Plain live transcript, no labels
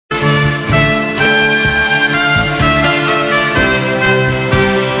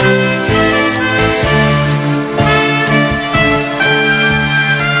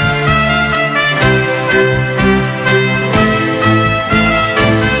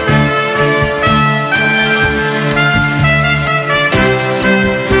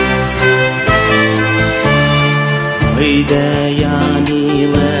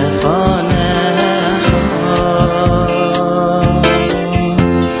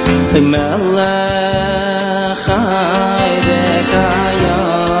melech chai v'kayam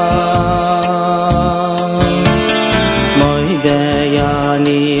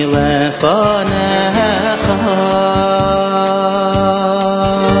moideyani lefanecha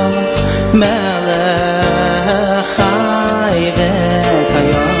melech chai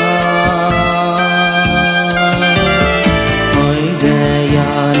v'kayam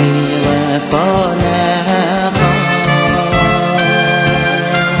moideyani lefanecha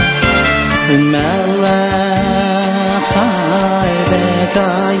melech chai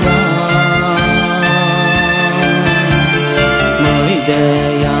v'kayam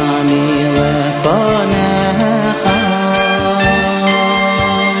moideyani lefanecha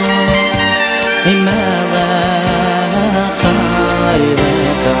melech chai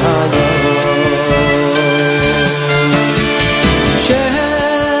v'kayam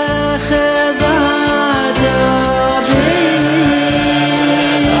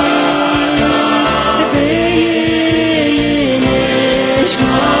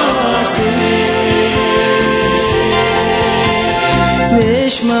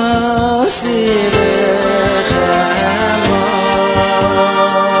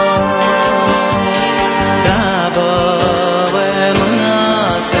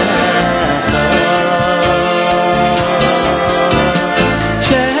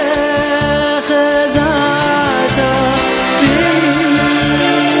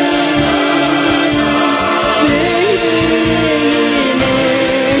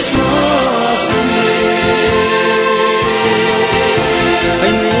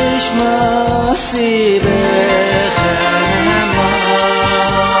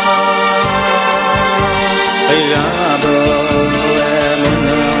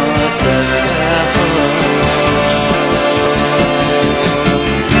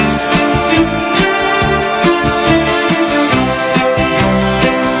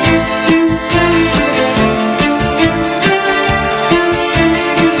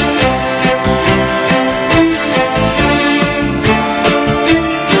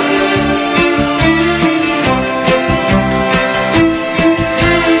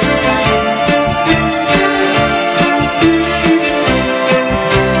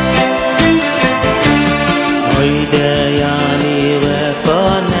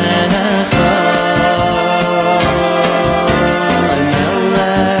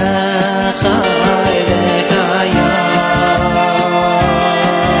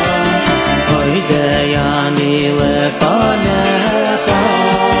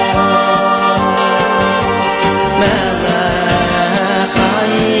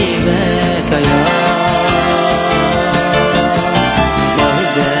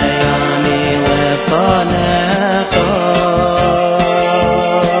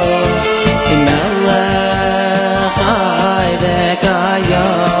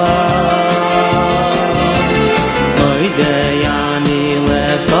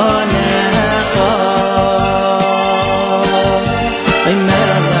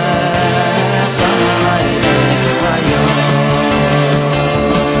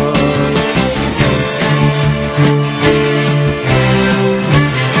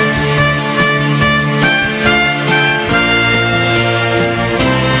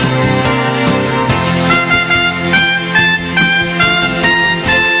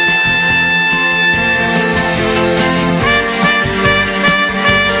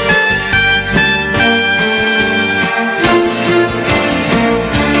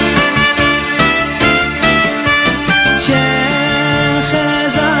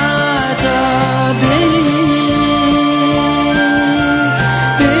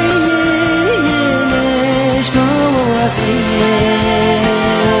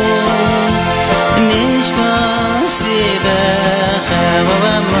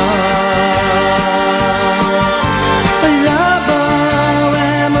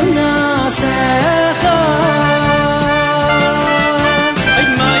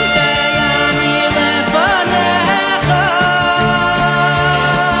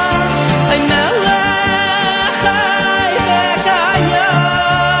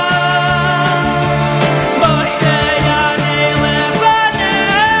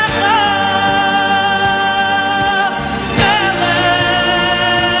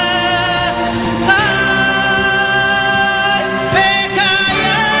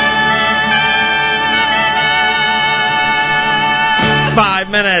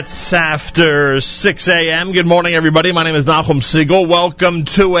After 6 a.m. Good morning, everybody. My name is Nachum Siegel. Welcome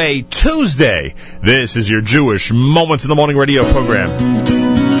to a Tuesday. This is your Jewish Moments in the Morning radio program.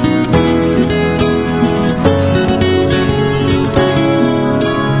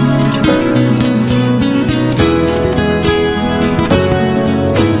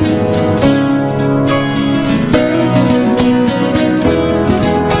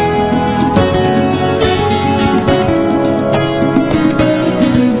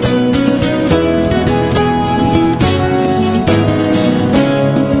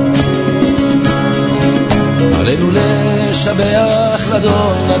 לשבח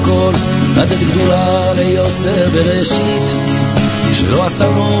לדון הכל, לתת גדולה ליוצר בראשית, שלא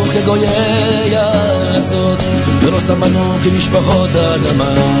עשנו כגויי הארצות, ולא שמנו כמשפחות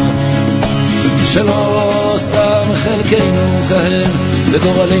האדמה, שלא שם חלקנו כהם,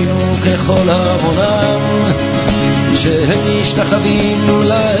 וגורלנו ככל המונם, שהם משתחווים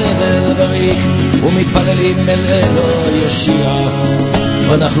להבל בריק, ומתפללים אל אלוהי יושיע,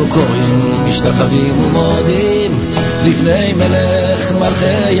 ואנחנו קוראים, משתחווים ומודים, לפני מלך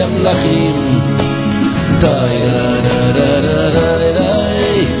מלכי המלכים. די די די די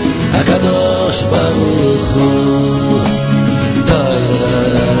די הקדוש ברוך הוא, די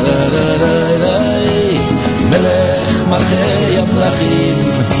די די די די מלך מלכי המלכים,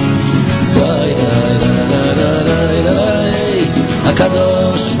 די די די די די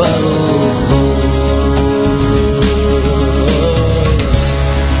הקדוש ברוך הוא.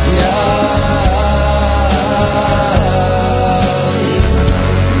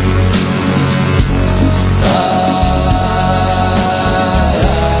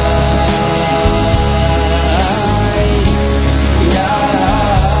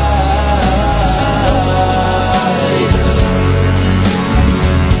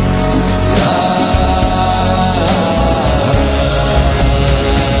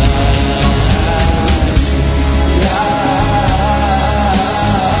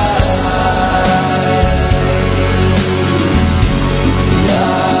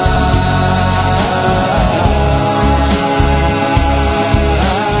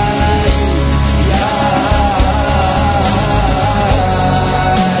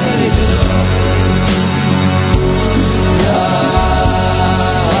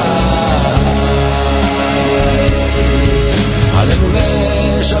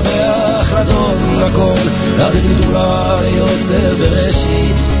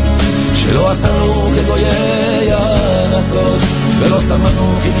 שלא עשנו כגויי הארצות, ולא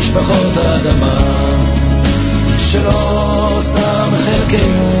שמנו כמשפחות האדמה, שלא שם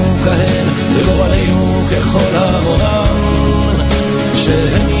חלקנו כהם, וגורלנו ככל המורם,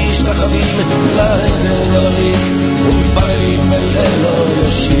 שהם משתחווים להבל בריק, ומתפללים אל אלוהי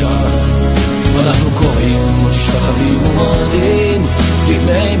יושיע, ואנחנו קוראים, משתחווים ומודים,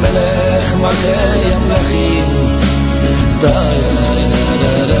 לפני מלך מלכי המלכים. די די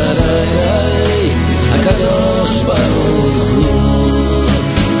די די די הקדוש ברוך הוא,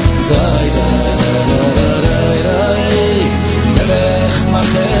 די די די די די מלך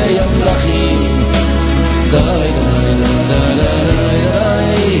מלכי המלכים, די די די די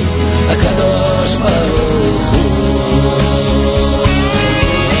די הקדוש ברוך הוא.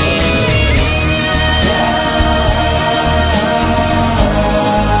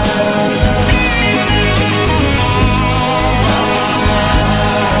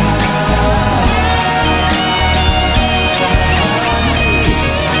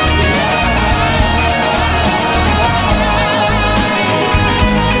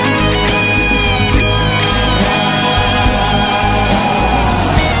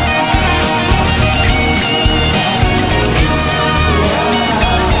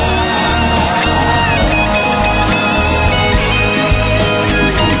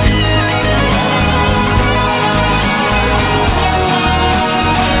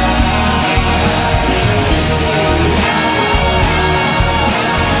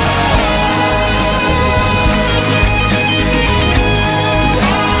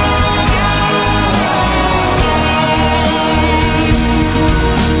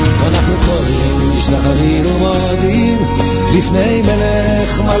 לפני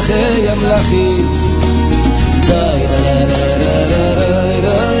מלך מלכי המלכים, די די די די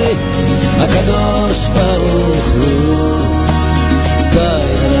די הקדוש ברוך הוא, די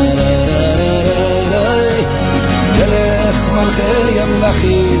די די די מלך מלכי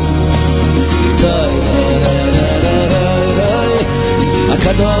המלכים, די די די די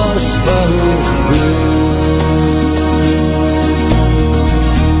הקדוש ברוך הוא.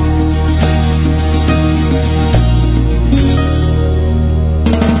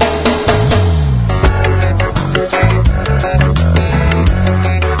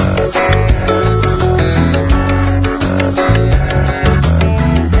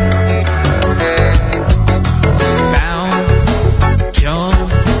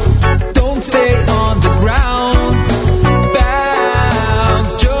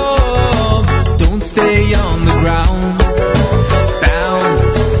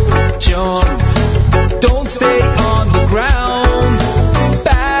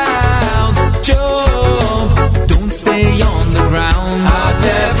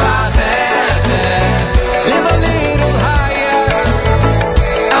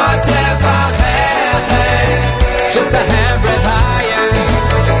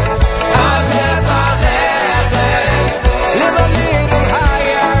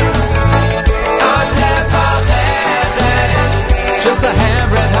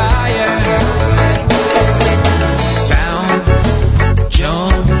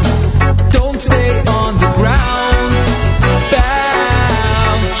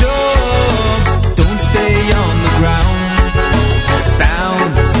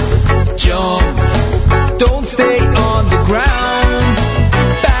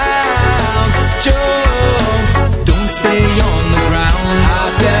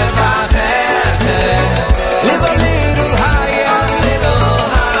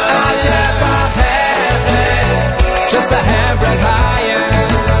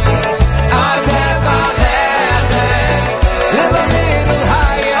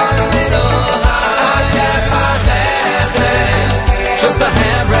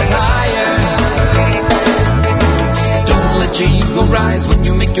 breath higher. Don't let your ego rise when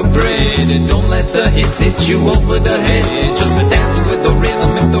you make your bread, and don't let the hits hit you over the head. Just to dance with the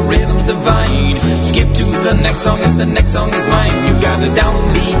rhythm if the rhythm's divine. Skip to the next song if the next song is mine. You got a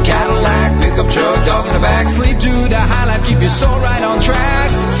downbeat Cadillac, pickup truck, dog in the back. Sleep to the high life, keep your soul right on track.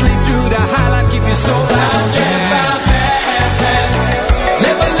 Sleep to the high life, keep your soul right on track.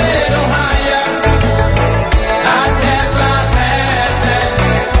 Live a little higher.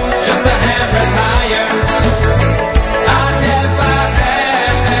 Just a handbreadth higher.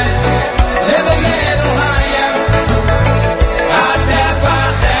 Live a little higher.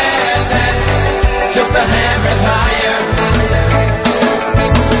 Just a handbreadth higher.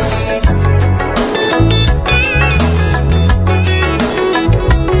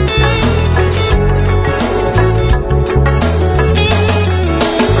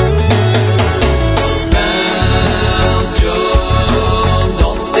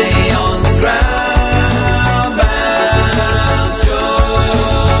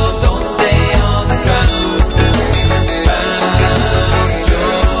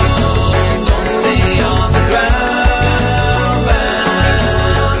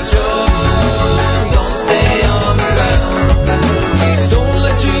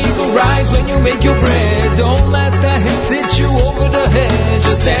 Make your bread, don't let the hits hit you over the head.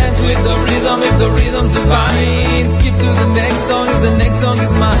 Just dance with the rhythm if the rhythm's divine. Skip to the next song if the next song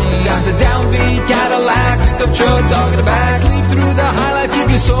is mine. Got the downbeat Cadillac, pickup truck, dog in the back. Sleep through the high life, keep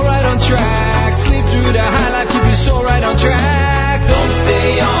your soul right on track. Sleep through the high life, keep your soul right on track. Don't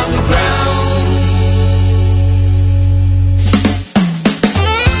stay on the ground.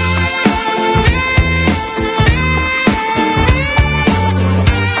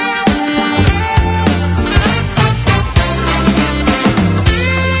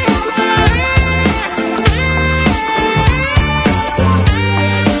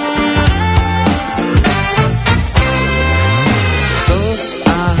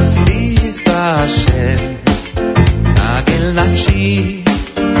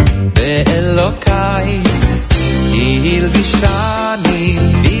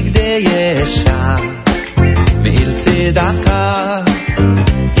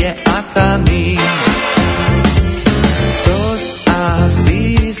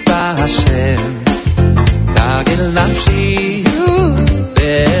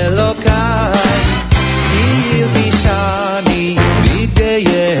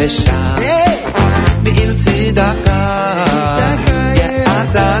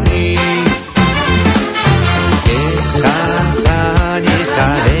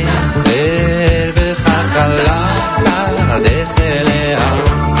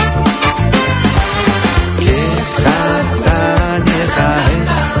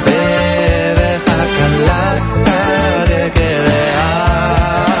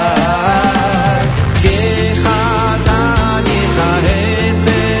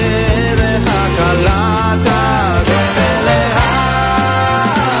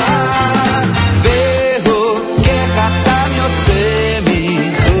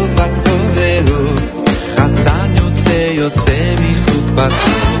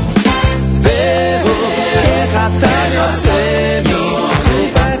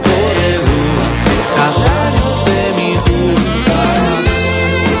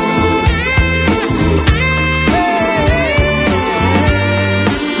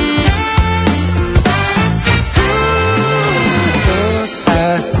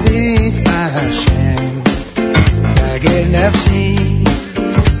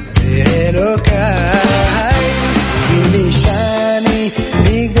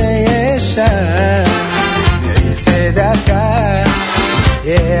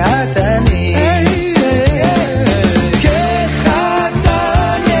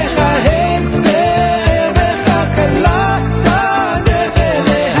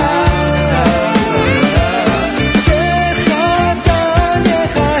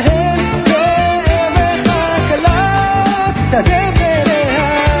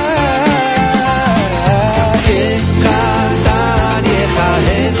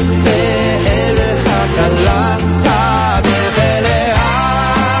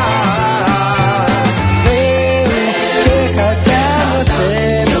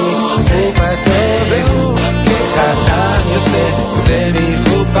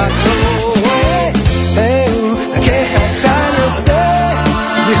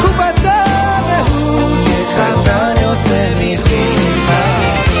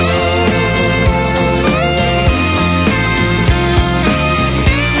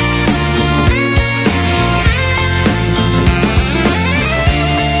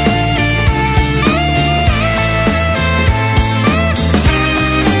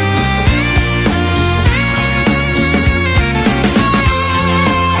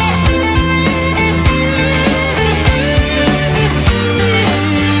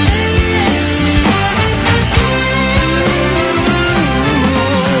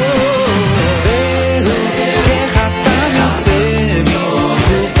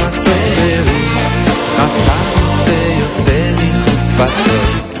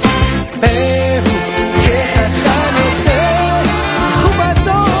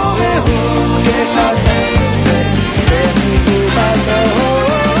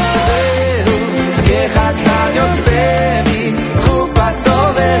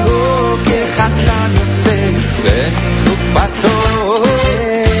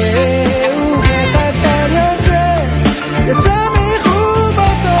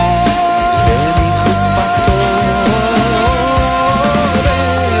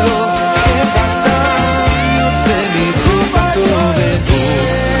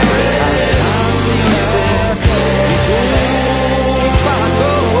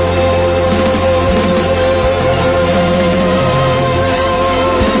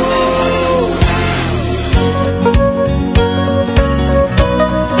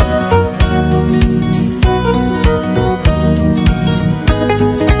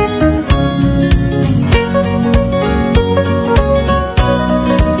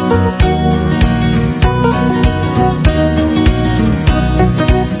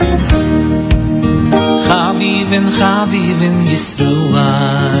 Chavivin, Chavivin,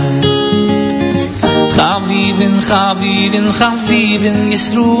 Yisruel. Chavivin, Chavivin, Chavivin,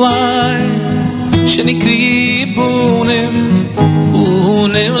 Yisruel. Shenikri Bunim,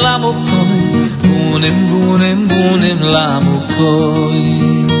 Bunim Lamukoi, Bunim, Bunim, Bunim Lamukoi.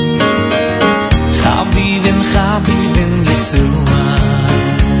 Chavivin, Chavivin, Yisruel.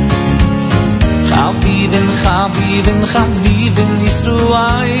 Chavivin, Chavivin, Chavivin,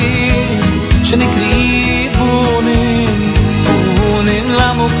 Yisruel. Shenikri Bunim, Bunim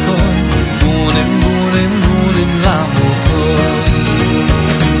Lamukoi, Bunim, Bunim, Bunim Lamukoi.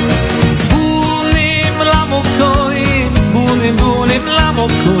 Bunim Lamukoi, Bunim, Bunim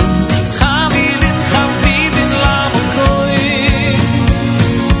Lamukoi. Chavivin, Chavivin Lamukoi.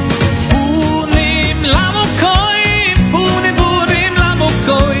 Bunim Lamukoi, Bunim, Bunim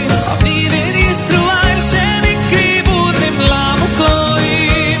Lamukoi. Chavivin Yisruel, Shenikri Bunim Lamukoi.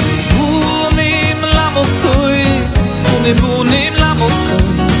 Bunim Lamukoi, Bunim, Bunim Lamukoi.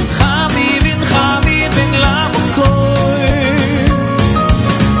 Chavivin, Chavivin Lamukoi.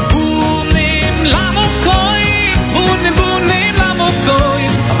 Bunim Lamukoi, Bunim, Bunim Lamukoi.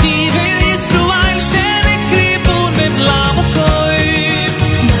 Chavivin Yisruel, Shenikri Bunim Lamukoi.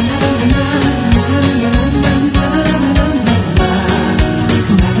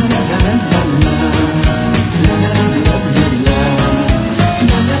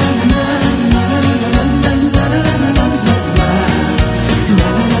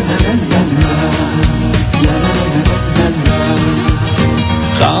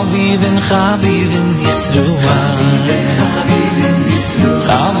 Chavivin, Chavivin, Yisruel.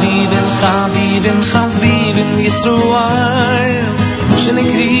 Chavivin, Chavivin, Chavivin, Yisruel.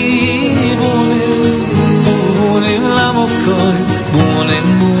 Shenikri Bunim, Bunim Lamukoi. Bunim,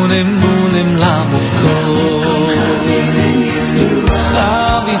 Bunim, Bunim Lamukoi.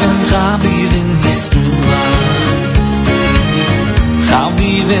 Chavivin, Chavivin, Yisruel.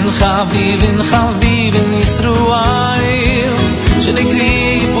 Chavivin, Chavivin, Chavivin, Yisruel. Shenikri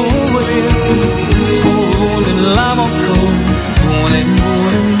Bunim, Bunim Lamukoi. Bunim,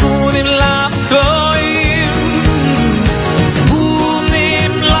 Bunim, Bunim Lamukoi.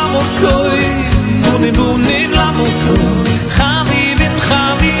 Bunim Lamukoi, Bunim, Bunim Lamukoi. Chavivin,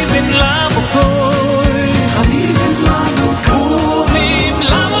 Chavivin Lamukoi. Chavivin Lamukoi. Bunim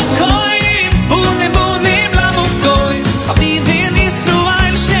Lamukoi, Bunim, Bunim Lamukoi. Chavivin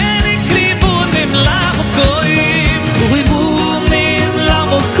Yisruel, Shenikri Bunim Lamukoi. Bunim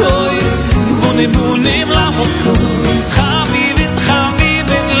Lamukoi, Bunim, Bunim Lamukoi. Chavivin,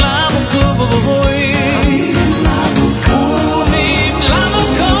 Chavivin Lamukoi. Bunim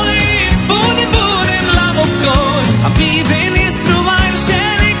Lamukoi, Bunim, Bunim Lamukoi. Chavivin Yisruel,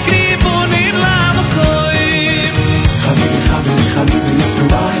 Shenikri Bunim Lamukoi. Chavivin, Chavivin, Chavivin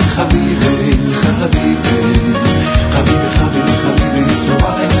Yisruel, Chavivin, Chavivin. Chavivin, Chavivin, Chavivin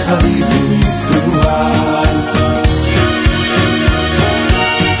Yisruel, Chavivin Yisruel.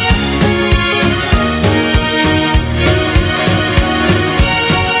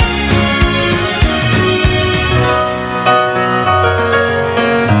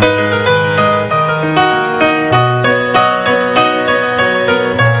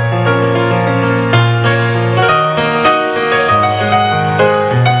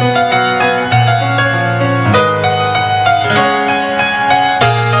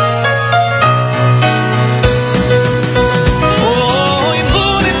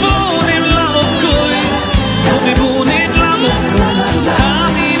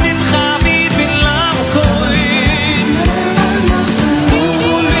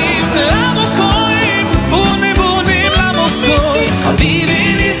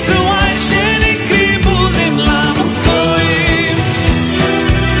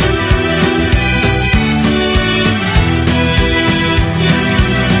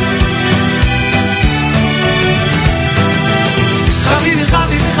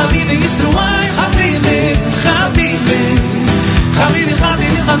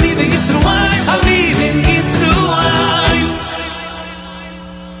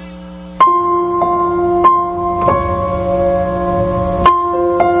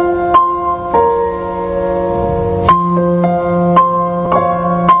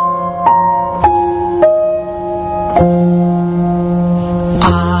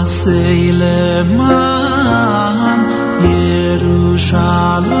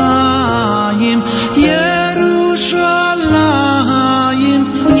 Yerushalayim, Yerushalayim,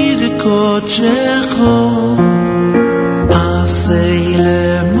 Yirkochecho, Asei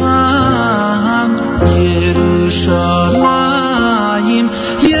leman, Yerushalayim,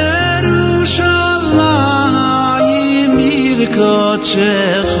 Yerushalayim,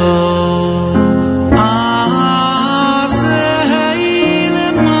 Yirkochecho,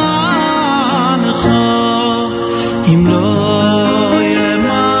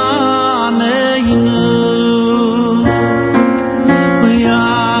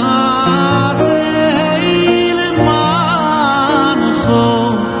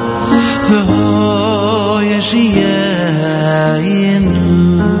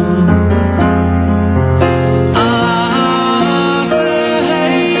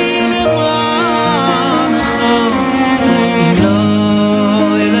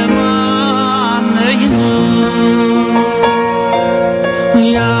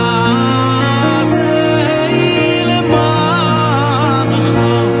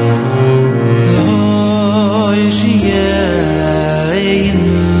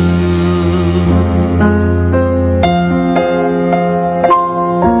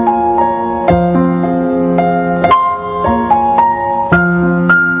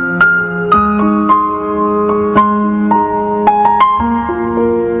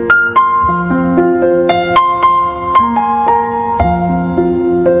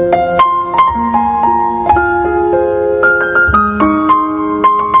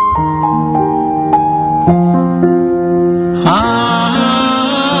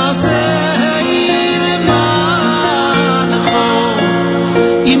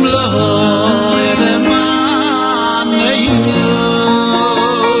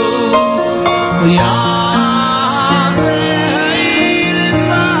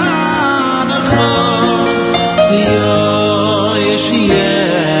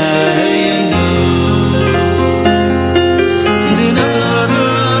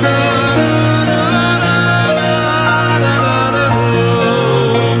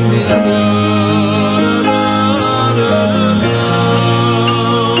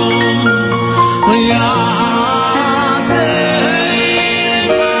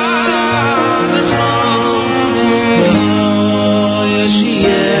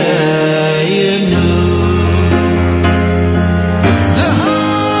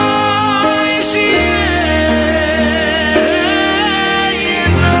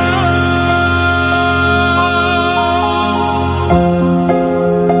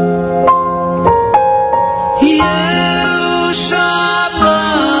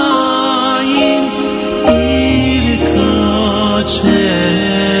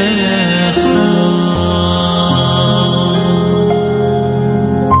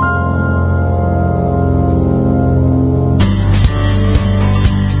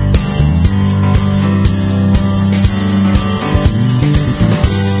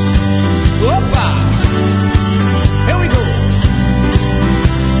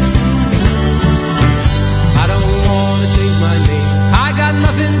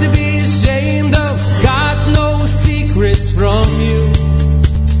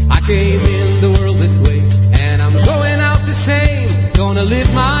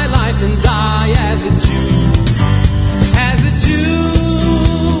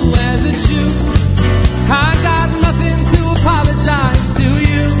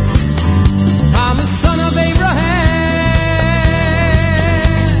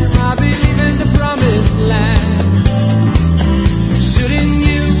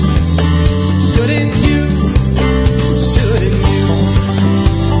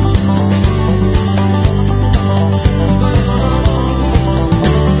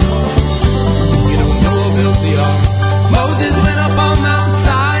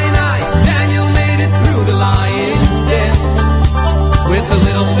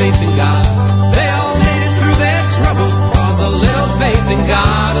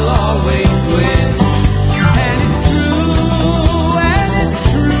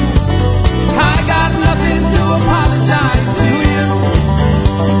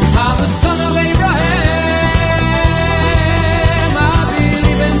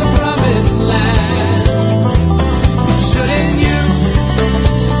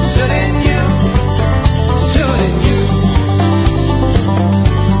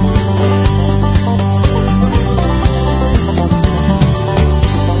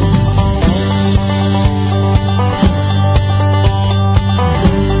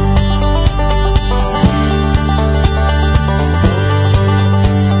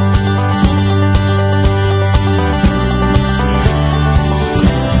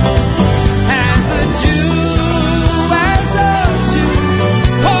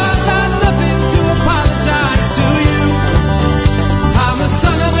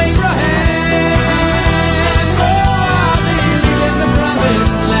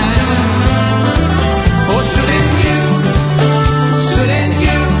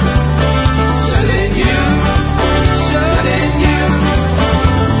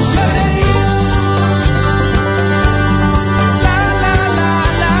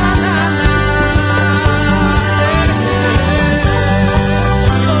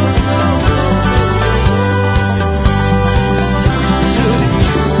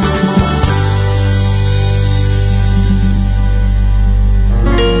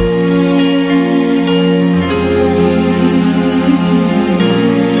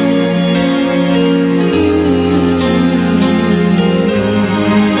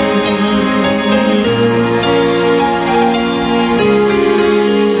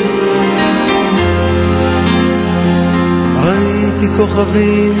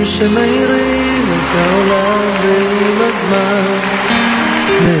 כוכבים שמאירים את העולם ועם הזמן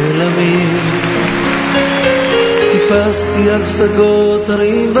נעלמים. טיפסתי על פסגות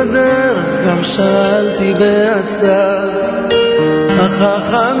הרים בדרך, גם שאלתי בעצת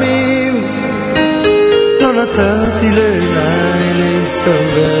החכמים. לא נתתי לעיניי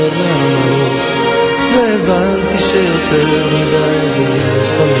להסתובב בעמות, והבנתי שיותר מדי זה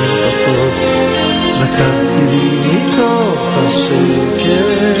לפעמים פחות. לקחתי לי מתוך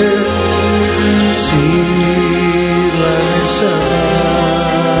השקר שיר לנשמה,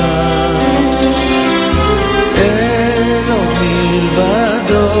 אין עוד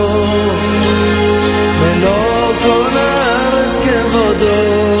מלבדו מלוא כל הארץ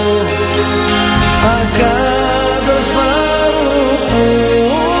כבודו. הקדוש ברוך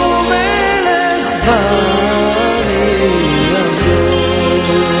הוא מלך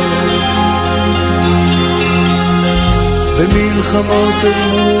במלחמות אל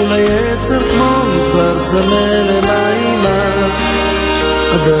מול היצר כמו מדבר זמל למימה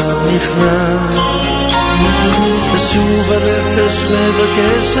אדם נכנע ושוב הנפש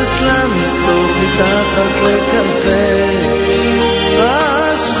מבקשת למסתור מתחת לכנפי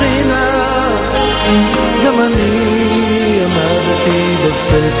השכינה גם אני עמדתי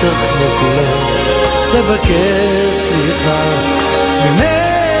בפתח כמו כולם לבקש סליחה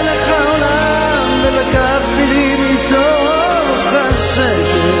ממלך העולם ולקחתי לי מתוך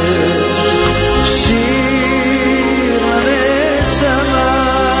השקט שיר הנשמה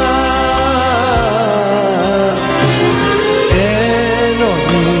אין עוד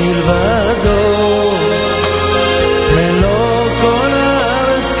מלבדו מלוא כל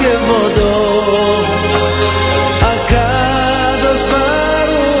הארץ כבודו הקדוש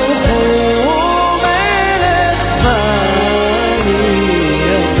ברוך הוא מלך ואני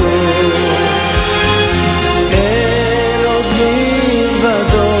עבדו אין עוד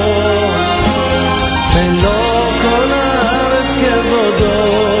מלבדו מלוא כל הארץ כבודו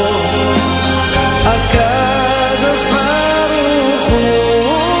הקדוש ברוך הוא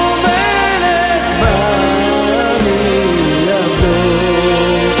מלך ואני עבדו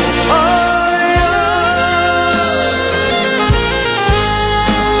אוי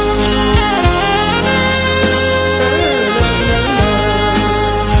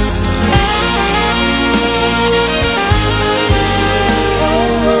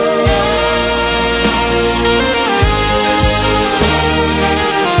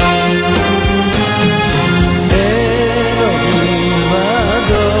אין עוד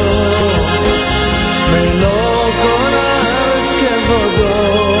מלבדו מלוא כל הארץ כבודו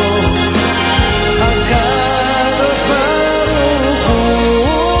הקדוש ברוך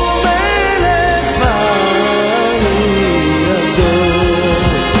הוא מלך ואני עבדו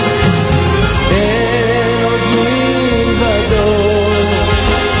אין עוד מלבדו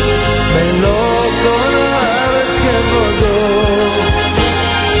מלוא כל הארץ כבודו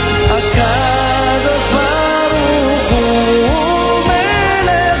הקדוש ברוך הוא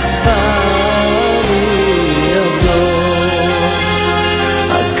מלך ואני עבדו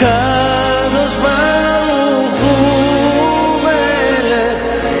הקדוש ברוך הוא מלך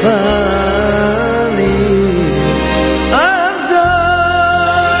ואני עבדו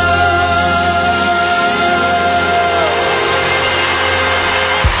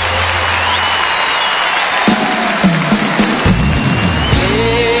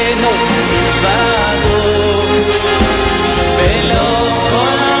אין עוד מלבדו ולא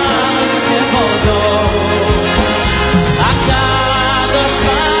כל הארץ כבודו הקדוש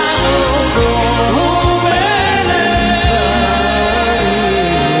ברוך הוא מלך ואני עבדו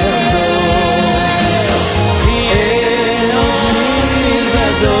אין עוד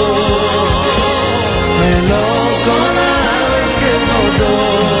מלבדו ולא כל הארץ כבודו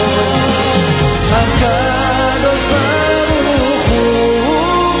הקדוש ברוך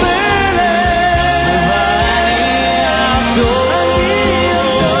הוא מלך ואני עבדו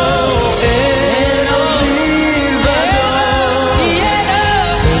אין עוד מלבדו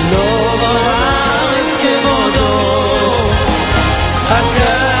ולא כל הארץ כבודו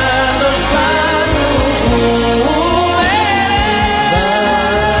הקדוש ברוך הוא מלך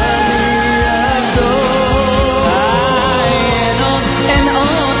ואני עבדו אין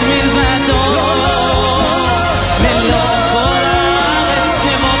עוד מלבדו מלוא כל הארץ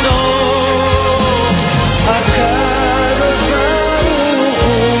כבודו הקדוש ברוך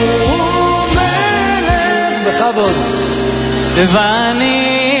הוא מלך בכבוד ואני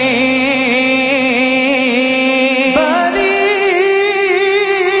ואני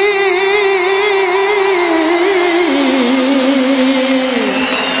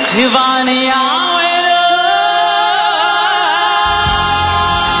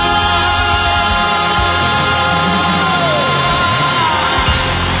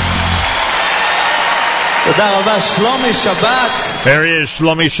תודה רבה שלומי שבת There he is,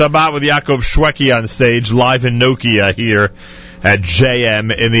 Shlomi Shabbat with Yaakov Shweki on stage, live in Nokia here at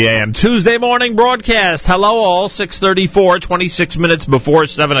JM in the AM. Tuesday morning broadcast. Hello all, 6:34, 26 minutes before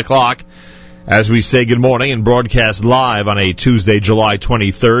 7 o'clock. As we say good morning and broadcast live on a Tuesday, July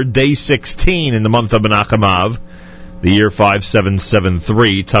 23rd, day 16 in the month of Menachem Av, the year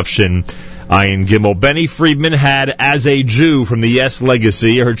 5773, Tufshin Ayin Gimel. Benny Friedman had As a Jew from the Yes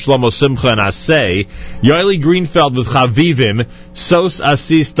Legacy. You heard Shlomo Simcha and Asay. Yoeli Greenfeld with Chavivim. Sos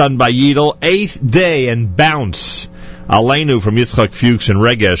Asis done by Yidel. 8th Day and Bounce. Aleinu from Yitzchak Fuchs and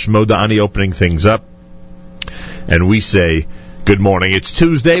Regesh. Moda'ani opening things up. And we say Good morning. It's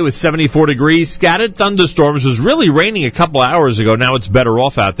Tuesday with 74 degrees. Scattered thunderstorms. It was really raining a couple hours ago. Now it's better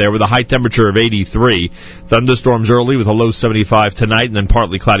off out there with a high temperature of 83. Thunderstorms early with a low 75 tonight, and then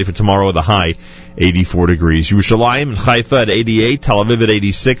partly cloudy for tomorrow with a high 84 degrees. Yerushalayim and Haifa at 88. Tel Aviv at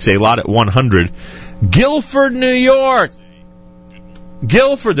 86. Eilat at 100. Guilford, New York.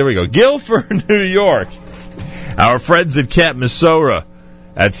 Guilford, New York. Our friends at Camp Mesorah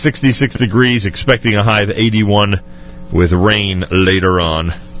at 66 degrees, expecting a high of 81 with rain later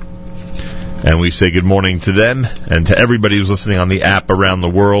on. And we say good morning to them and to everybody who's listening on the app around the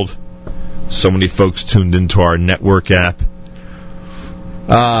world. So many folks tuned into our network app.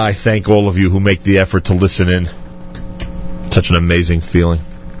 I thank all of you who make the effort to listen in. Such an amazing feeling.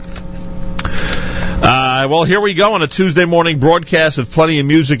 Well, here we go on a Tuesday morning broadcast with plenty of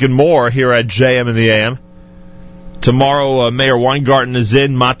music and more here at JM in the AM. Tomorrow, Mayor Weingarten is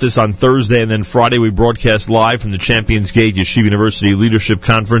in, Matis on Thursday, and then Friday we broadcast live from the Champions Gate Yeshiva University Leadership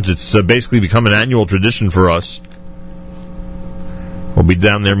Conference. It's basically become an annual tradition for us. We'll be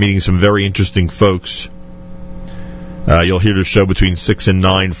down there meeting some very interesting folks. You'll hear the show between 6 and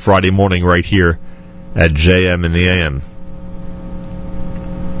 9 Friday morning right here at JM in the AM.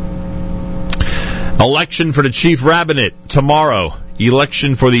 Election for the Chief Rabbinate tomorrow.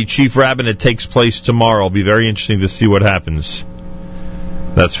 Election for the Chief Rabbinate takes place tomorrow. It'll be very interesting to see what happens.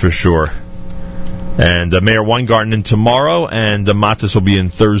 That's for sure. And Mayor Weingarten in tomorrow, and Matis will be in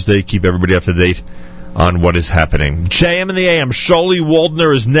Thursday. Keep everybody up to date on what is happening. JM in the AM. Sholi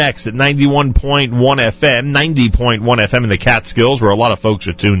Waldner is next at 91.1 FM, 90.1 FM in the Catskills, where a lot of folks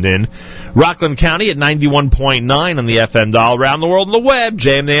are tuned in. Rockland County at 91.9 on the FM dial. Around the world on the web,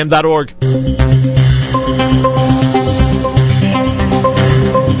 jmintheam.org. Amen.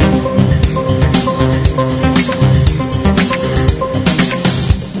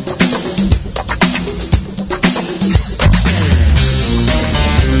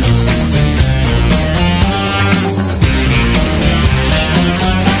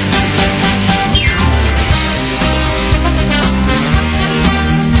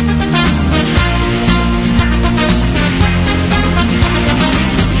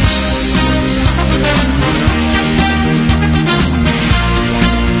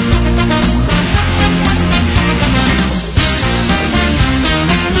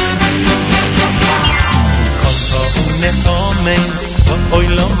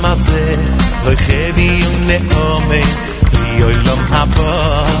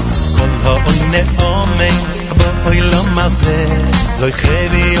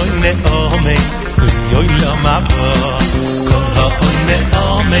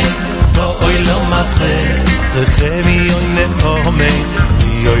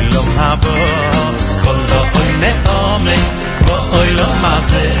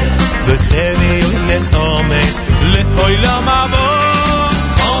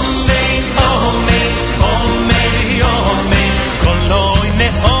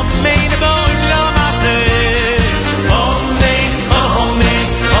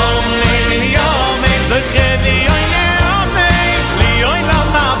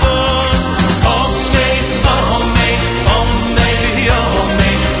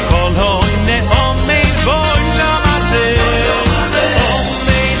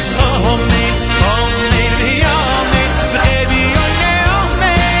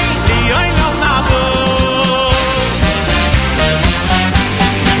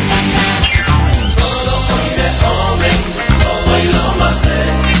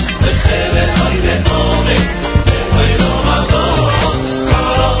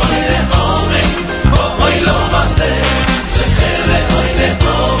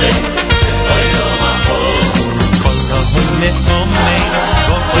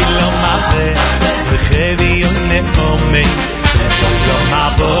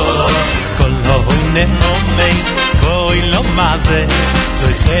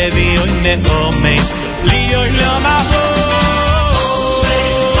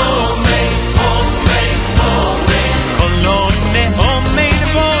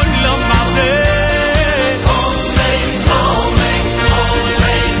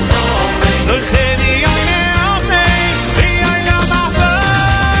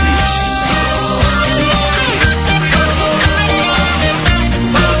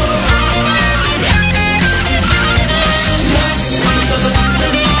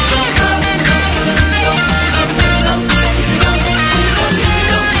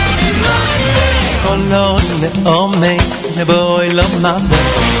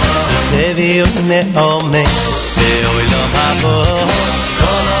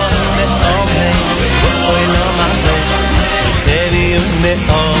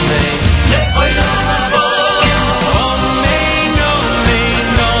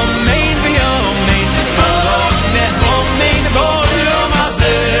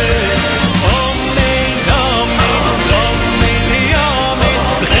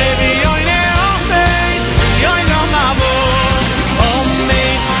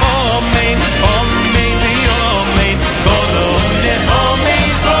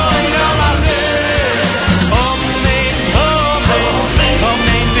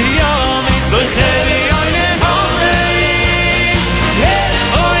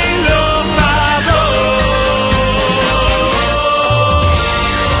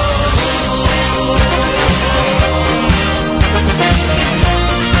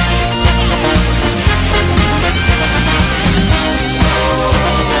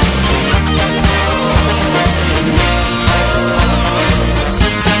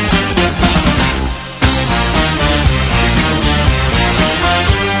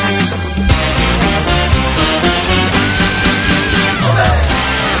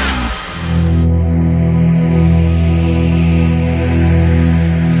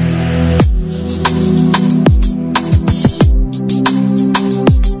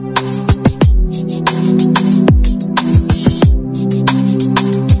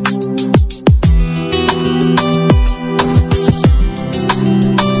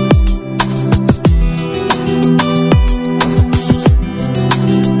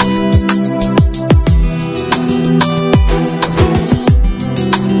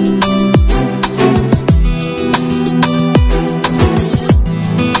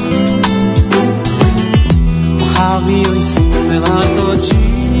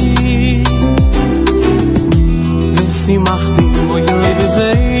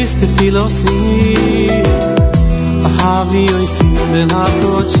 Bahavi yosim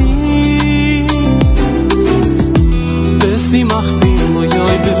belakochi Besimachti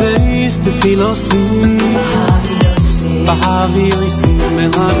moyoy beveis tefilosi Bahavi yosim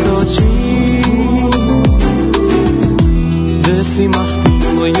belakochi Besimachti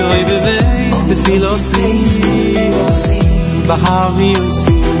moyoy beveis tefilosi Bahavi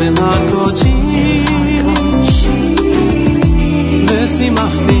yosim belakochi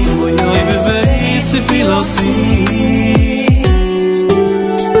Besimachti moyoy beveis tefilosi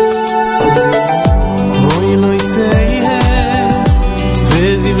Oy lo yiseihem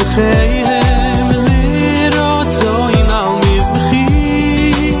Vezi v'cheihem Lirotzoin al mizbechi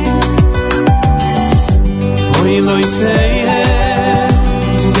Oy lo yiseihem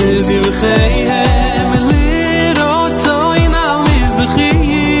Vezi v'cheihem Lirotzoin al mizbechi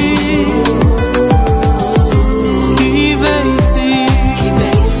Ki veisi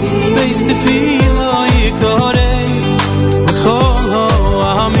Beis tefilo yikorei B'chol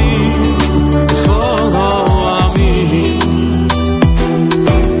ha'amin B'chol ha'amin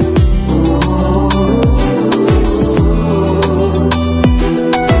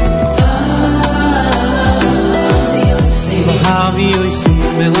Bahavi yosim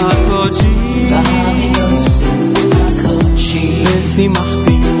belakochi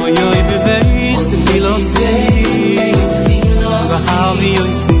Besimachti moyoy beveis tefilosi Bahavi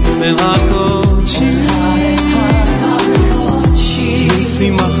yosim belakochi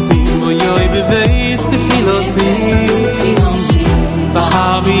Besimachti moyoy beveis tefilosi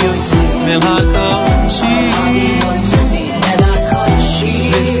Bahavi yosim belakochi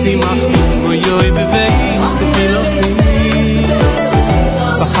Besimachti moyoy beveis tefilosi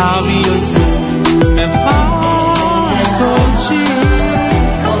Bahavi yosim belakochi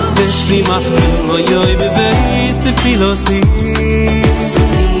Besimachti moyoy beveis tefilosi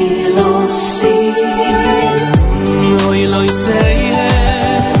Oy lo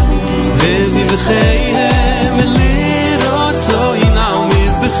yiseihem Vezi v'cheihem Lirotzoin al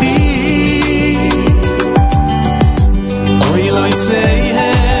mizbechi Oy lo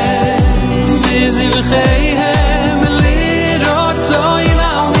yiseihem Vezi v'cheihem Lirotzoin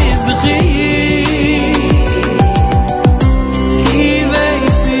al mizbechi Ki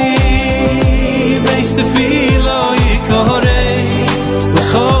veisi Beis tefilo yikorei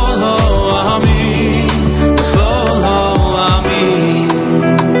B'chol ha'amin B'chol ha'amin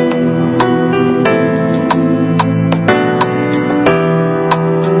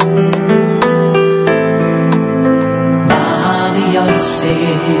Bahavi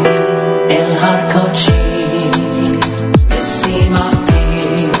yosim el harkochi Besimachti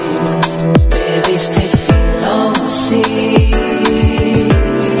bevis tefilosi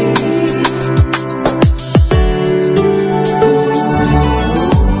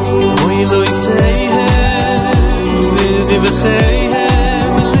Oy lo yiseihem Vezi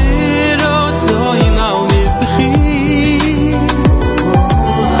v'cheihem Lirotzoin al mizbechi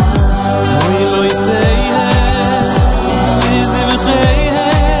Oy lo yiseihem Vezi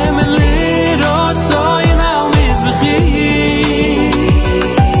v'cheihem Lirotzoin al mizbechi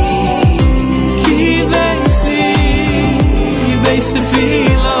Ki veisi Beis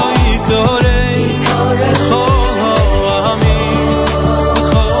tefilo yikorei B'chol ha'amin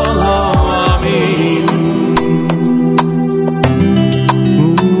B'chol ha'amin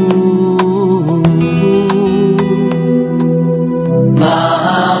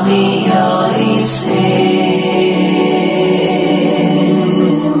Bahavi yosim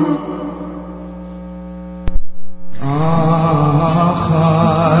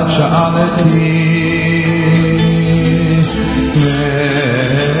Achat sha'aleti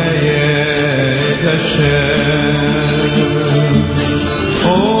me'yed Hashem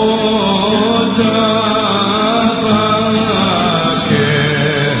Oda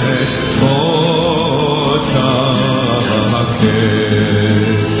bakesh Oda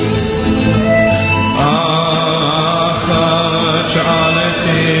bakesh Achat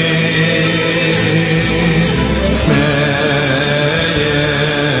sha'aleti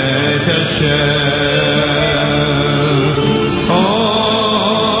me'yed Hashem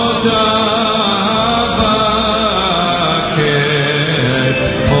Oda bakesh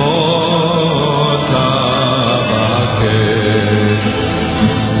Oda bakesh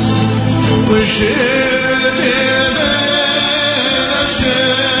V'shir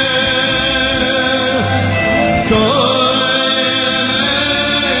Hashem Koyel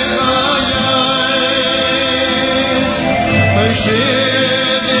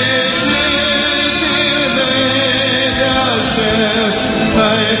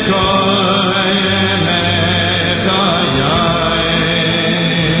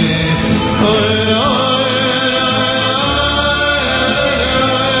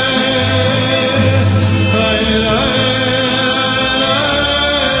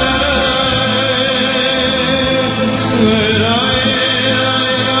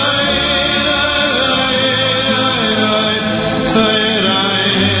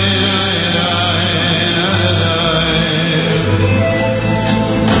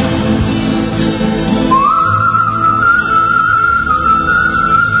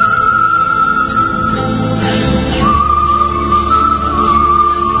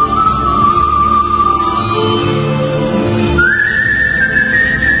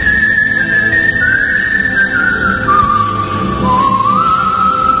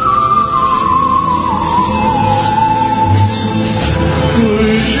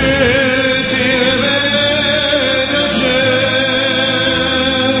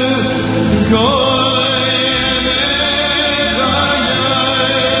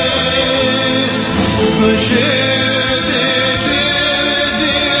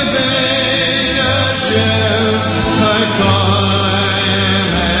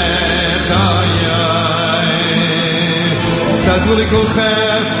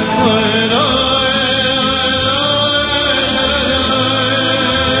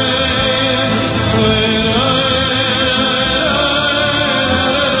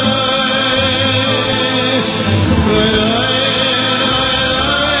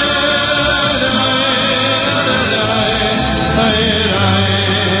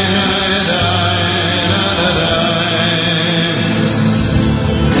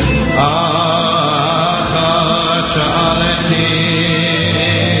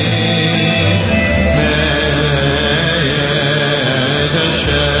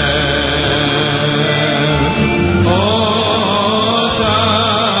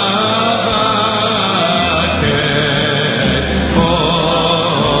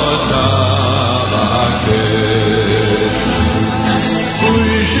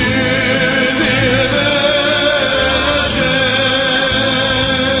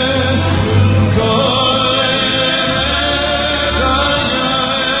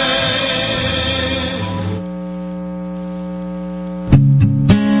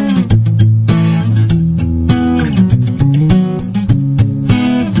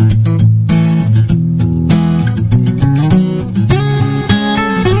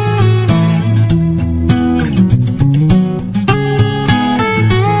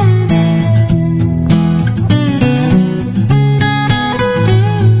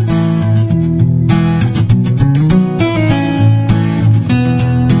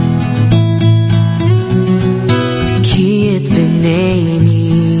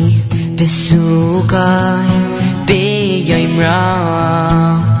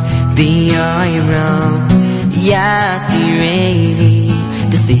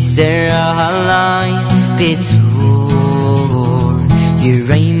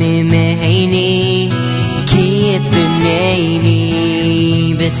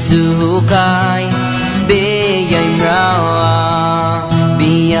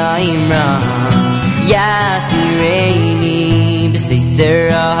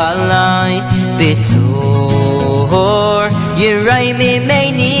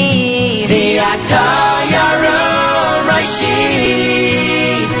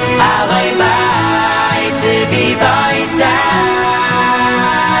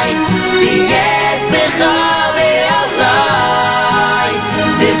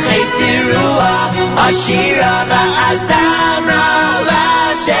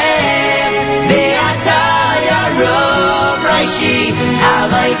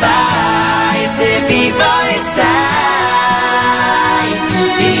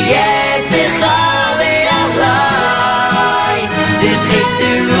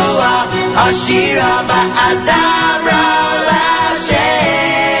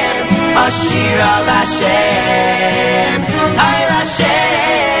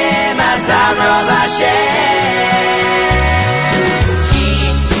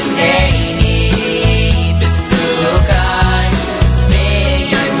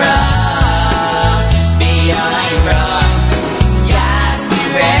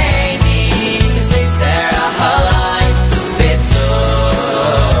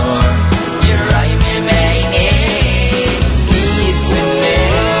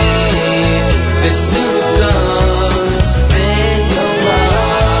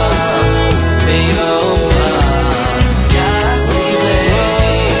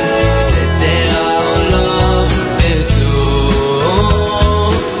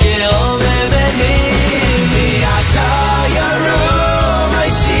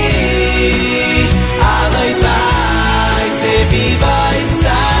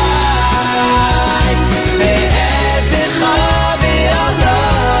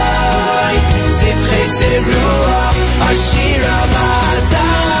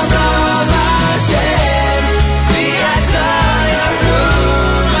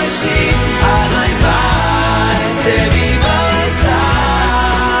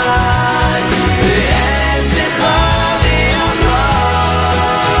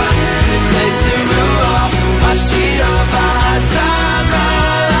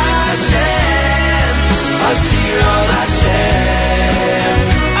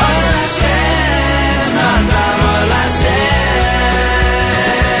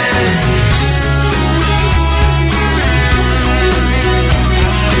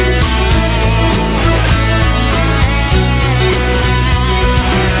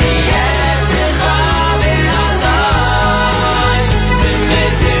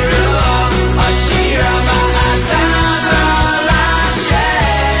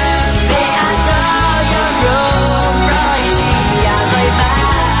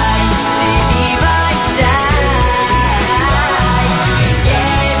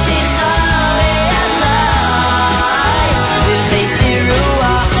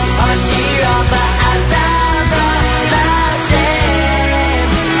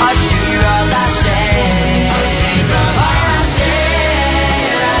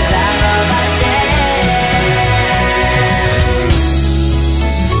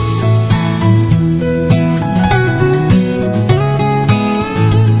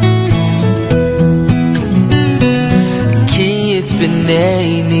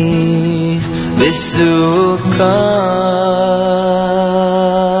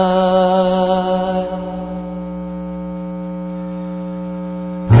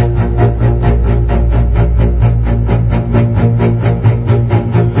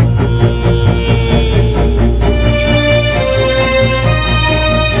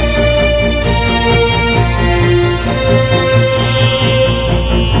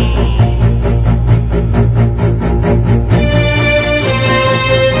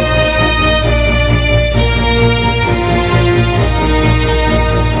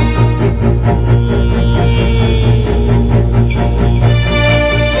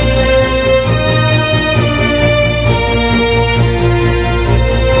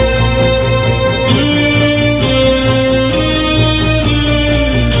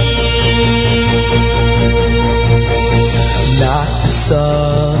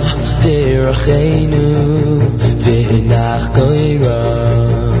Derechenu v'hinach koira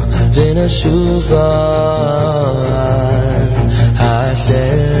v'nashuva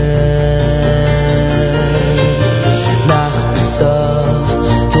Hashem nachbisa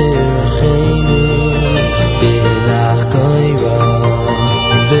derechenu v'hinach koira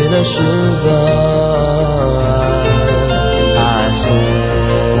v'nashuva Hashem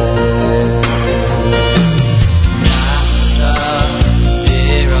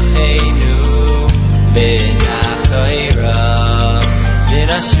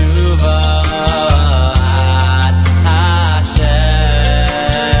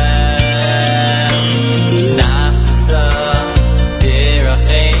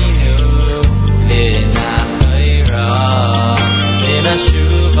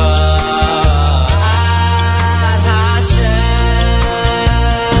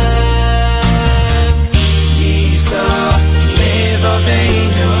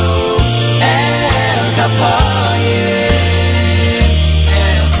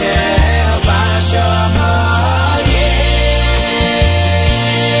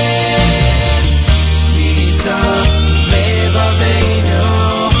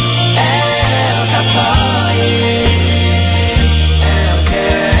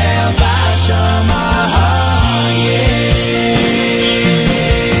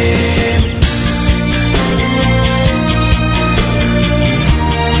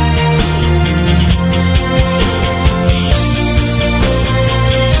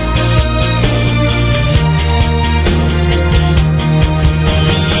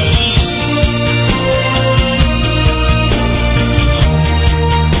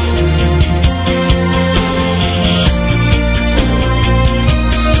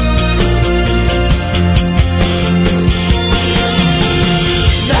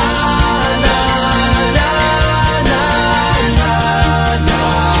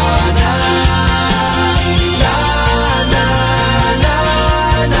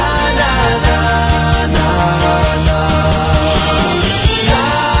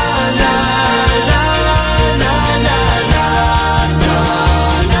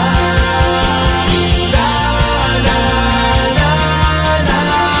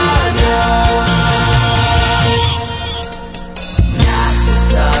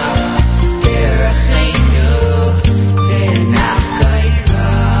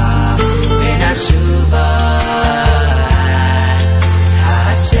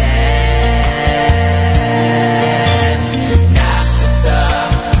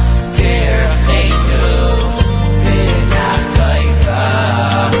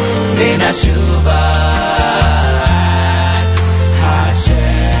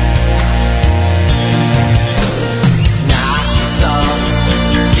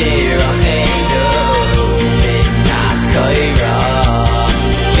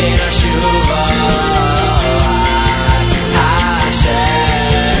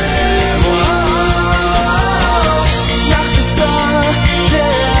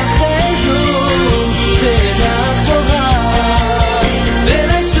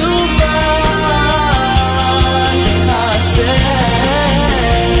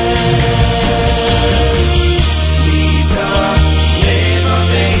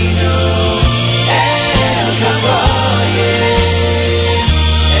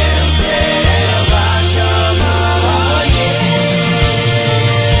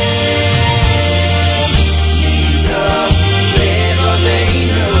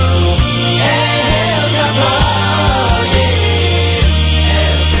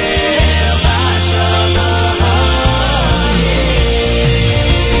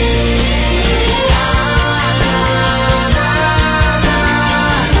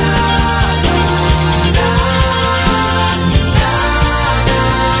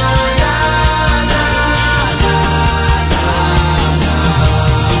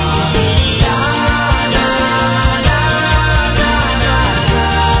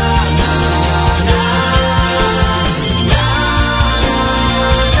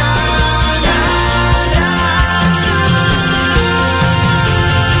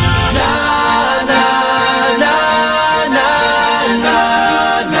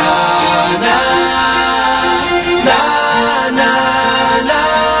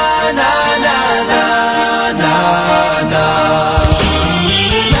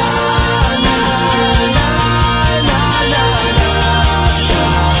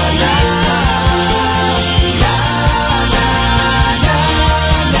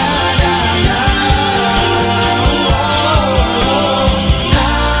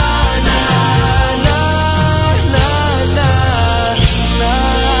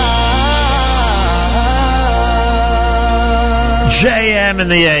JM in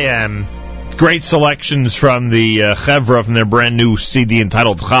the AM. Great selections from the Chevra from their brand new CD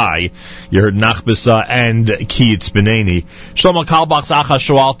entitled Chai. You heard Nachbisa and Kietz Beneni. Shlomo Kalbach's Acha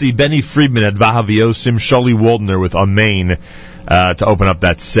Shoalti, Benny Friedman at Vahav Yosim, Sholi Waldner with Amen to open up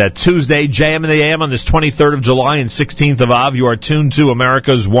that set. Tuesday, JM in the AM on this 23rd of July and 16th of Av. You are tuned to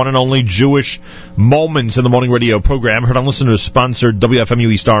America's one and only Jewish Moments in the Morning radio program. Heard on listeners sponsored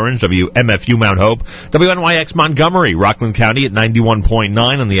WFMU East Orange, WMFU Mount Hope, WNYX Montgomery, Rockland County at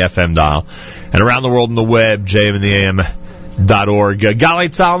 91.9 on the FM dial, and around the world on the web, jmintheam.org. Galei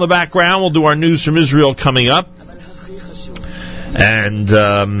Tzal in the background. We'll do our news from Israel coming up. And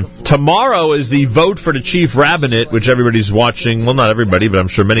tomorrow is the vote for the chief rabbinate, which everybody's watching. Well, not everybody, but I'm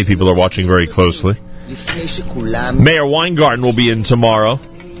sure many people are watching very closely. Mayor Weingarten will be in tomorrow,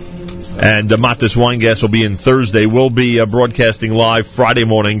 and Matis Weingast will be in Thursday. We'll be broadcasting live Friday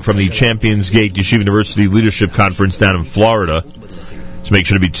morning from the Champions Gate Yeshiva University Leadership Conference down in Florida. So make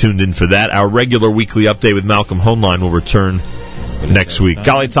sure to be tuned in for that. Our regular weekly update with Malcolm Hoenlein will return next week.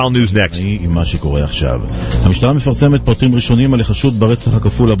 Galei Tzal News next. עם מה שקורה עכשיו. המשטרה מפרסמת פרטים ראשונים על החשוד ברצח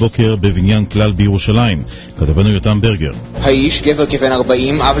הכפול הבוקר בבניין כלל בירושלים. כתבנו יותם ברגר. האיש, גבר כבן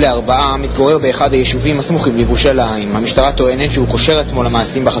 40, אב ל4, מתגורר באחד היישובים הסמוכים לירושלים. המשטרה טוענת שהוא קושר עצמו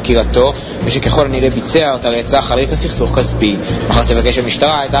למעשים בחקירתו, ושככל הנראה ביצע את הרצח על רקע סכסוך כספי. מחר תבקש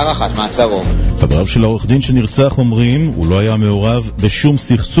המשטרה את הארכת מעצרו. חבריו של העורך דין שנרצח אומרים, הוא לא היה מעורב בשום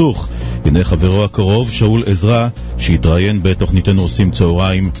סכסוך. הנה חברו הקרוב, שאול עזרא, שהתראיין בתוכניתנו עושים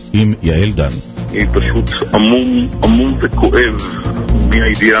צהריים עם יעל דן. היא פשוט עמום וכואב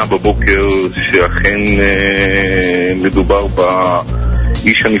מהידיעה בבוקר שאכן מדובר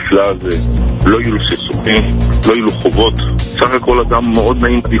באיש הנפלא הזה. לא יהיו לו סכסוכים, לא יהיו לו חובות. סך הכל אדם מאוד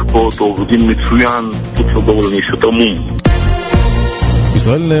נעים לכפות, עורך דין מצוין, פשוט לא ברור לנו, איש עמום.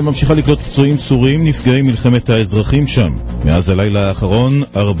 ישראל ממשיכה לקלוט פצועים סורים נפגעים מלחמת האזרחים שם. מאז הלילה האחרון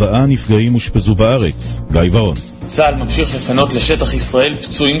 4 נפגעים הושפזו בארץ. גיא ורון. צה"ל ממשיך לפנות לשטח ישראל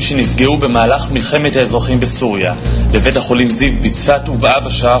פצועים שנפגעו במהלך מלחמת האזרחים בסוריה. לבית החולים זיו בצפת הובאה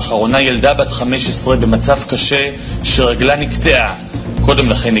בשעה האחרונה ילדה בת 15 במצב קשה שרגלה נקטעה. קודם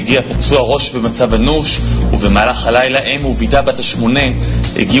לכן הגיע פצוע ראש במצב אנוש, ובמהלך הלילה אם וביתה בת 8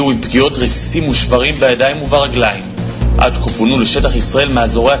 הגיעו עם פגיעות רסיסים ושברים בידיים וברגליים. עד כה פונו לשטח ישראל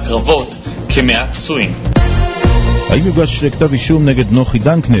מאזורי הקרבות כ100 פצועים. האם יוגש כתב אישום נגד נוחי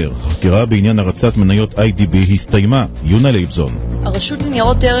דנקנר? חקירה בעניין הרצת מניות IDB הסתיימה. יונה לייבזון. הרשות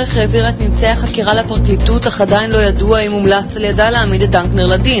לניירות ערך העבירה את ממצאי החקירה לפרקליטות, אך עדיין לא ידוע אם מומלץ על ידה להעמיד את דנקנר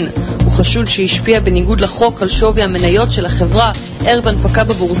לדין. הוא חשוד שהשפיע בניגוד לחוק על שווי המניות של החברה ערב הנפקה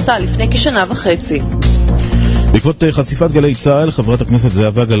בבורסה לפני כשנה וחצי. בעקבות חשיפת גלי צה"ל, חברת הכנסת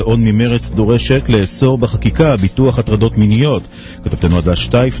זהבה גלאון ממרץ דורשת לאסור בחקיקה ביטוח הטרדות מיניות. כתבתנו עדה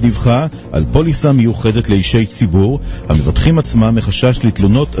שטייף דיווחה על פוליסה מיוחדת לאישי ציבור, המבטחים עצמם מחשש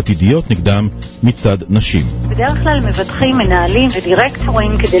לתלונות עתידיות נגדם מצד נשים. בדרך כלל מבטחים, מנהלים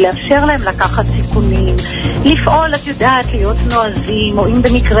ודירקטורים כדי לאפשר להם לקחת סיכונים, לפעול, את יודעת, להיות נועזים, או אם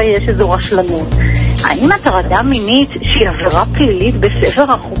במקרה יש איזו רשלנות. האם הטרדה מינית שהיא עבירה פלילית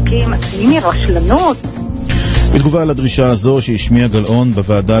בספר החוקים, האם היא רשלנות? בתגובה על הדרישה הזו שהשמיע גלאון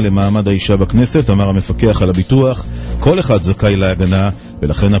בוועדה למעמד האישה בכנסת, אמר המפקח על הביטוח, כל אחד זכאי להגנה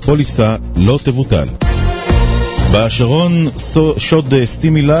ולכן הפוליסה לא תבוטל. בשרון שוד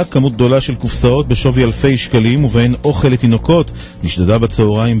סטימילה, כמות גדולה של קופסאות בשווי אלפי שקלים ובהן אוכל לתינוקות נשדדה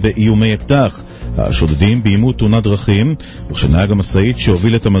בצהריים באיומי אקדח. השודדים ביימו תאונת דרכים, וכשנהג המשאית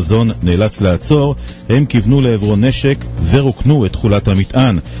שהוביל את המזון נאלץ לעצור, הם כיוונו לעברו נשק ורוקנו את תכולת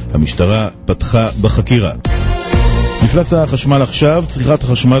המטען. המשטרה פתחה בחקירה. מפלס החשמל עכשיו, צריכת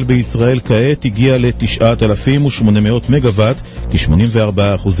החשמל בישראל כעת הגיעה ל-9,800 מגוואט,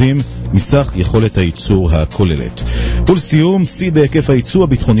 כ-84% מסך יכולת הייצור הכוללת. ולסיום, שיא בהיקף הייצוא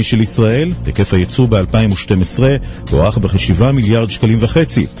הביטחוני של ישראל, היקף הייצוא ב-2012 הוערך ב7.5 מיליארד שקלים.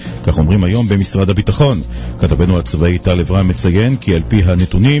 כך אומרים היום במשרד הביטחון. כתבנו הצבאי טל אברהם מציין כי על פי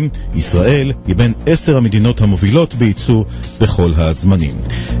הנתונים, ישראל היא בין 10 המדינות המובילות בייצוא בכל הזמנים.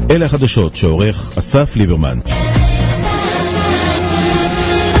 אלה החדשות שעורך אסף ליברמן.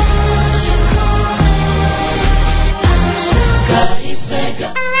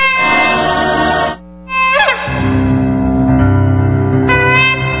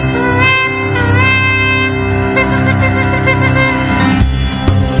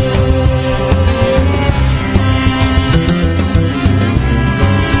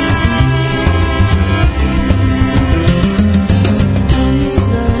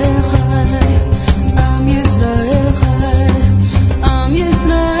 Israel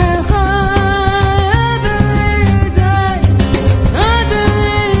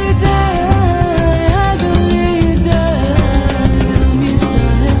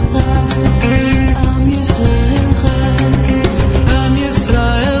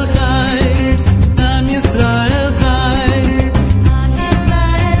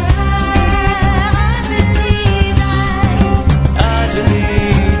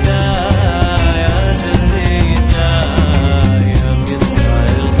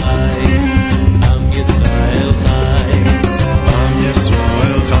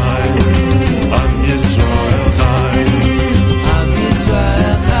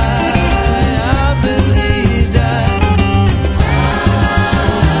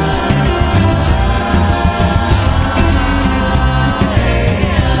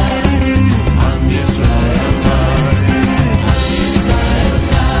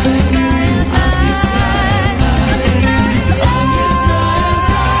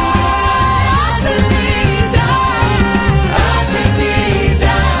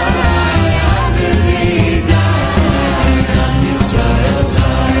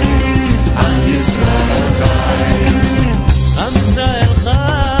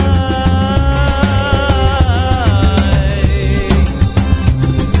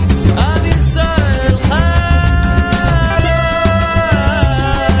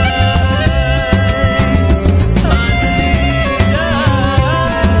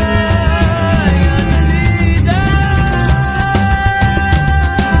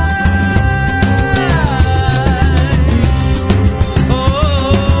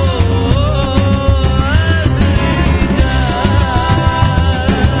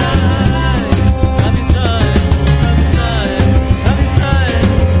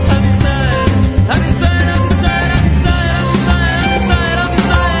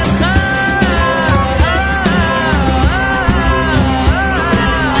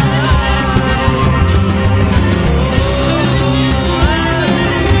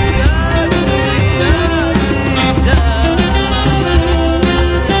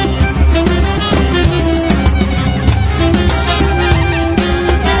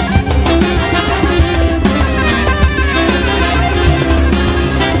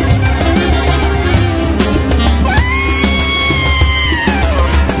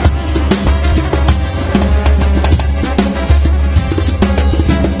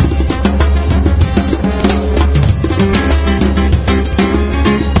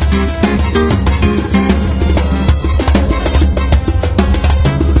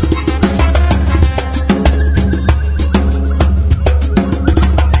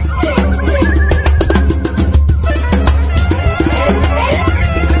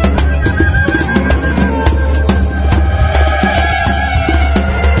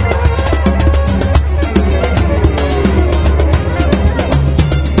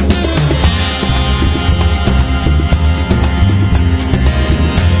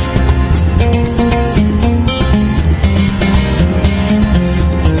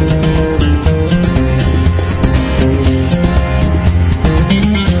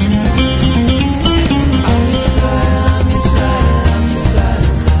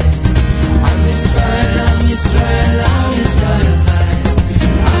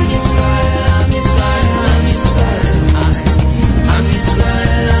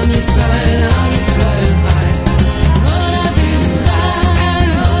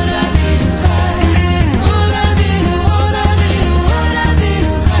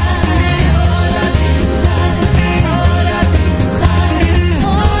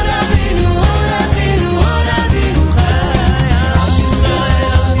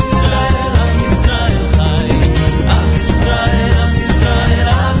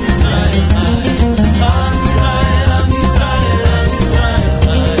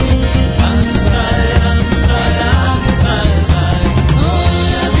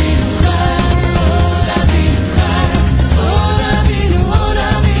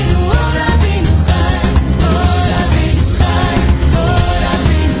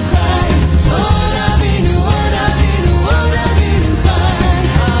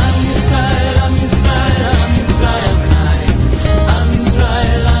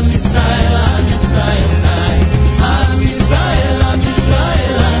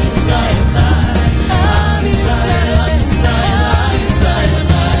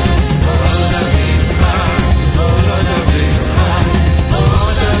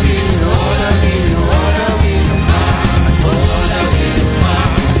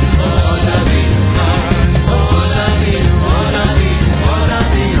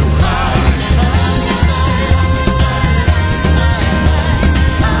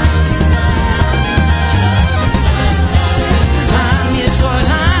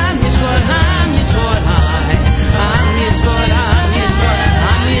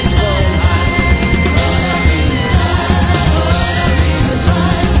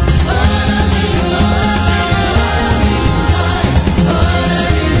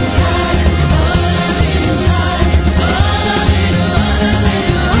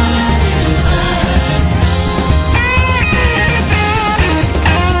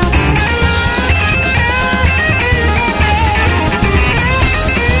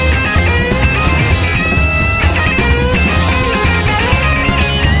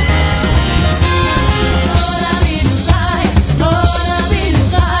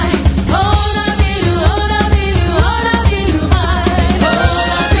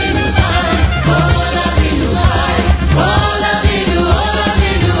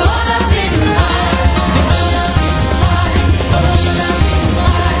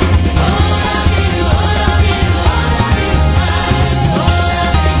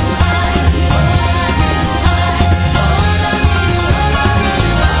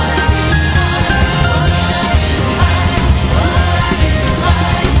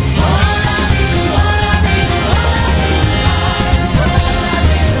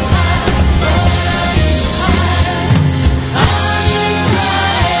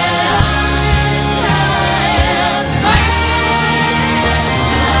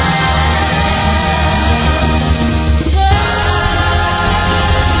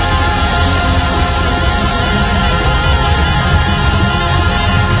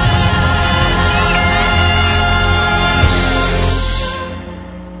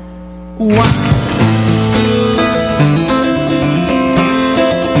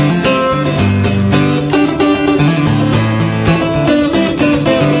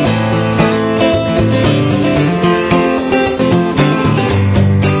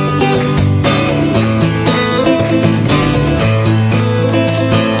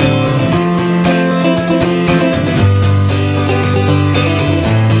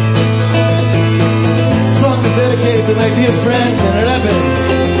my dear friend and Rebbe,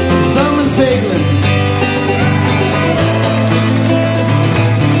 Zalman Fragin.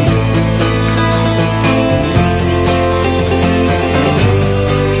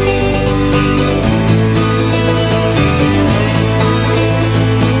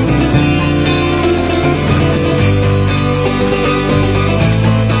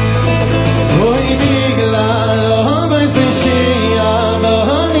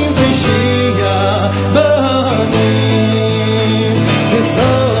 This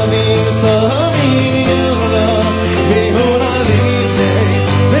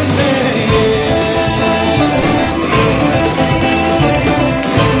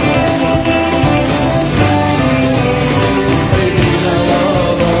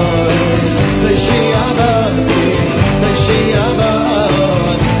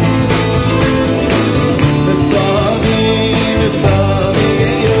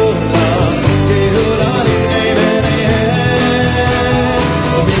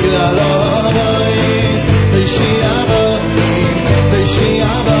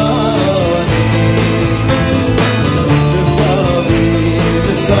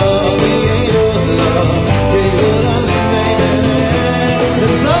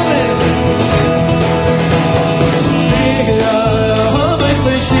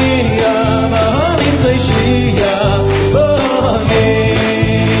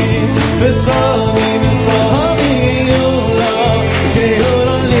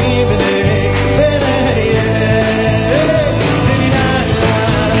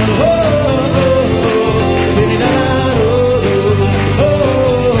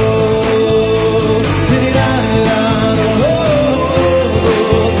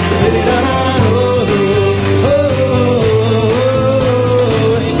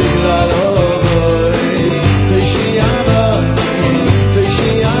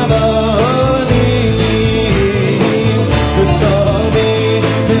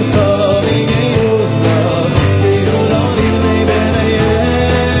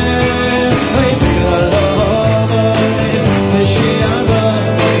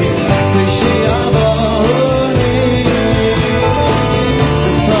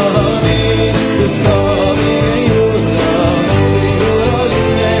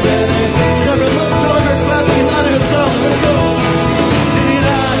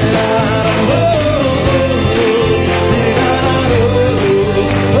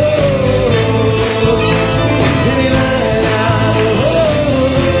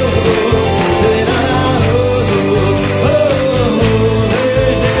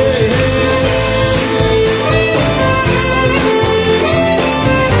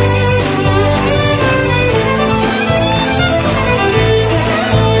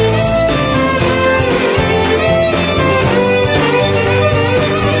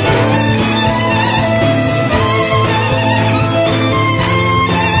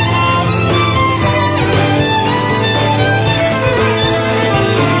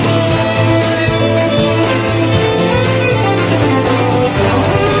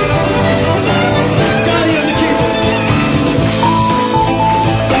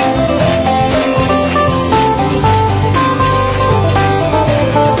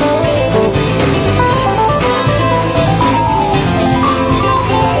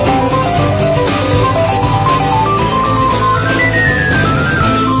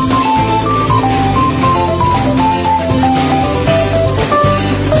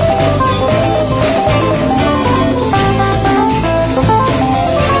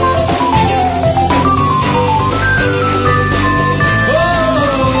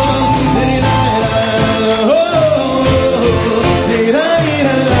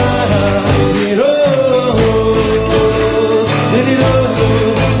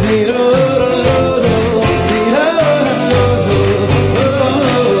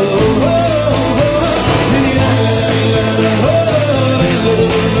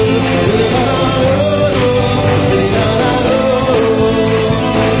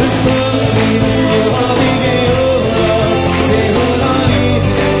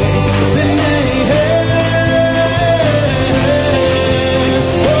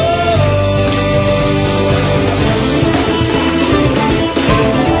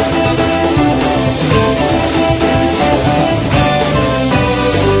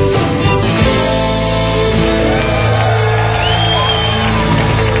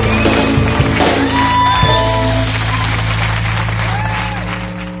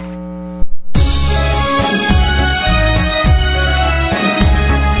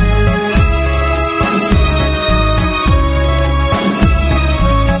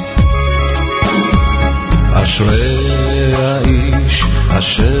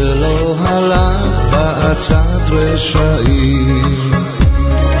שלא הלך בעצת רשעים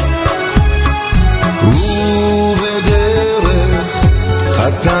ובדרך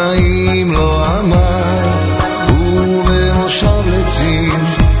חטאים לא אמר ובמושב לצים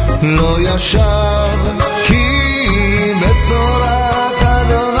לא ישב כי בתורת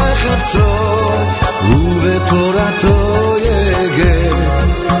אדוני חפצו ובתורתו יגע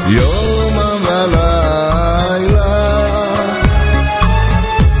יום ולילה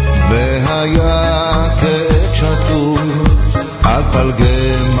והיה כעת שטוף על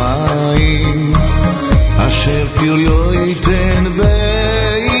פלגי מים אשר פריו ייתן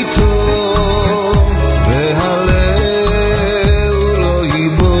ביתו והלב לא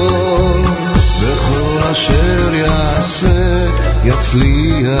ייבול וכל אשר יעשה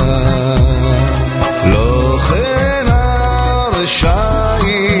יצליח לא כן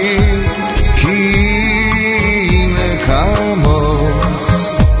הרשעים כי נקמות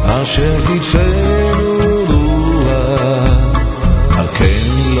אשר תדפנו רוח על כן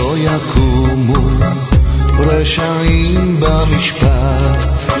לא יקומו רשעים במשפט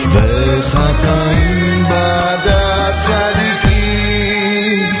וחטאים בעדת צדיקים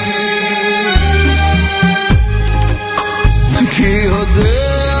כי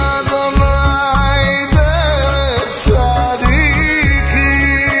יודע אדוני דרך צדיקים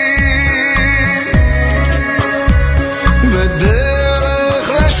ודרך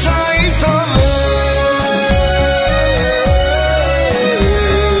רשעים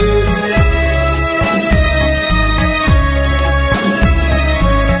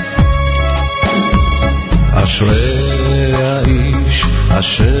אשרי האיש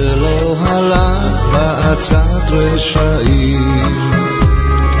אשר לא הלך בעצת רשעים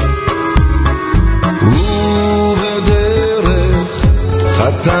ובדרך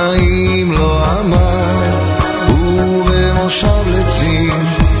חטאים לא אמר ובמושב לצים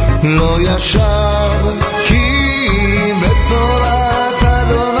לא ישב כי בתורת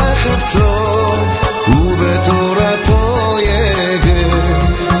אדוני חפצו ובתורתו יגע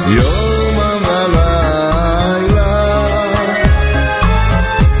יום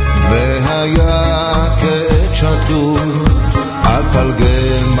והיה כעת שטוף על פלגי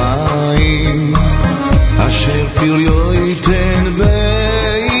מים אשר פריו ייתן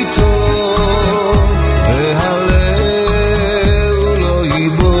ביתו והלב לא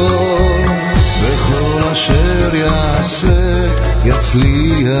ייבול וכל אשר יעשה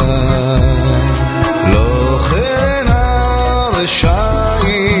יצליח לא כן הרשעים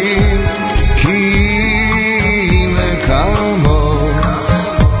כי נקמות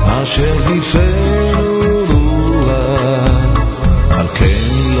אשר תדפנו רוח על כן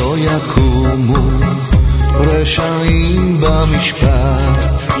לא יקומו רשעים במשפט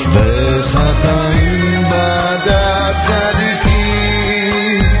וחטאים בעדת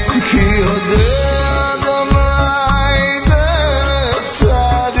צדיקים כי יודע אדוני דרך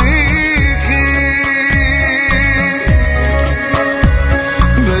צדיקים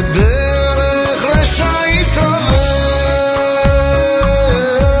ודרך רשעים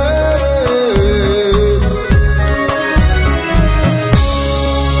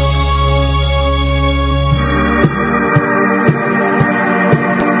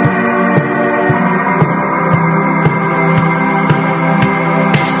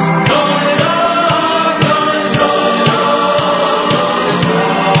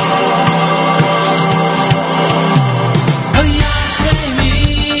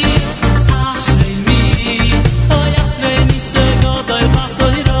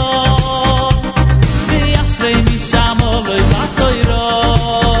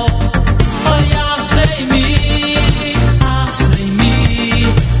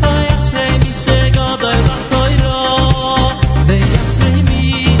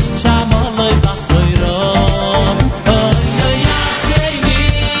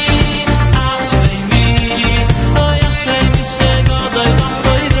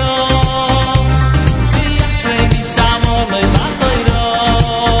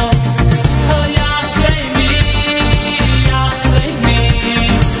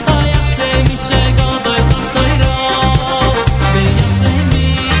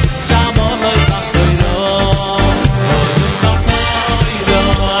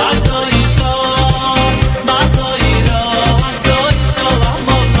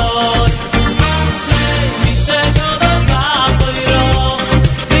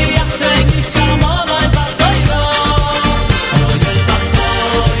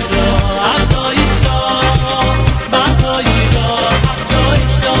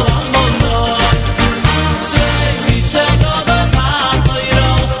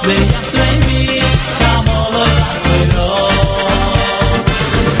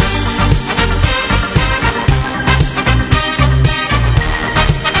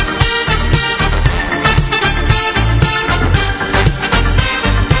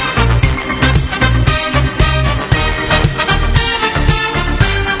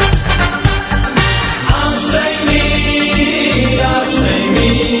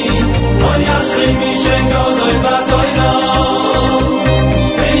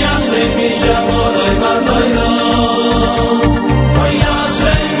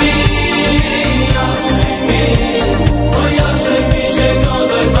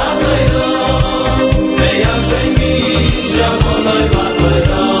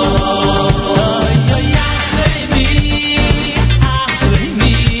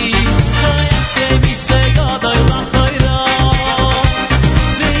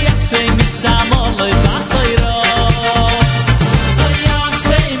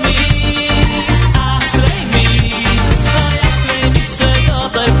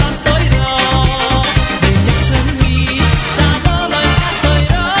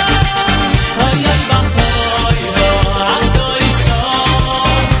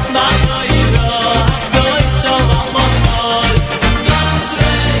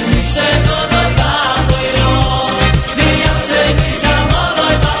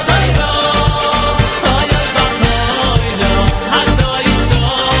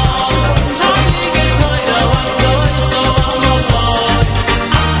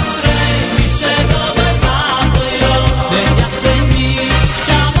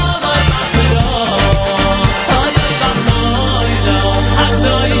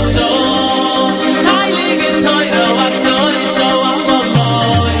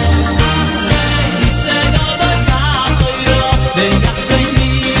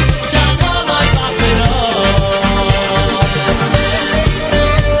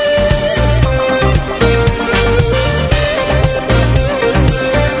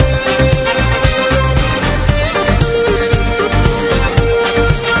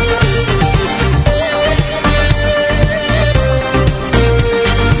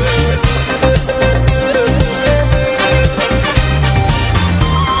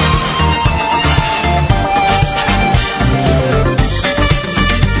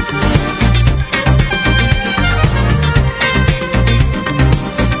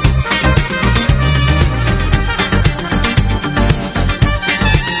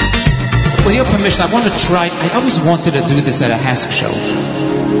with your permission, I want to try. I always wanted to do this at a Hask show.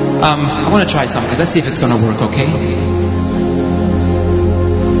 I want to try something. Let's see if it's going to work, okay?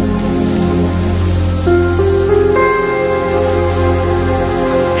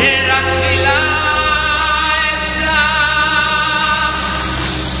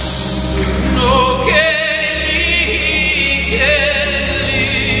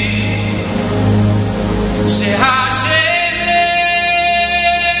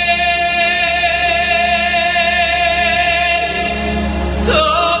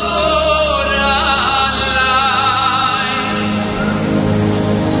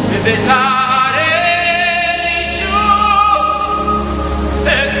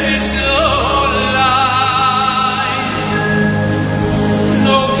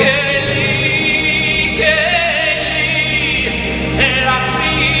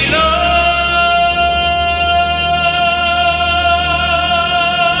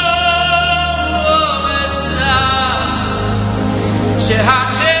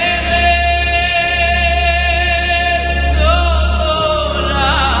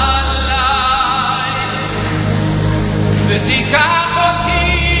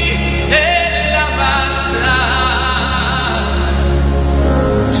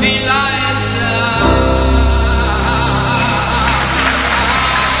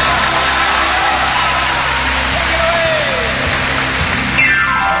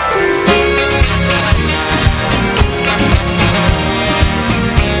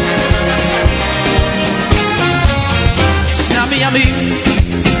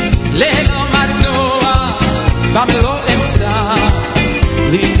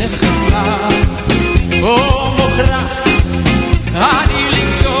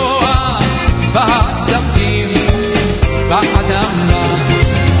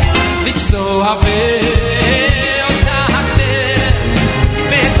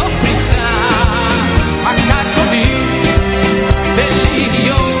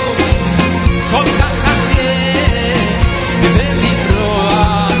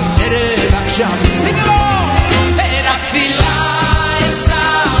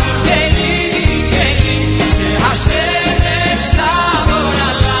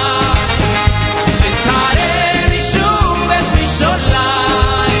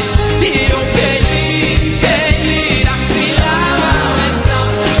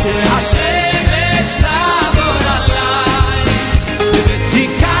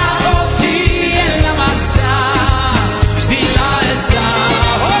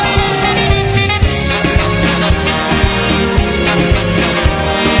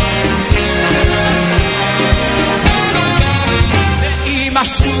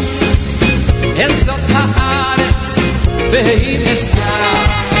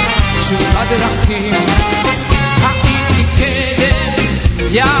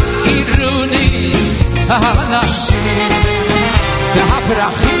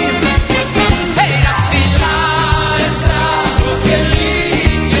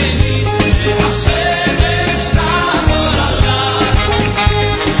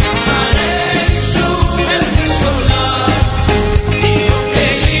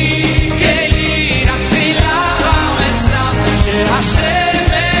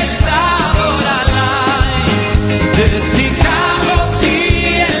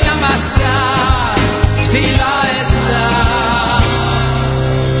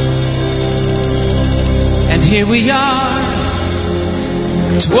 Here we are,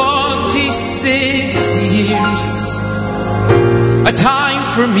 26 years, a time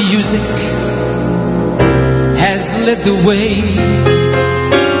for music has led the way.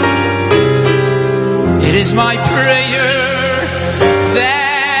 It is my prayer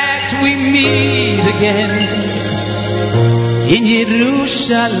that we meet again in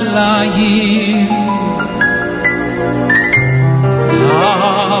Yerushalayim.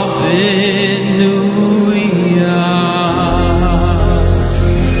 Avenu.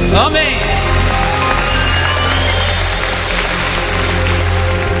 Amen.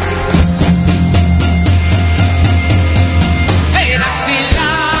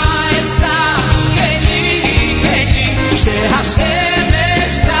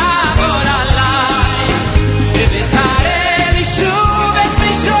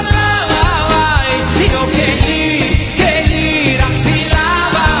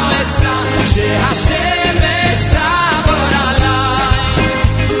 Hashem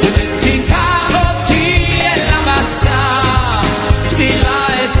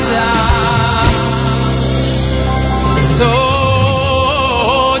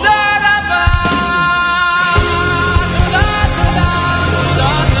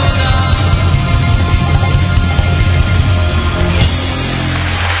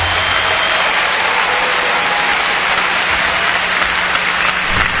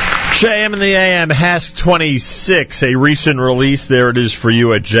JM in the AM, Hask 26, a recent release. There it is for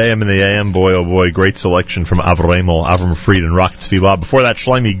you at JM in the AM. Boy, oh boy, great selection from Avram Fried and Rock Tzvilah. Before that,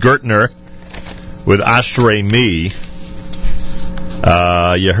 Shlomi Gertner with Ashrei Me.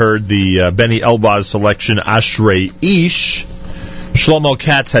 You heard the Benny Elbaz selection, Ashrei Ish. Shlomo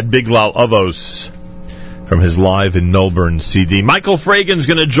Katz had Big Lal Avos from his Live in Melbourne CD. Michael Fragin's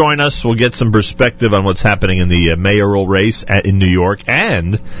going to join us. We'll get some perspective on what's happening in the mayoral race in New York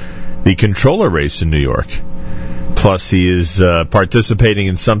and the controller race in New York. Plus, he is participating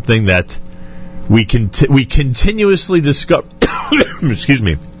in something that we continuously discover. Excuse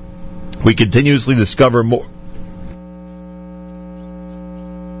me. We continuously discover more.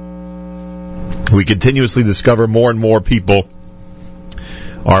 We continuously discover more and more people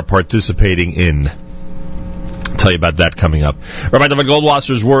are participating in. I'll tell you about that coming up. Rabbi David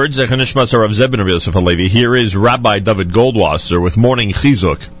Goldwasser's words. Here is Rabbi David Goldwasser with Morning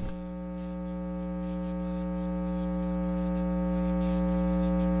Chizuk.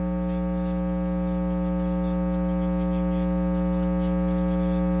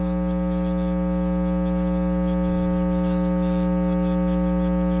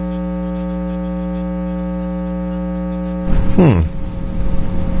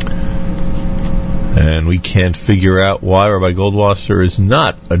 And we can't figure out why Rabbi Goldwasser is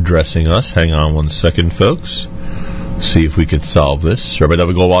not addressing us. Hang on one second, folks. See if we could solve this. Rabbi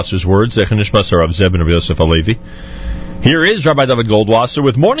David Goldwasser's words. Here is Rabbi David Goldwasser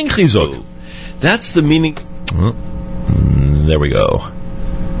with Morning Chizuk. That's the meaning. There we go.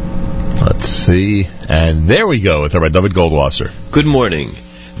 Let's see. And there we go with Rabbi David Goldwasser. Good morning.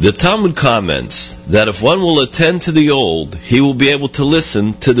 The Talmud comments that if one will attend to the old, he will be able to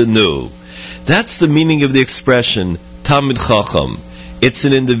listen to the new. That's the meaning of the expression Talmid Chacham. It's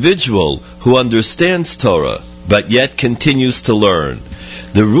an individual who understands Torah, but yet continues to learn.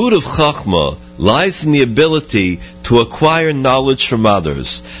 The root of Chachma lies in the ability to acquire knowledge from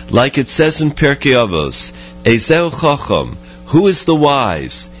others. Like it says in Pirkei Avos, Ezeu Chacham, who is the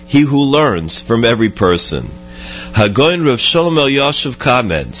wise? He who learns from every person. Hagoin Rav Shalom Elyashiv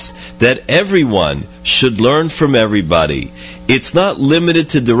comments that everyone should learn from everybody. It's not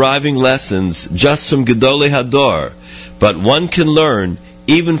limited to deriving lessons just from Gedolei Hador, but one can learn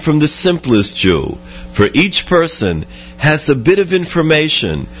even from the simplest Jew. For each person has a bit of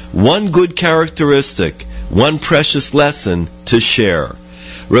information, one good characteristic, one precious lesson to share.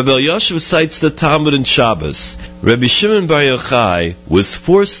 Rav Elyashiv cites the Talmud in Shabbos. Rabbi Shimon Bar Yochai was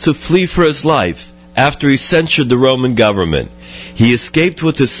forced to flee for his life after he censured the Roman government. He escaped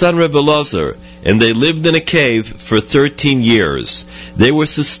with his son Rebbe Elazar, and they lived in a cave for 13 years. They were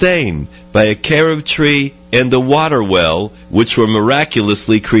sustained by a carob tree and a water well, which were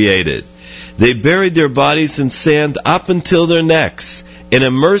miraculously created. They buried their bodies in sand up until their necks, and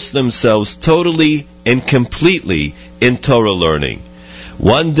immersed themselves totally and completely in Torah learning.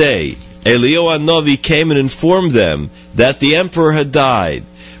 One day, Eliyahu Hanavi came and informed them that the emperor had died.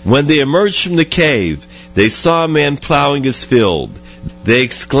 When they emerged from the cave, they saw a man plowing his field. They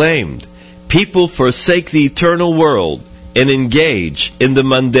exclaimed, "People forsake the eternal world and engage in the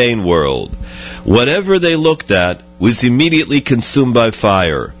mundane world." Whatever they looked at was immediately consumed by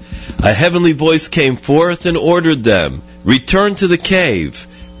fire. A heavenly voice came forth and ordered them, "Return to the cave."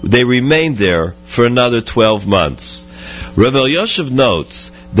 They remained there for another 12 months. Rav Elyashiv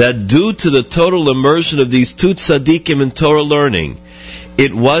notes that due to the total immersion of these two tzaddikim in Torah learning,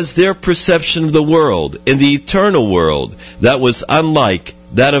 it was their perception of the world, in the eternal world, that was unlike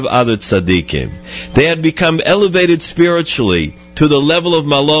that of other tzaddikim. They had become elevated spiritually to the level of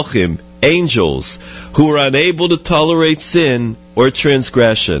malachim, angels, who were unable to tolerate sin or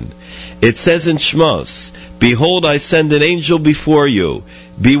transgression. It says in Shmos, "Behold, I send an angel before you.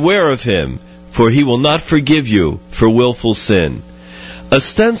 Beware of him, for he will not forgive you for willful sin."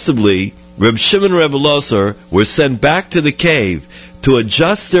 Ostensibly, Reb Shimon and Reb Elazar were sent back to the cave to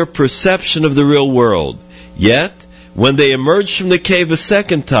adjust their perception of the real world. Yet, when they emerged from the cave a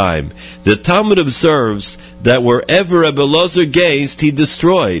second time, the Talmud observes that wherever Reb Elazar gazed, he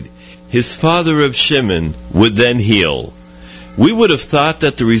destroyed. His father Reb Shimon would then heal. We would have thought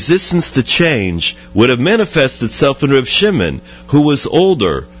that the resistance to change would have manifested itself in Reb Shimon, who was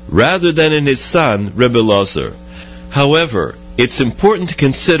older, rather than in his son Reb Elazar. However, it's important to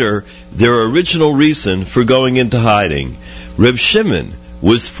consider their original reason for going into hiding. Reb Shimon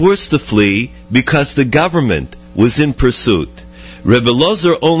was forced to flee because the government was in pursuit. Reb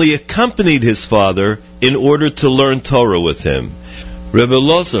Elazar only accompanied his father in order to learn Torah with him. Reb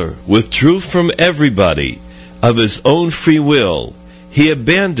Elazar withdrew from everybody of his own free will. He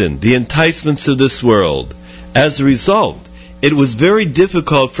abandoned the enticements of this world. As a result, it was very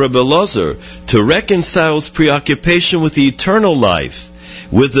difficult for Elazar to reconcile his preoccupation with the eternal life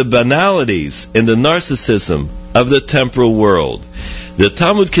with the banalities and the narcissism of the temporal world. The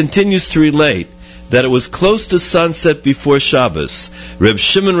Talmud continues to relate that it was close to sunset before Shabbos. Reb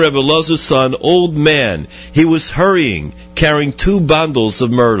Shimon Reb Elazar saw an old man. He was hurrying, carrying 2 bundles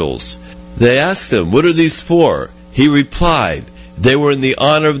of myrtles. They asked him, "What are these for?" He replied, "They were in the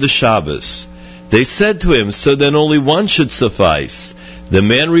honor of the Shabbos." They said to him, "So then only one should suffice." The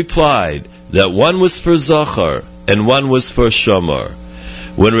man replied that one was for Zachar and one was for Shomar.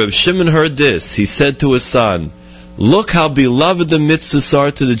 When Reb Shimon heard this, he said to his son, "Look how beloved the mitzvahs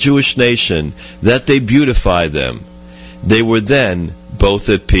are to the Jewish nation, that they beautify them." They were then both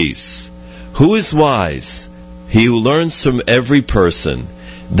at peace. Who is wise? He who learns from every person.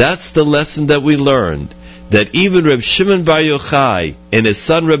 That's the lesson that we learned, that even Reb Shimon Bar Yochai and his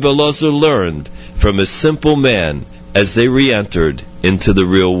son Reb Elazar learned from a simple man as they re-entered into the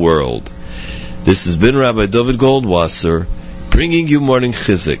real world. This has been Rabbi David Goldwasser, bringing you Morning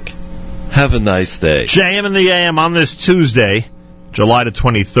Chizuk. Have a nice day. JM in the AM on this Tuesday, July the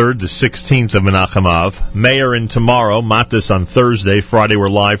 23rd, the 16th of Menachem Av. Mayor in tomorrow, Matis on Thursday. Friday we're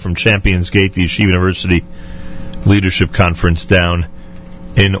live from Champions Gate, the Yeshiva University Leadership Conference down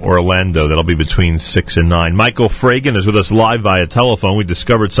in Orlando. That'll be between 6 and 9. Michael Fragin is with us live via telephone. We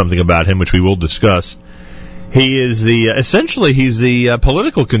discovered something about him, which we will discuss. He is essentially he's the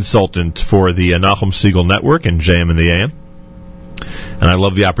political consultant for the Nachum Segal Network and JM in the AM. And I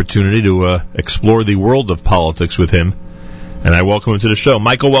love the opportunity to explore the world of politics with him. And I welcome him to the show.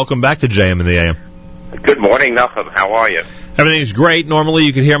 Michael, welcome back to JM in the AM. Good morning, Nachum. How are you? Everything's great. Normally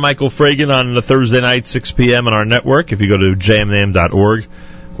you can hear Michael Fragin on the Thursday night, 6 p.m. on our network. If you go to jmintheam.org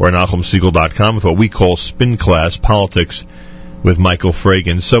or NachumSegal.com with what we call Spin Class Politics with Michael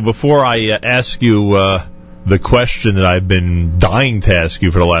Fragin. So before I ask you the question that I've been dying to ask you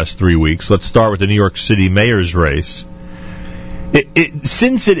for the last 3 weeks, let's start with the New York City mayor's race.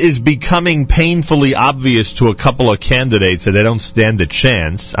 Since it is becoming painfully obvious to a couple of candidates that they don't stand a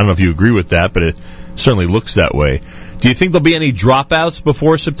chance, I don't know if you agree with that, but it certainly looks that way. Do you think there'll be any dropouts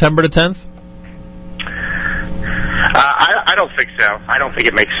before September the 10th? I don't think so. I don't think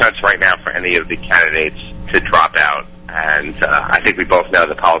it makes sense right now for any of the candidates to drop out. And I think we both know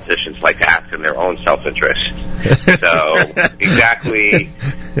that politicians like to act in their own self-interest. So exactly,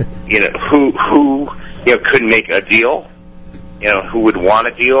 who could make a deal. Who would want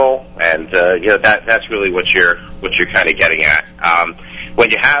a deal, and that's really what you're kind of getting at.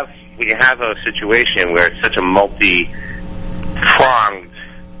 When you have a situation where it's such a multi-pronged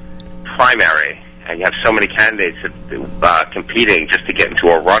primary, and you have so many candidates competing just to get into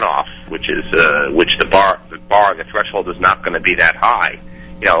a runoff, which the bar, the threshold is not going to be that high.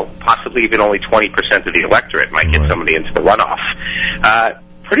 Possibly even only 20% of the electorate might get somebody into the runoff.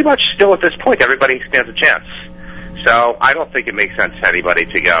 Pretty much still at this point, everybody stands a chance. So I don't think it makes sense to anybody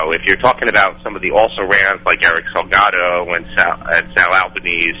to go. If you're talking about some of the also-rans like Eric Salgado and Sal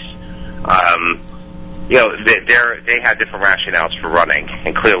Albanese, they had different rationales for running,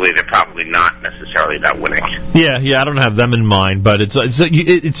 and clearly they're probably not necessarily about winning. Yeah, I don't have them in mind, but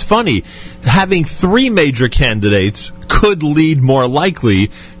it's funny. Having 3 major candidates could lead more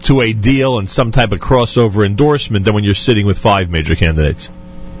likely to a deal and some type of crossover endorsement than when you're sitting with 5 major candidates.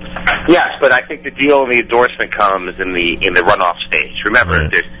 Yes, but I think the deal and the endorsement comes in the runoff stage. Remember,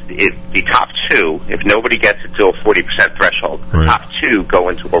 the top 2, if nobody gets it to a 40% threshold, the top 2 go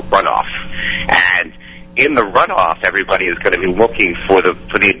into a runoff, and in the runoff, everybody is going to be looking for the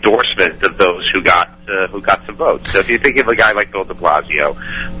endorsement of those who got some votes. So if you think of a guy like Bill de Blasio,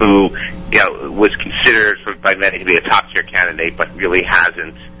 who was considered by many to be a top tier candidate, but really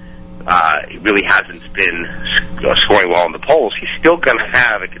hasn't been scoring well in the polls, he's still going to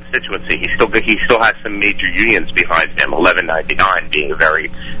have a constituency. He still has some major unions behind him, 1199 being a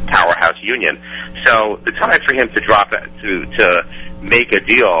very powerhouse union. So the time for him to drop to make a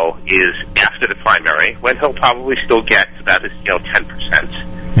deal is after the primary, when he'll probably still get about 10%.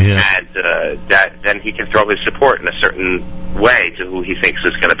 Yeah. And then he can throw his support in a certain way to who he thinks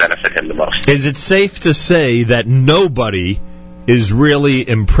is going to benefit him the most. Is it safe to say that nobody is really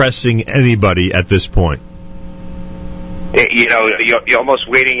impressing anybody at this point? You're almost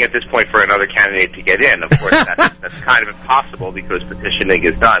waiting at this point for another candidate to get in. Of course, that's kind of impossible because petitioning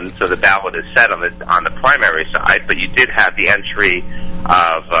is done, so the ballot is set on the primary side. But you did have the entry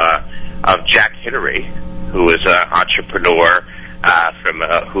of Jack Hittery, who is an entrepreneur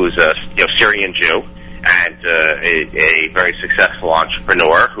who's a Syrian Jew and a very successful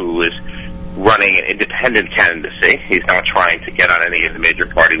entrepreneur who is running an independent candidacy. He's not trying to get on any of the major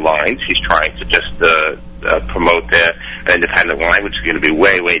party lines. He's trying to just promote an independent line, which is going to be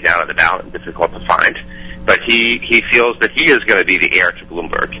way, way down on the ballot and difficult to find. But he feels that he is going to be the heir to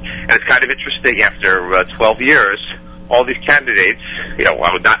Bloomberg. And it's kind of interesting, after 12 years, all these candidates,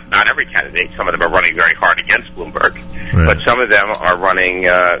 well, not every candidate, some of them are running very hard against Bloomberg, but some of them are running,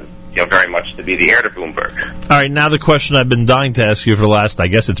 very much to be the heir to Bloomberg. All right, now the question I've been dying to ask you for the last, I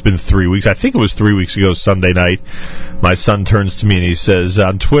guess it's been 3 weeks. I think it was 3 weeks ago, Sunday night. My son turns to me and he says,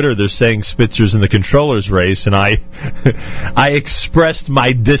 on Twitter, they're saying Spitzer's in the controller's race, and I expressed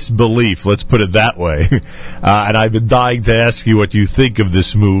my disbelief, let's put it that way. And I've been dying to ask you what you think of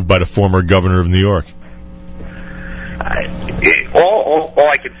this move by the former governor of New York. All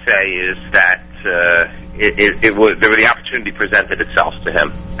I can say is that the opportunity presented itself to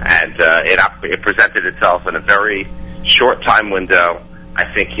him, and it presented itself in a very short time window. I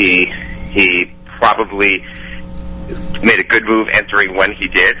think he probably made a good move entering when he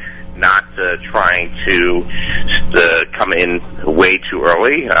did, not trying to come in way too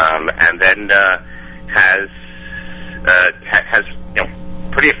early, and then has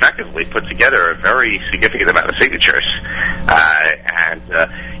pretty effectively put together a very significant amount of signatures.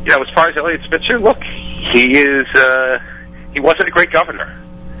 As far as Elliot Spitzer, look, he wasn't a great governor.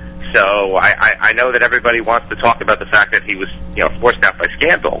 So I know that everybody wants to talk about the fact that he was, forced out by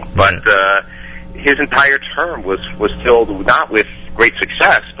scandal, but his entire term was filled not with great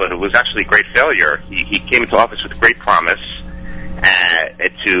success, but it was actually a great failure. He came into office with great promise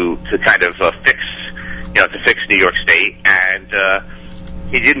to kind of fix New York State, and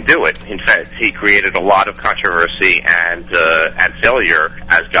he didn't do it. In fact, he created a lot of controversy and failure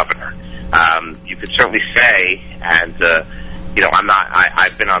as governor. You could certainly say, and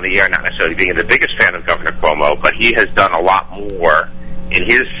I've been on the air not necessarily being the biggest fan of Governor Cuomo, but he has done a lot more in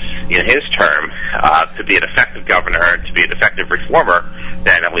his term to be an effective governor, to be an effective reformer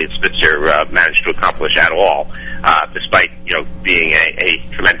than Elliot Spitzer managed to accomplish at all, despite being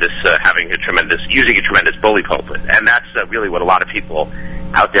using a tremendous bully pulpit. And that's really what a lot of people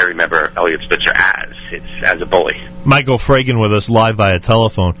out there remember Elliot Spitzer as a bully. Michael Fragin with us live via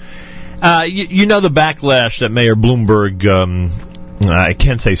telephone. You know the backlash that Mayor Bloomberg, I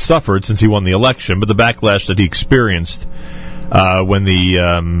can't say suffered since he won the election, but the backlash that he experienced when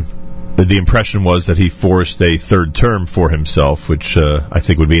the impression was that he forced a third term for himself, which I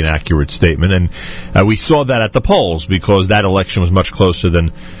think would be an accurate statement. And we saw that at the polls because that election was much closer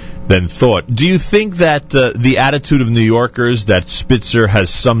than thought. Do you think that the attitude of New Yorkers, that Spitzer has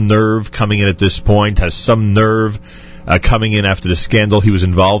some nerve coming in at this point, has some nerve coming in after the scandal he was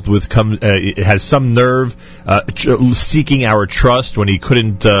involved with, has some nerve seeking our trust when he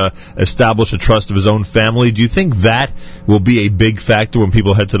couldn't establish a trust of his own family? Do you think that will be a big factor when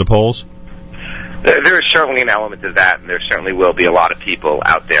people head to the polls? There is certainly an element of that, and there certainly will be a lot of people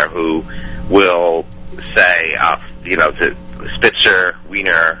out there who will say, to Spitzer,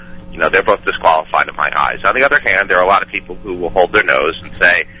 Wiener, they're both disqualified in my eyes. On the other hand, there are a lot of people who will hold their nose and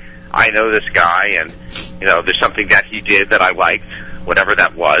say, I know this guy, and there's something that he did that I liked, whatever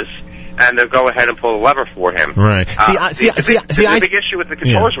that was, and they'll go ahead and pull the lever for him. Right. The big issue with the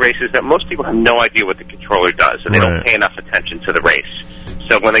controller's race is that most people have no idea what the controller does, and they don't pay enough attention to the race.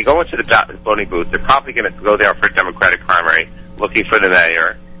 So when they go into the voting booth, they're probably going to go there for a Democratic primary, looking for the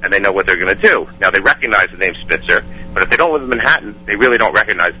mayor, and they know what they're going to do. Now, they recognize the name Spitzer, but if they don't live in Manhattan, they really don't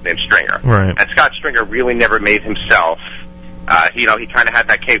recognize the name Stringer. Right. And Scott Stringer really never made himself. He kind of had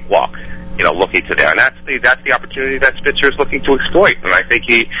that cakewalk, looking to there, and that's the opportunity that Spitzer is looking to exploit. And I think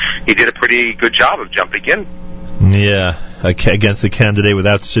he did a pretty good job of jumping in. Yeah, against a candidate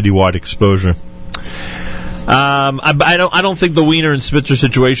without citywide exposure. I don't think the Wiener and Spitzer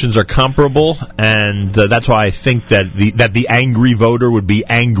situations are comparable, and that's why I think that the angry voter would be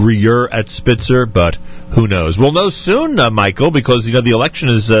angrier at Spitzer. But who knows? We'll know soon, Michael, because the election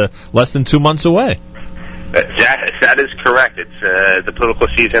is less than 2 months away. That is correct. It's the political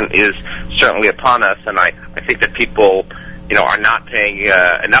season is certainly upon us, and I think that people are not paying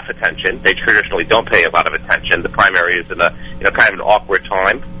enough attention. They traditionally don't pay a lot of attention. The primary is in a kind of an awkward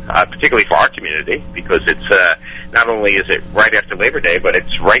time, particularly for our community, because it's not only is it right after Labor Day, but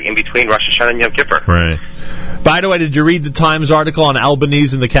it's right in between Rosh Hashanah and Yom Kippur. Right. By the way, did you read the Times article on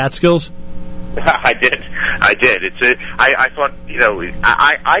Albanese and the Catskills? I did. I thought,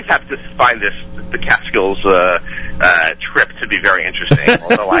 I have to find the Catskills trip to be very interesting.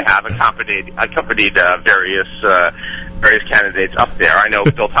 Although I have accompanied various candidates up there. I know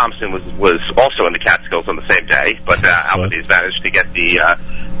Bill Thompson was also in the Catskills on the same day, but Albanese managed to get the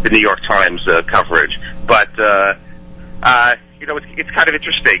New York Times coverage. But it's kind of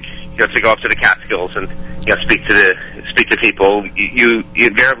interesting, to go up to the Catskills and speak to speak to people, you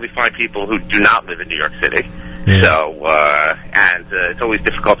invariably find people who do not live in New York City. Yeah. So, and it's always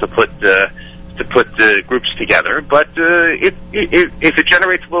difficult to put groups together. But if it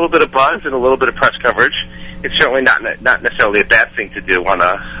generates a little bit of buzz and a little bit of press coverage, it's certainly not necessarily a bad thing to do on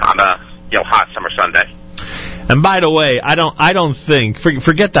a hot summer Sunday. And by the way, I don't think,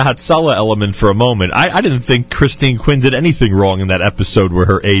 forget the Hatzalah element for a moment. I didn't think Christine Quinn did anything wrong in that episode where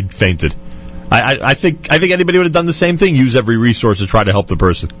her aide fainted. I think anybody would have done the same thing. Use every resource to try to help the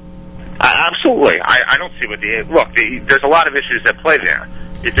person. Absolutely. I don't see what there's a lot of issues at play there.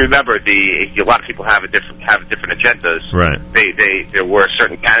 If you remember, a lot of people have different agendas. Right. There were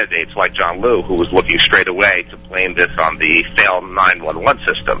certain candidates like John Liu who was looking straight away to blame this on the failed 911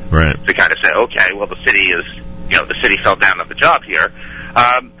 system. Right. To kind of say, okay, well, the city fell down on the job here.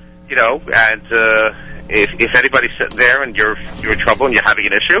 And if anybody's sitting there and you're in trouble and you're having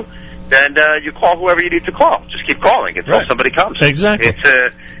an issue, then you call whoever you need to call. Just keep calling until somebody comes. Exactly.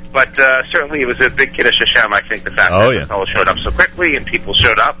 But certainly it was a big Kiddush Hashem, I think, the fact that the fellow showed up so quickly and people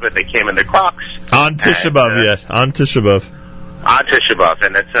showed up, but they came in their Crocs. On Tisha B'Av, on Tisha B'Av. On Tisha B'Av,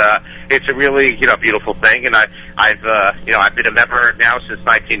 and it's a really, beautiful thing, and I've been a member now since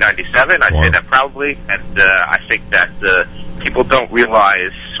 1997. I say that proudly, and I think that people don't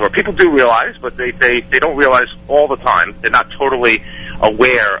realize, or people do realize, but they don't realize all the time. They're not totally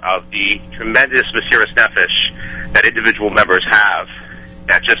aware of the tremendous Mesiras Nefesh that individual members have.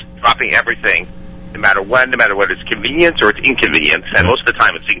 That just dropping everything, no matter whether it's convenient or it's inconvenient, and most of the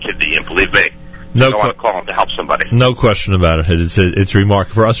time it's inconvenient, believe me. You don't want to call them to help somebody. No question about it. It's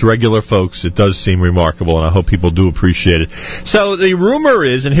remarkable. For us regular folks, it does seem remarkable, and I hope people do appreciate it. So the rumor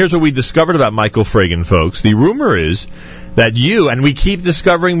is, and here's what we discovered about Michael Fragin, folks, the rumor is that you, and we keep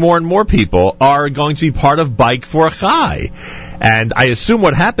discovering more and more people, are going to be part of Bike for Chai. And I assume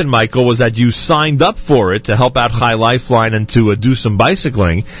what happened, Michael, was that you signed up for it to help out Chai Lifeline and to do some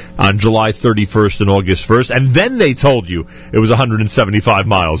bicycling on July 31st and August 1st, and then they told you it was 175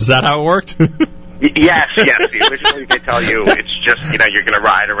 miles. Is that how it worked? Yes. Originally they tell you it's just, you're going to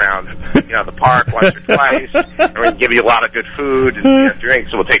ride around, the park once or twice, and we're going to give you a lot of good food and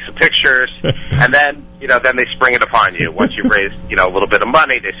drinks, and we'll take some pictures. And then, then they spring it upon you. Once you've raised, a little bit of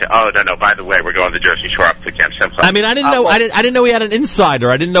money, they say, oh, no, by the way, we're going to Jersey Shore up to Camp Simpson. I mean, I didn't know we had an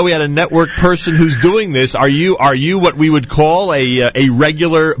insider. I didn't know we had a network person who's doing this. Are you what we would call a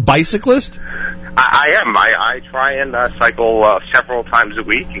regular bicyclist? I am. I try and cycle several times a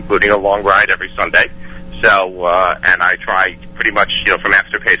week, including a long ride every Sunday. So, and I try pretty much, from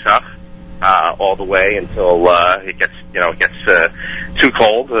after Pesach all the way until it gets too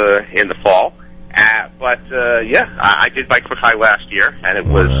cold in the fall. But I did Bike for Chai last year, and it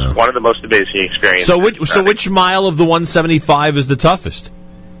was one of the most amazing experiences. So which mile of the 175 is the toughest?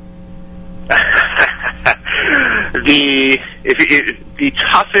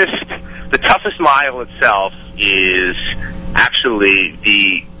 The toughest mile itself is actually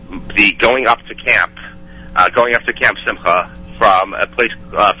the going up to Camp Simcha from a place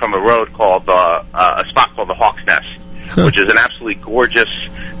from a road called a spot called the Hawk's Nest, which is an absolutely gorgeous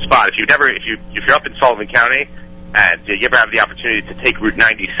spot. If you're up in Sullivan County and you ever have the opportunity to take Route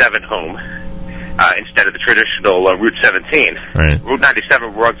 97 home instead of the traditional Route 17, right. Route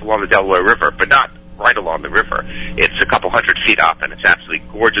 97 runs along the Delaware River, but not right along the river. It's a couple hundred feet up, and it's absolutely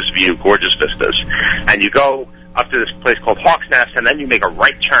gorgeous view, gorgeous vistas. And you go up to this place called Hawk's Nest, and then you make a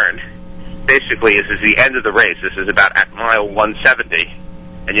right turn. Basically, this is the end of the race. This is about at mile 170.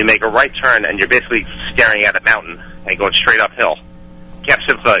 And you make a right turn, and you're basically staring at a mountain and going straight uphill. Camp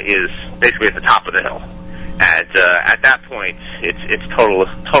Simcha is basically at the top of the hill. And at that point, it's total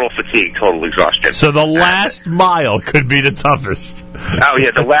fatigue, total exhaustion. So the last mile could be the toughest. Oh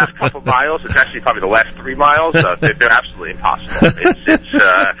yeah, the last couple miles. It's actually probably the last 3 miles. They're absolutely impossible.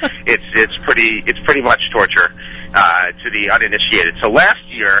 It's pretty much torture to the uninitiated. So last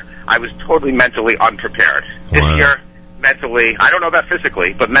year, I was totally mentally unprepared. This year, mentally, I don't know about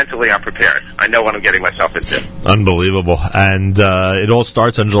physically, but mentally I'm prepared. I know what I'm getting myself into. Unbelievable. And it all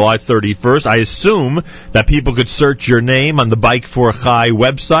starts on July 31st. I assume that people could search your name on the Bike for Chai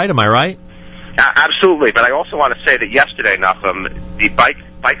website. Am I right? Absolutely. But I also want to say that yesterday, Nachum, the Bike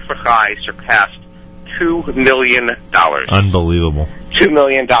for Chai surpassed $2 million. Unbelievable. $2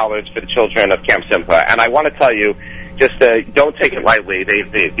 million for the children of Camp Simcha. And I want to tell you, just don't take it lightly.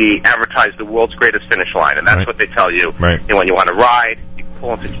 They advertise the world's greatest finish line, and that's what they tell you. Right. And when you want to ride, you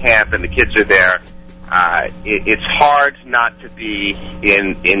pull into camp, and the kids are there. It's hard not to be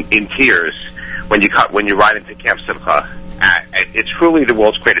in tears when you ride into Camp Simcha. It's truly the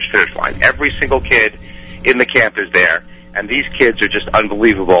world's greatest finish line. Every single kid in the camp is there, and these kids are just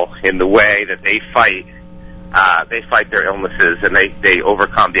unbelievable in the way that they fight they fight their illnesses, and they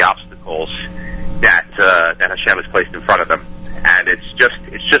overcome the obstacles that Hashem has placed in front of them. And it's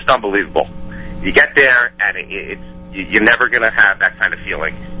just unbelievable. You get there, and you're never going to have that kind of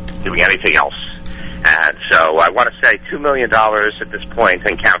feeling doing anything else. And so I want to say $2 million at this point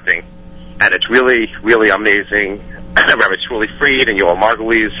and counting. And it's really, really amazing. Rabbi Shmuley Fried and Yoel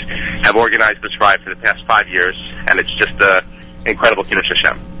Margulies have organized this ride for the past 5 years, and it's just an incredible Kiddush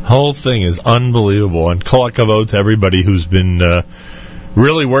Hashem. Whole thing is unbelievable, and kol hakavod to everybody who's been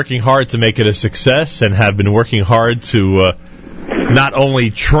really working hard to make it a success and have been working hard to not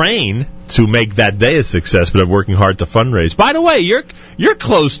only train to make that day a success, but have working hard to fundraise. By the way, you're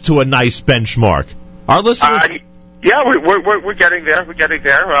close to a nice benchmark. Our listeners. Yeah, we're getting there. We're getting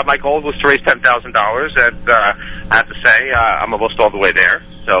there. My goal was to raise $10,000, and I have to say I'm almost all the way there.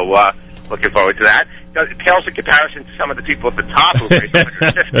 So looking forward to that. It pales in comparison to some of the people at the top who raised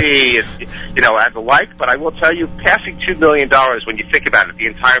 $150, and the like. But I will tell you, passing $2 million, when you think about it, the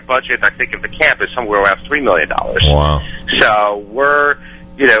entire budget I think of the camp is somewhere around $3 million. Wow! So we're at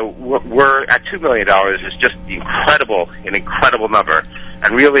 $2 million is just an incredible number.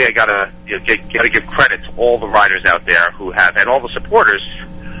 And really, I gotta give credit to all the riders out there who have, and all the supporters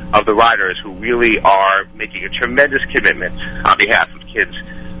of the riders who really are making a tremendous commitment on behalf of kids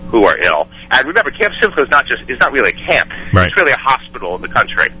who are ill. And remember, Camp Simcha is not really a camp. Right. It's really a hospital in the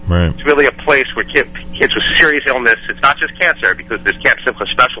country. Right. It's really a place where kids with serious illness. It's not just cancer, because there's Camp Simcha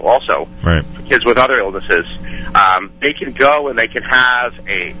Special also right. for kids with other illnesses. They can go and they can have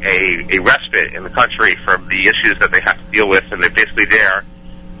a respite in the country from the issues that they have to deal with, and they're basically there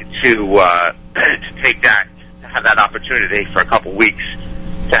to take that, to have that opportunity for a couple weeks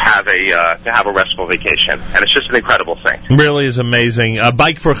to have a restful vacation, and it's just an incredible thing. It really is amazing.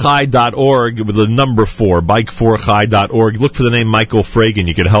 Bikeforchai.org with the number 4, bikeforchai.org. Look for the name Michael Fragin.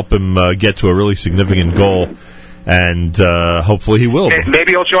 You can help him get to a really significant goal, and hopefully he will.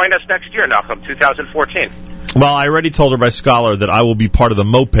 Maybe he'll join us next year, Nachum, 2014. Well, I already told her by Scholar that I will be part of the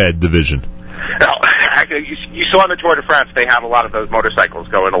moped division. You saw on the Tour de France, they have a lot of those motorcycles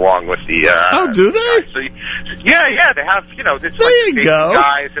going along with the... oh, do they? So yeah, they have, it's there you go.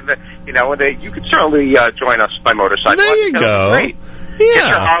 Guys, and you could certainly join us by motorcycle. There you go. Great.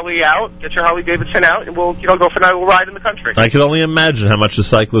 Yeah. Get your Harley Davidson out, and we'll go for a night. We'll ride in the country. I can only imagine how much the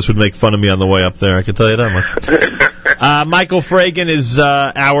cyclists would make fun of me on the way up there. I can tell you that much. Michael Fragin is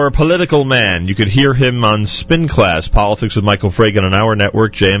our political man. You could hear him on Spin Class, Politics with Michael Fragin, on our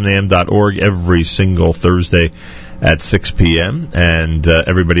network, jmnam.org, every single Thursday at 6 p.m. And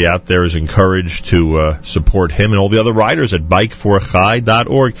everybody out there is encouraged to support him and all the other riders at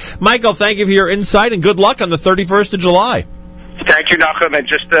bikeforchai.org. Michael, thank you for your insight, and good luck on the 31st of July. Thank you, Nachum. And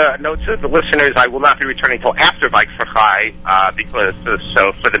just a note to the listeners, I will not be returning until after Bike for Chai, because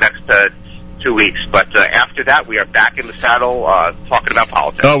for the next 2 weeks. But after that, we are back in the saddle talking about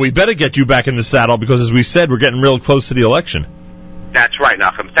politics. Oh, we better get you back in the saddle, because as we said, we're getting real close to the election. That's right,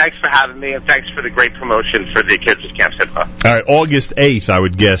 Nachum. Thanks for having me, and thanks for the great promotion for the kids at Camp Simcha. All right, August 8th, I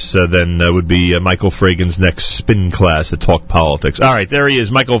would guess, then would be Michael Fragin's next Spin Class at Talk Politics. All right, there he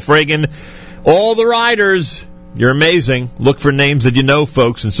is, Michael Fragin. All the riders... You're amazing. Look for names that you know,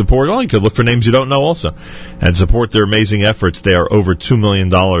 folks, and support. Oh, you could look for names you don't know also. And support their amazing efforts. They are over $2 million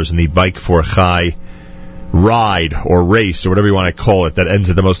in the Bike for Chai ride or race or whatever you want to call it that ends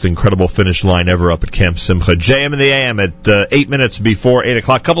at the most incredible finish line ever up at Camp Simcha. JM in the AM at 8 minutes before 8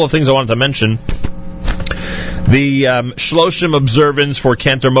 o'clock. Couple of things I wanted to mention. The Shloshim observance for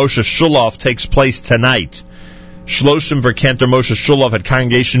Cantor Moshe Shulov takes place tonight. Shloshim for Cantor Moshe Shulov at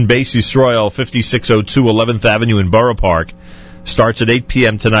Congregation Beis Yisrael, 5602 11th Avenue in Borough Park. Starts at 8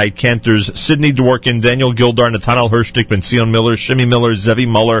 p.m. tonight. Cantors Sidney Dworkin, Daniel Gildar, Nathaniel Hirschtick, Ben Sion Miller, Shimi Miller, Zevi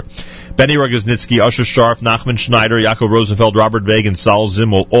Muller, Benny Rogoznitsky, Usher Sharf, Nachman Schneider, Yaakov Rosenfeld, Robert Veg, and Sal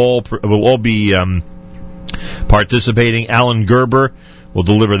Zim will all be participating. Alan Gerber will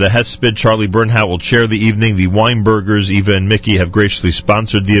deliver the Hesped. Charlie Bernhout will chair the evening. The Weinbergers, Eva and Mickey, have graciously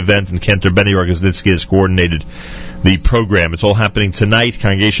sponsored the event, and Cantor Benny Rogoznitsky has coordinated the program. It's all happening tonight.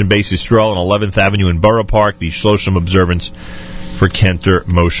 Congregation Beis Yisrael on 11th Avenue in Borough Park, the Shloshim observance for Cantor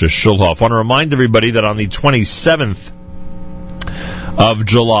Moshe Shulhoff. I want to remind everybody that on the 27th of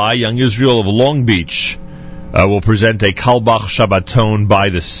July, Young Israel of Long Beach will present a Kalbach Shabbaton by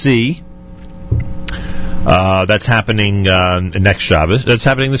the Sea. That's happening next Shabbos. That's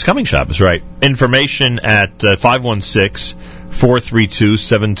happening this coming Shabbos, right? Information at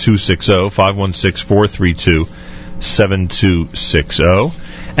 516-432-7260,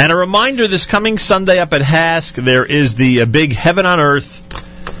 516-432-7260. And a reminder, this coming Sunday up at HASC, there is the big Heaven on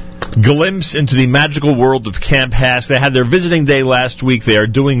Earth glimpse into the magical world of Camp HASC. They had their visiting day last week. They are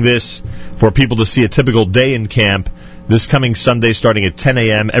doing this for people to see a typical day in camp this coming Sunday starting at 10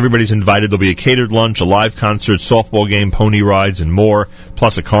 a.m. Everybody's invited. There'll be a catered lunch, a live concert, softball game, pony rides, and more,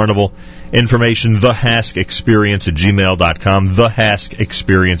 plus a carnival. Information, thehaskexperience@gmail.com,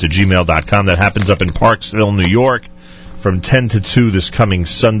 thehaskexperience@gmail.com. That happens up in Parksville, New York, from 10 to 2 this coming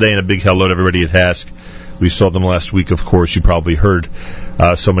Sunday. And a big hello to everybody at HASC. We saw them last week, of course. You probably heard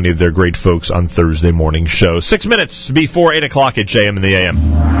so many of their great folks on Thursday morning show. 6 minutes before 8 o'clock at JM in the AM.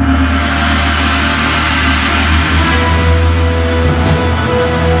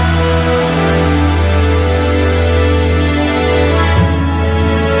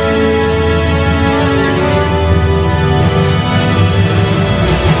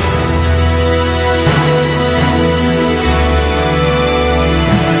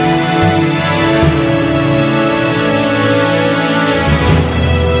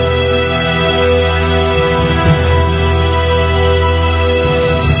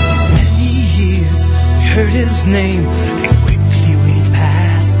 His name, and quickly we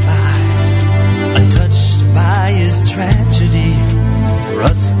passed by, untouched by his tragedy. For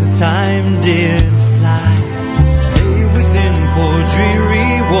us the time did fly. Stay within four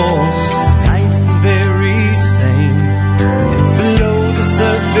dreary walls, his nights the very same. Below the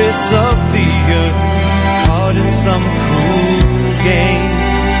surface of the earth, caught in some cruel game.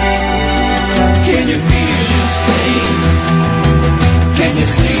 Can you feel his pain? Can you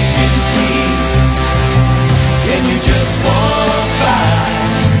sleep in peace? Can you just walk by?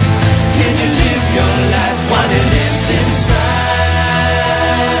 Can you live your life while it lives inside?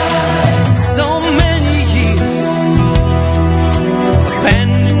 So many years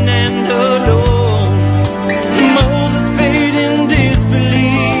abandoned and alone, most fade in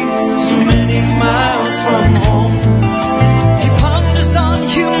disbelief. So many miles from home, he ponders on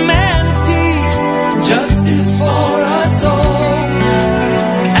humanity, justice for us all.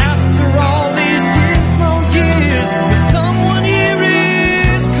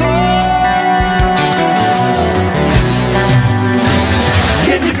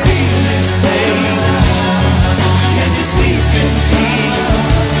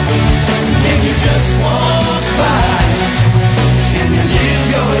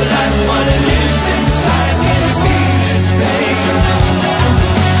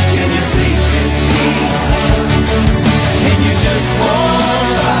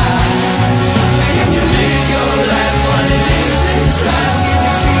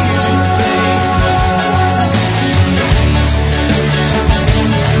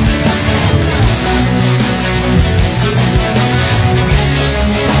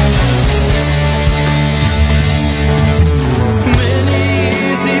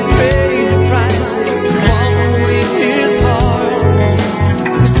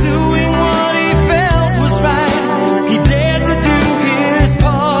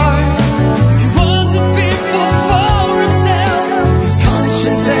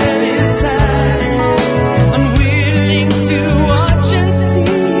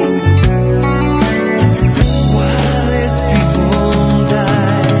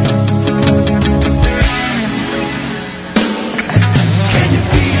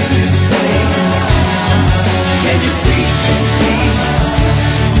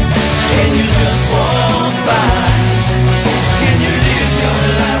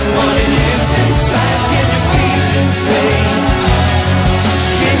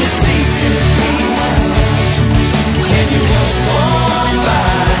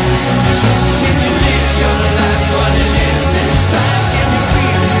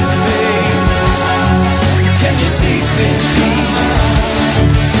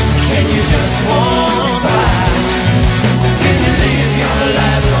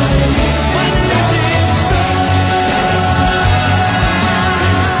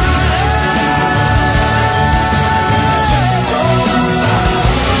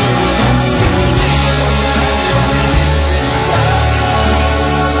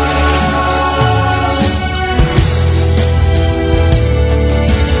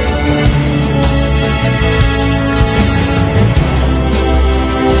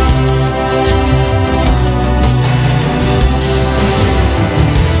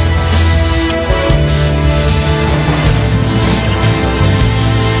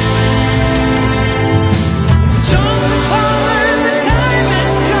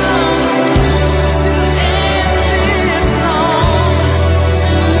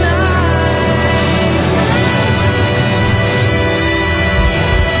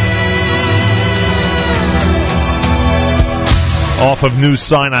 Off of New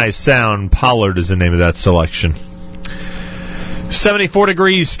Sinai Sound, Pollard is the name of that selection. 74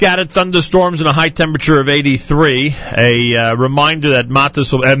 degrees, scattered thunderstorms, and a high temperature of 83. A reminder that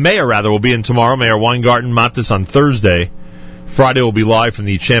Mayor will be in tomorrow. Mayor Weingarten, Matis on Thursday. Friday will be live from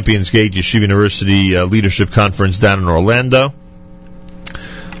the Champions Gate Yeshiva University Leadership Conference down in Orlando.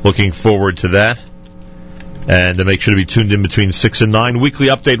 Looking forward to that. And make sure to be tuned in between 6 and 9. Weekly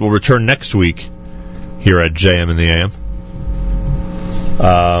update will return next week here at JM in the AM.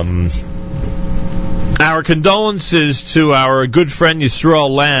 Our condolences to our good friend Yisrael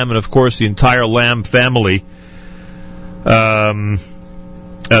Lamb and, of course, the entire Lamb family. They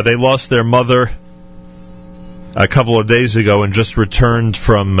lost their mother a couple of days ago and just returned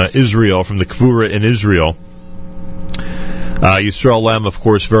from Israel, from the Kvura in Israel. Yisrael Lamb, of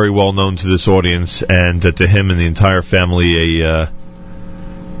course, very well known to this audience, and to him and the entire family a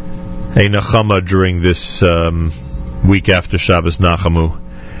Nechama during this week after Shabbos Nachamu.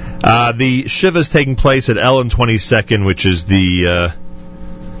 The Shiva is taking place at Ellen 22nd, which is the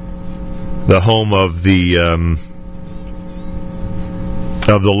home of the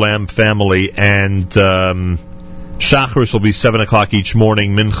Lamb family, and Shacharis will be 7 o'clock each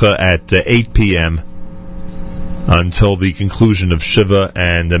morning, Mincha at 8 p.m. until the conclusion of Shiva,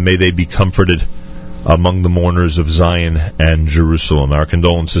 and may they be comforted among the mourners of Zion and Jerusalem. Our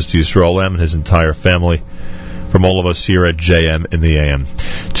condolences to Yisrael Lamb and his entire family from all of us here at JM in the AM.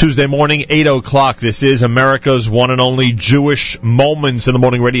 Tuesday morning, 8 o'clock. This is America's one and only Jewish Moments in the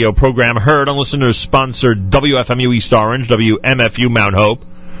Morning radio program, heard on listeners-sponsored WFMU East Orange, WMFU Mount Hope,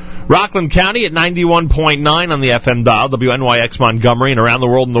 Rockland County at 91.9 on the FM dial, WNYX Montgomery, and around the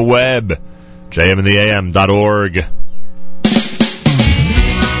world on the web, jmintheam.org.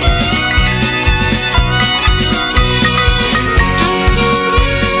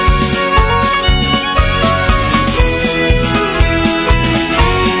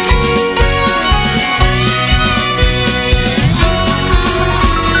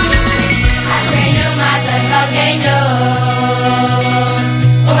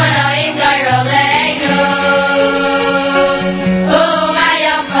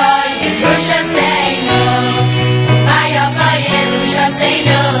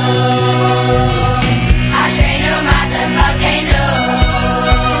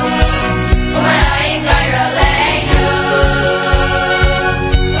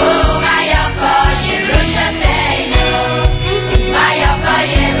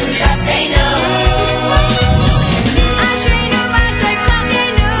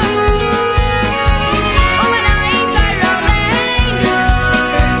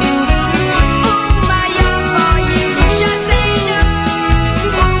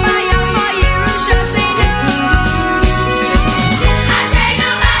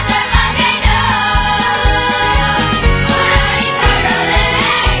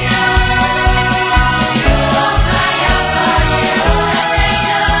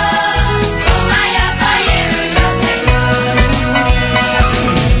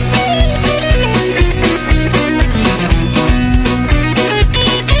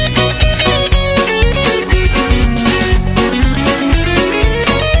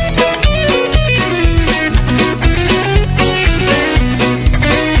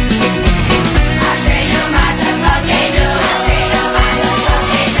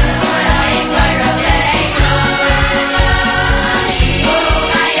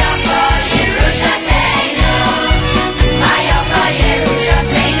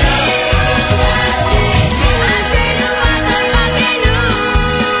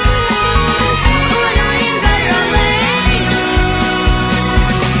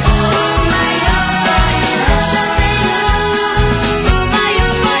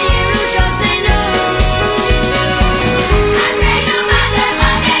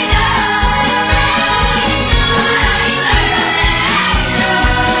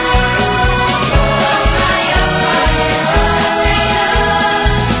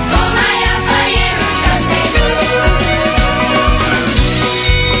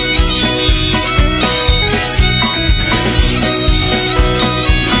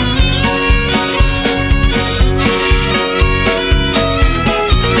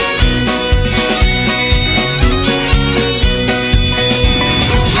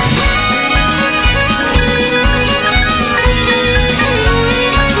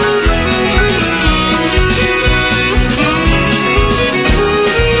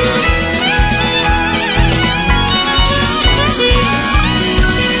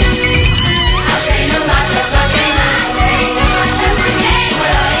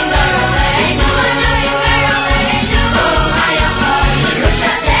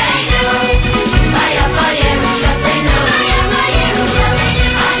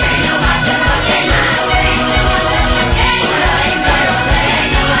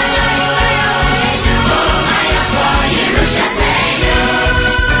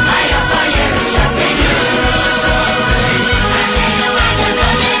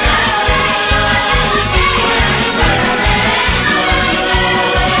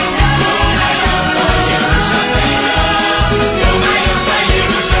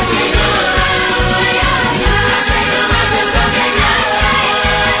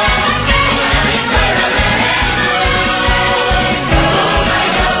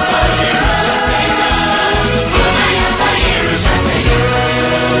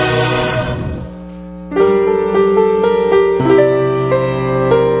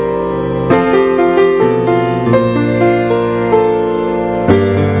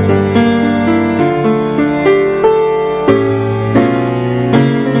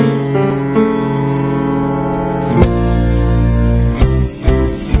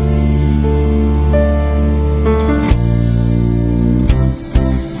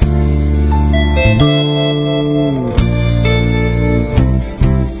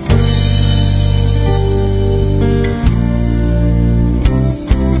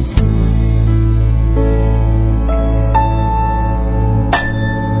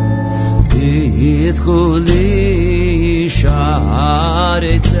 B'itchuli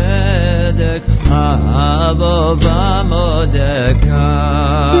sha'arei tzedek habo v'modekai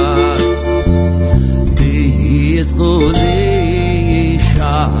B'itchuli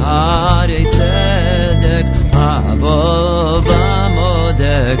sha'arei tzedek habo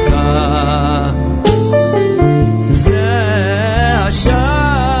v'modekai Zeh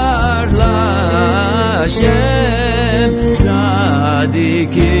ashar la'Hashem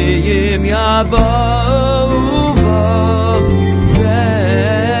tzadikim yabou bo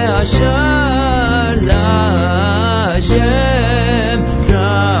Ve'ashar la'Hashem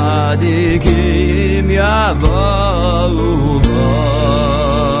tzadikim yabou bo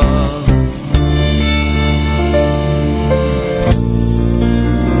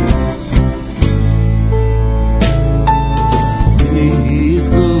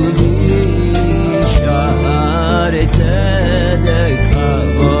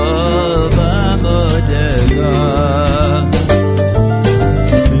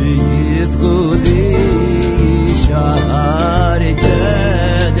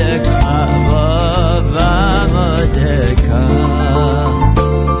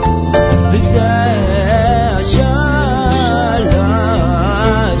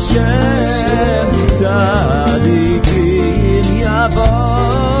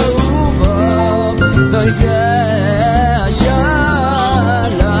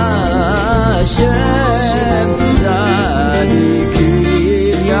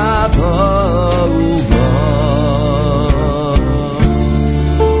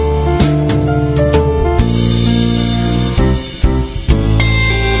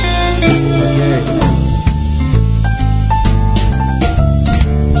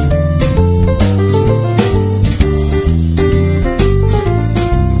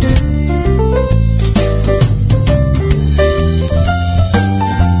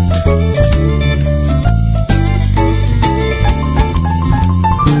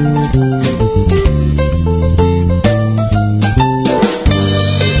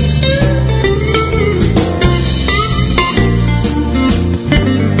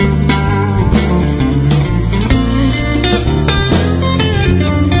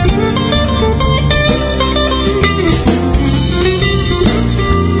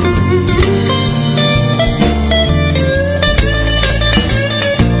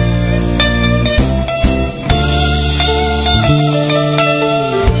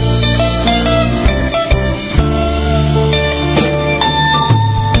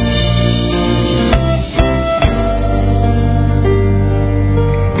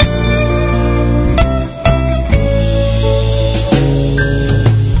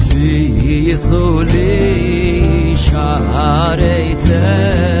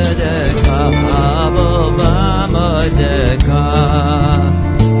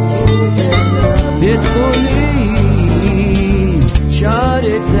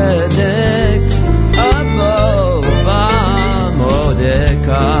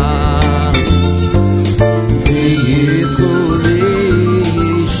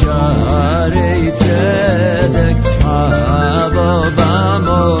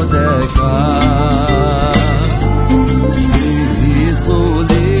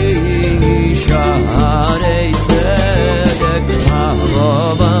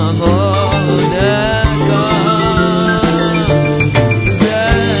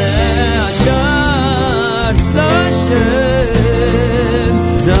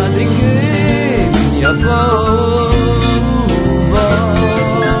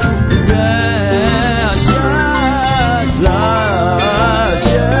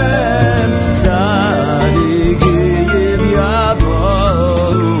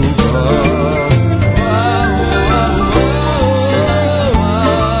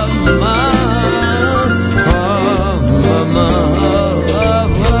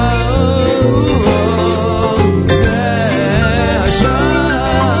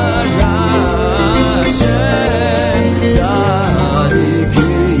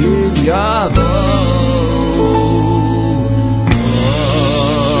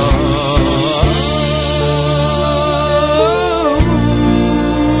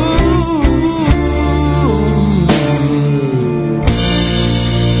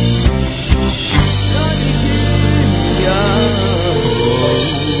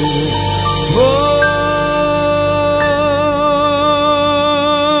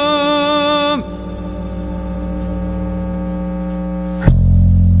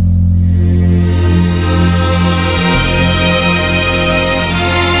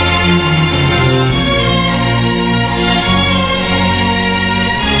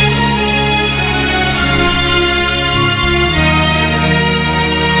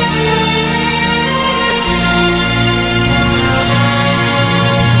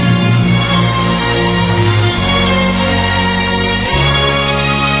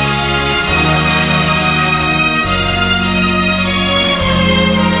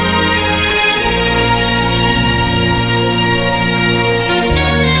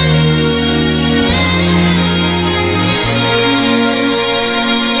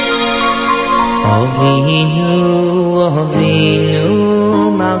Avinu,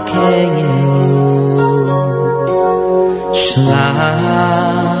 Avinu, Malkeinu,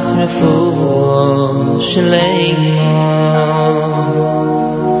 Shlach refuah shleima,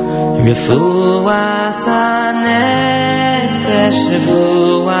 refuah sanefesh,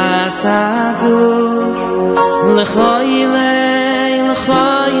 refuah saguf, lechoylei,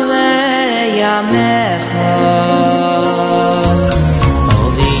 lechoylei yamecha.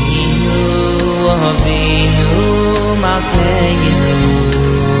 Avinu Malkeinu,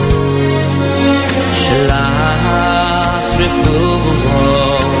 Shlach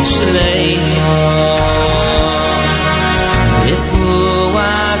refuah shleima,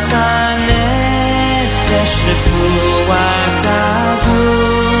 refuah sanefesh, refuah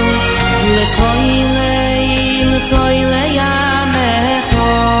saguf, lechoylei, lechoylei yamecha.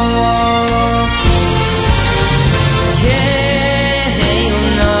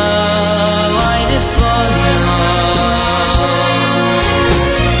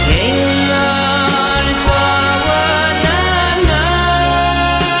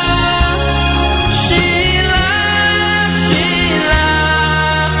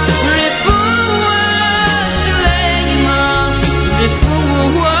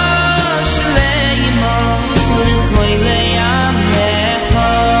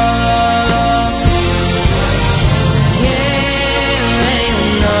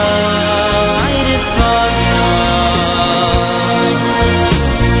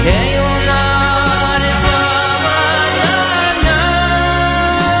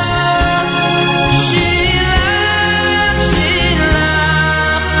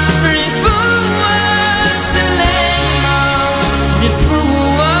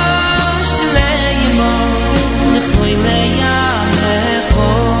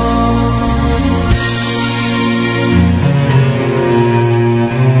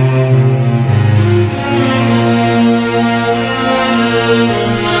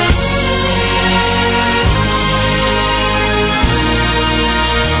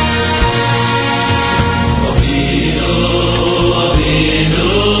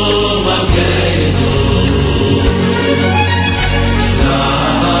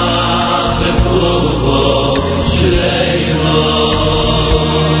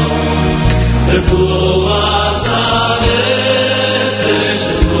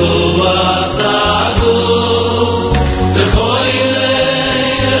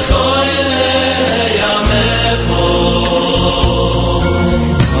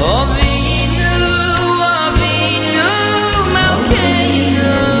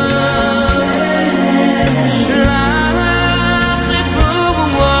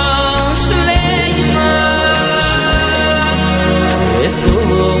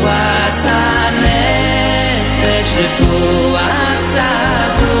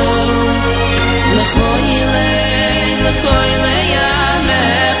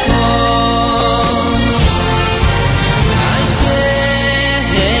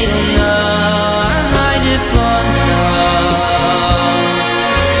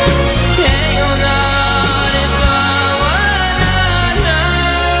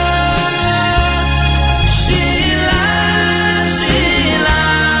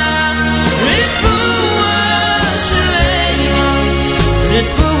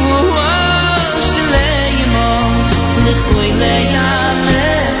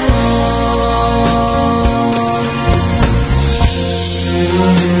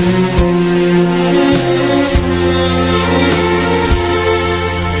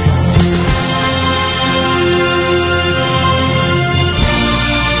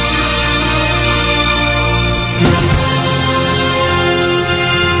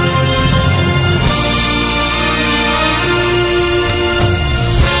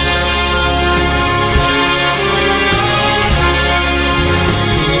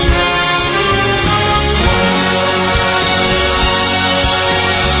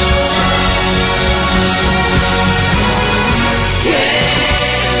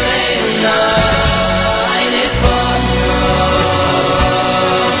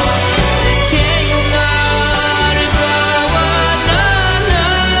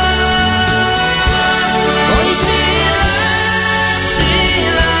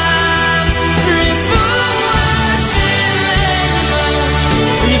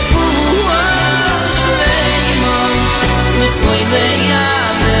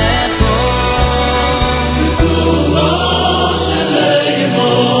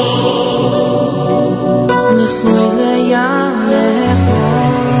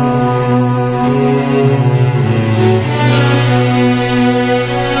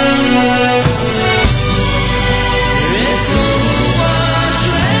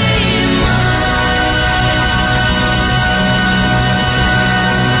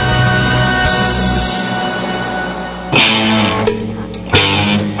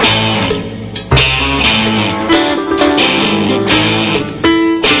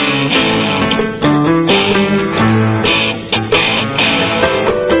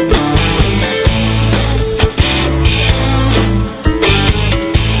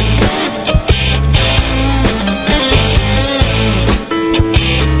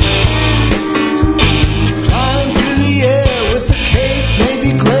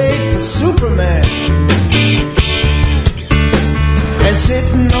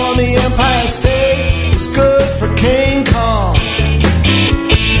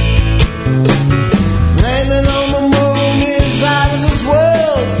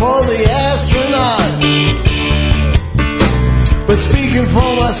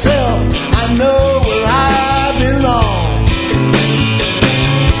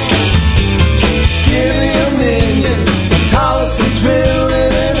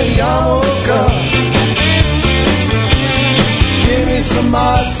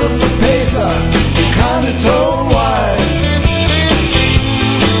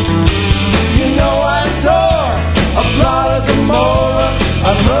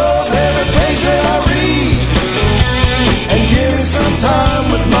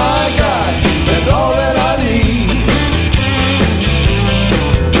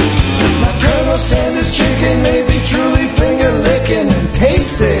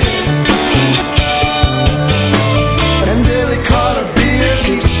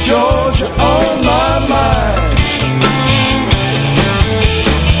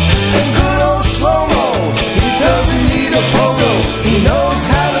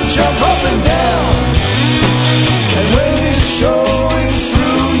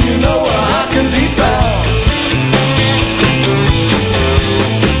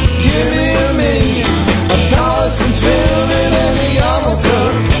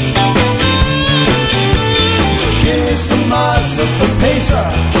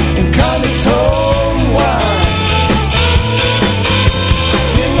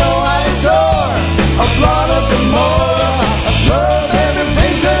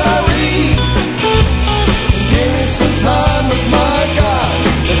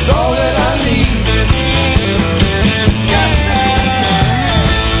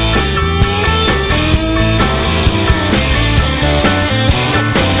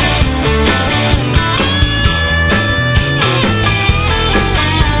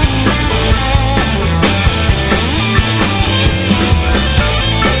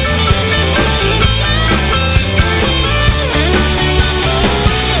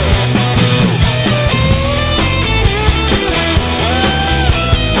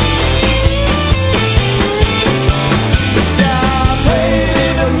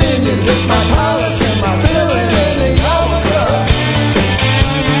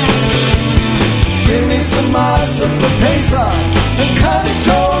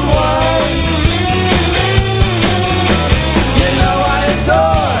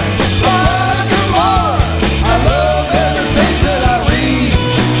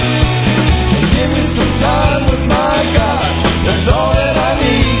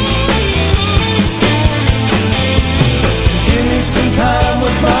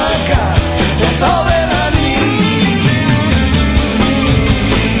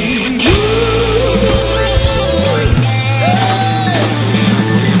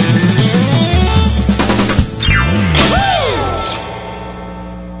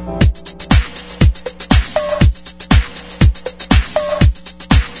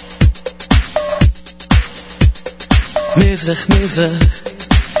 מזרח מזרח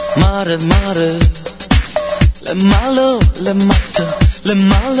מערב מערב למעלה למטה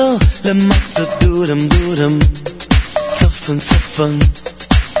למעלה למטה דורם דורם צפן צפן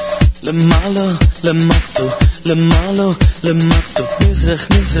למעלה למטה למעלה למטה מזרח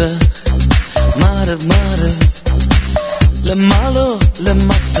מזרח מערב מערב למעלה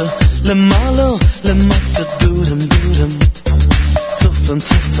למטה למעלה למטה דורם דורם צפן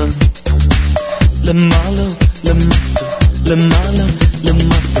צפן למעלה למטה למעלה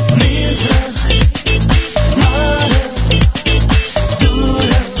למטה מזרח מערב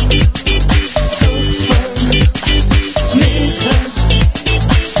דורם צפן מזרח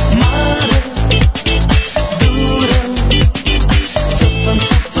מערב דורם צפן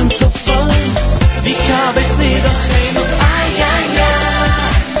צפן צפן wie kabels niedergehen ay ay ay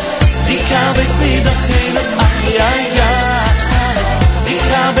wie kabels niedergehen ay ay ay wie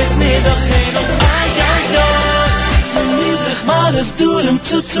kabels niedergehen ay ay ay mizrach marv durem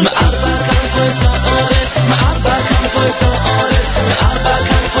tsutz ma'arba kan foisa ores ma'arba kan foisa ores ma'arba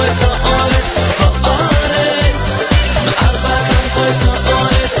kan foisa ores ores ma'arba kan foisa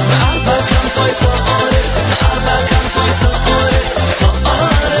ores ma'arba kan foisa ores ma'arba kan foisa ores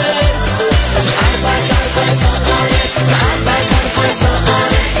ores ma'arba kan foisa ores ma'arba kan foisa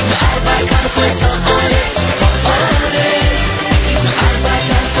ores ma'arba kan foisa ores ores ma'arba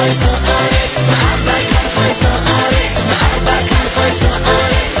kan foisa ores ma'arba kan foisa ores ma'arba kan foisa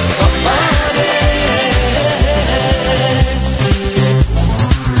ores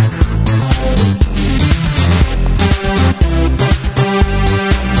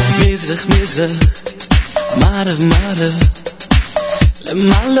מזרח מזרח מערב מערב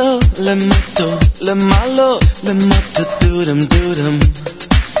למעלה למטה למעלה למטה דורם דורם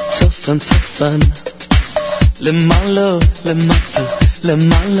צפן צפן למעלה למטה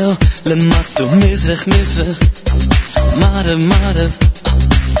למעלה למטה מזרח מזרח מערב מערב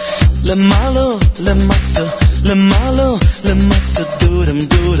למעלה למטה למעלה למטה דורם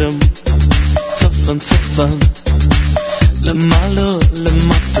דורם צפן צפן למעלה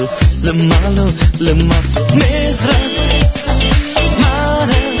למטה למעלה למטה מזרח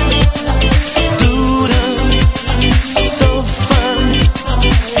מערב דורם צפן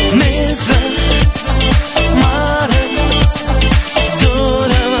מזרח מערב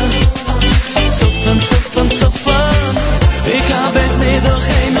דורם צפן צפן צפן ויקבץ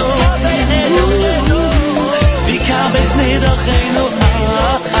נידחנו ויקבץ נידחנו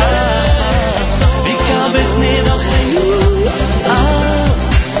ויקבץ נידחנו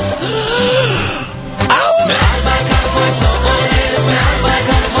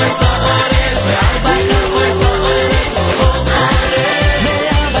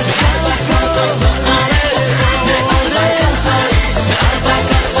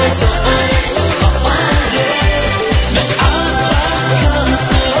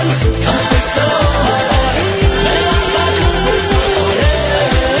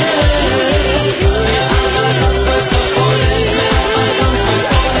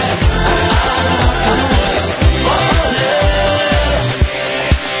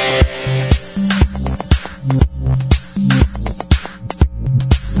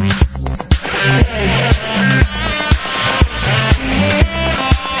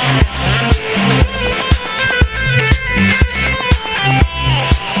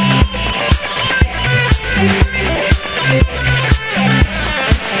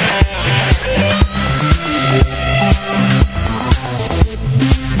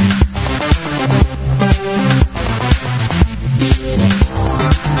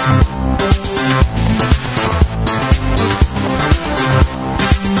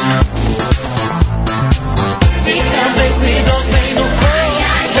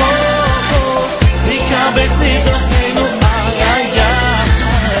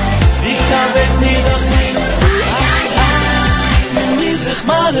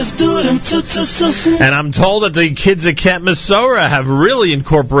And I'm told that the kids at Camp Mesorah have really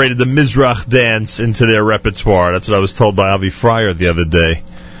incorporated the Mizrach dance into their repertoire. That's what I was told by Avi Fryer the other day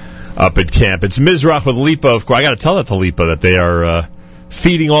up at camp. It's Mizrach with Lipa, of course. I got to tell that to Lipa that they are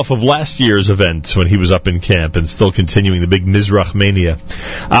feeding off of last year's event when he was up in camp and still continuing the big Mizrach mania.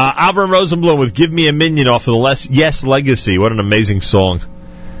 Avram Rosenblum with Give Me a Minion off of the Yes Legacy. What an amazing song.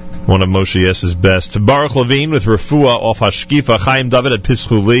 One of Moshe Yes's best. Baruch Levine with Refuah off Hashkifa. Chaim David at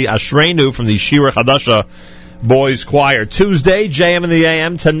Pischuli. Ashreinu from the Shira Chadasha Boys Choir. Tuesday, JM in the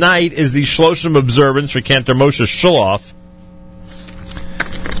AM. Tonight is the Shloshim observance for Cantor Moshe Shuloff.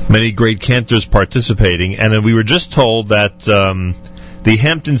 Many great cantors participating. And then we were just told that The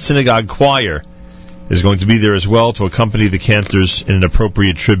Hampton Synagogue Choir is going to be there as well to accompany the cantors in an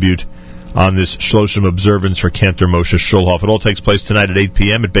appropriate tribute on this Shloshim observance for Cantor Moshe Shulhoff. It all takes place tonight at 8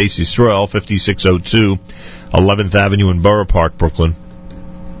 p.m. at Beis Yisrael, 5602 11th Avenue in Borough Park, Brooklyn.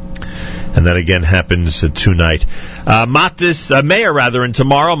 And that again happens tonight. Mayor, and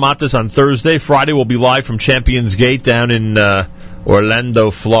tomorrow. Matis on Thursday. Friday we'll be live from Champions Gate down in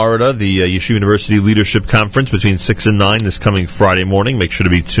Orlando, Florida. The Yeshiva University Leadership Conference between 6 and 9 this coming Friday morning. Make sure to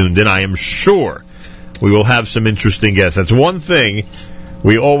be tuned in. I am sure we will have some interesting guests. That's one thing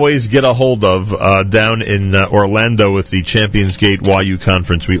we always get a hold of down in Orlando with the Champions Gate YU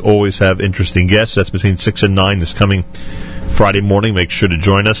Conference. We always have interesting guests. That's between 6 and 9 this coming Friday morning. Make sure to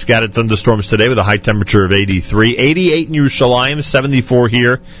join us. Scattered thunderstorms today with a high temperature of 83. 88 in Yerushalayim, 74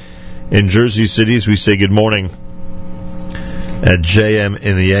 here in Jersey City as we say good morning at JM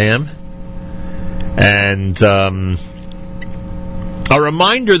in the AM. And a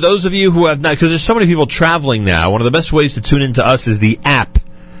reminder, those of you who have not, because there's so many people traveling now, one of the best ways to tune into us is the app.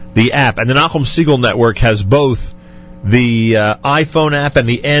 The app. And the Nachum Segal Network has both the iPhone app and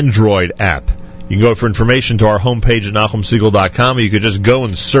the Android app. You can go for information to our homepage at NachumSegal.com, or you could just go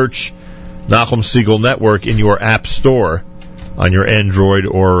and search Nachum Segal Network in your app store on your Android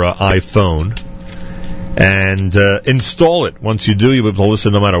or iPhone. And install it. Once you do, you'll be able to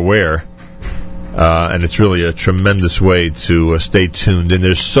listen no matter where. And it's really a tremendous way to stay tuned. And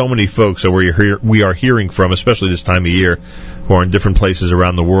there's so many folks that we are hearing from, especially this time of year, who are in different places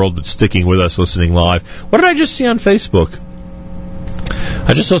around the world, but sticking with us, listening live. What did I just see on Facebook?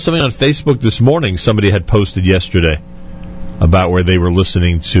 I just saw something on Facebook this morning somebody had posted yesterday about where they were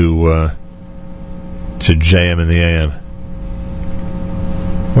listening to JM in the AM.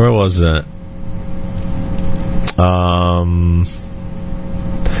 Where was that?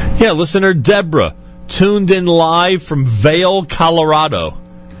 Yeah, listener Deborah, tuned in live from Vail, Colorado,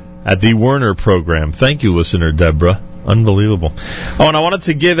 at the Werner program. Thank you, listener Deborah. Unbelievable. Oh, and I wanted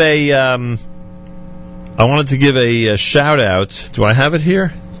to give a shout out. Do I have it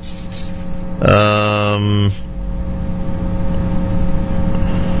here?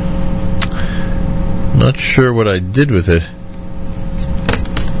 Not sure what I did with it.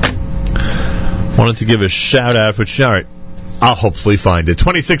 Wanted to give a shout out, which, all right, I'll hopefully find it.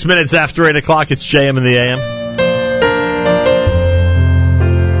 26 minutes after 8 o'clock, it's JM in the AM.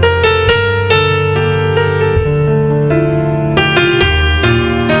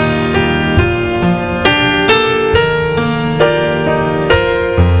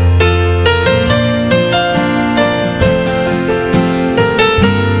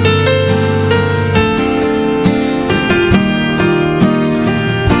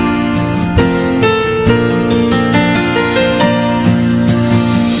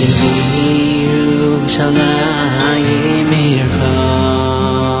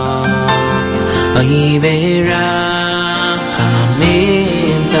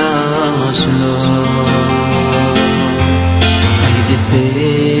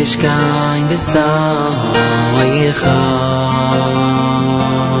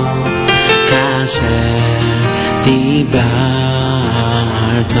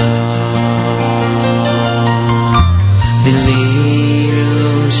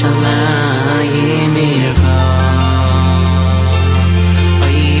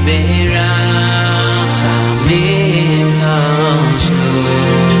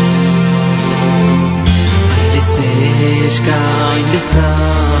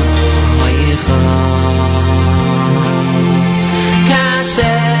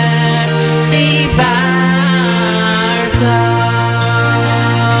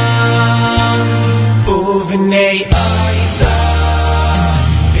 Hey,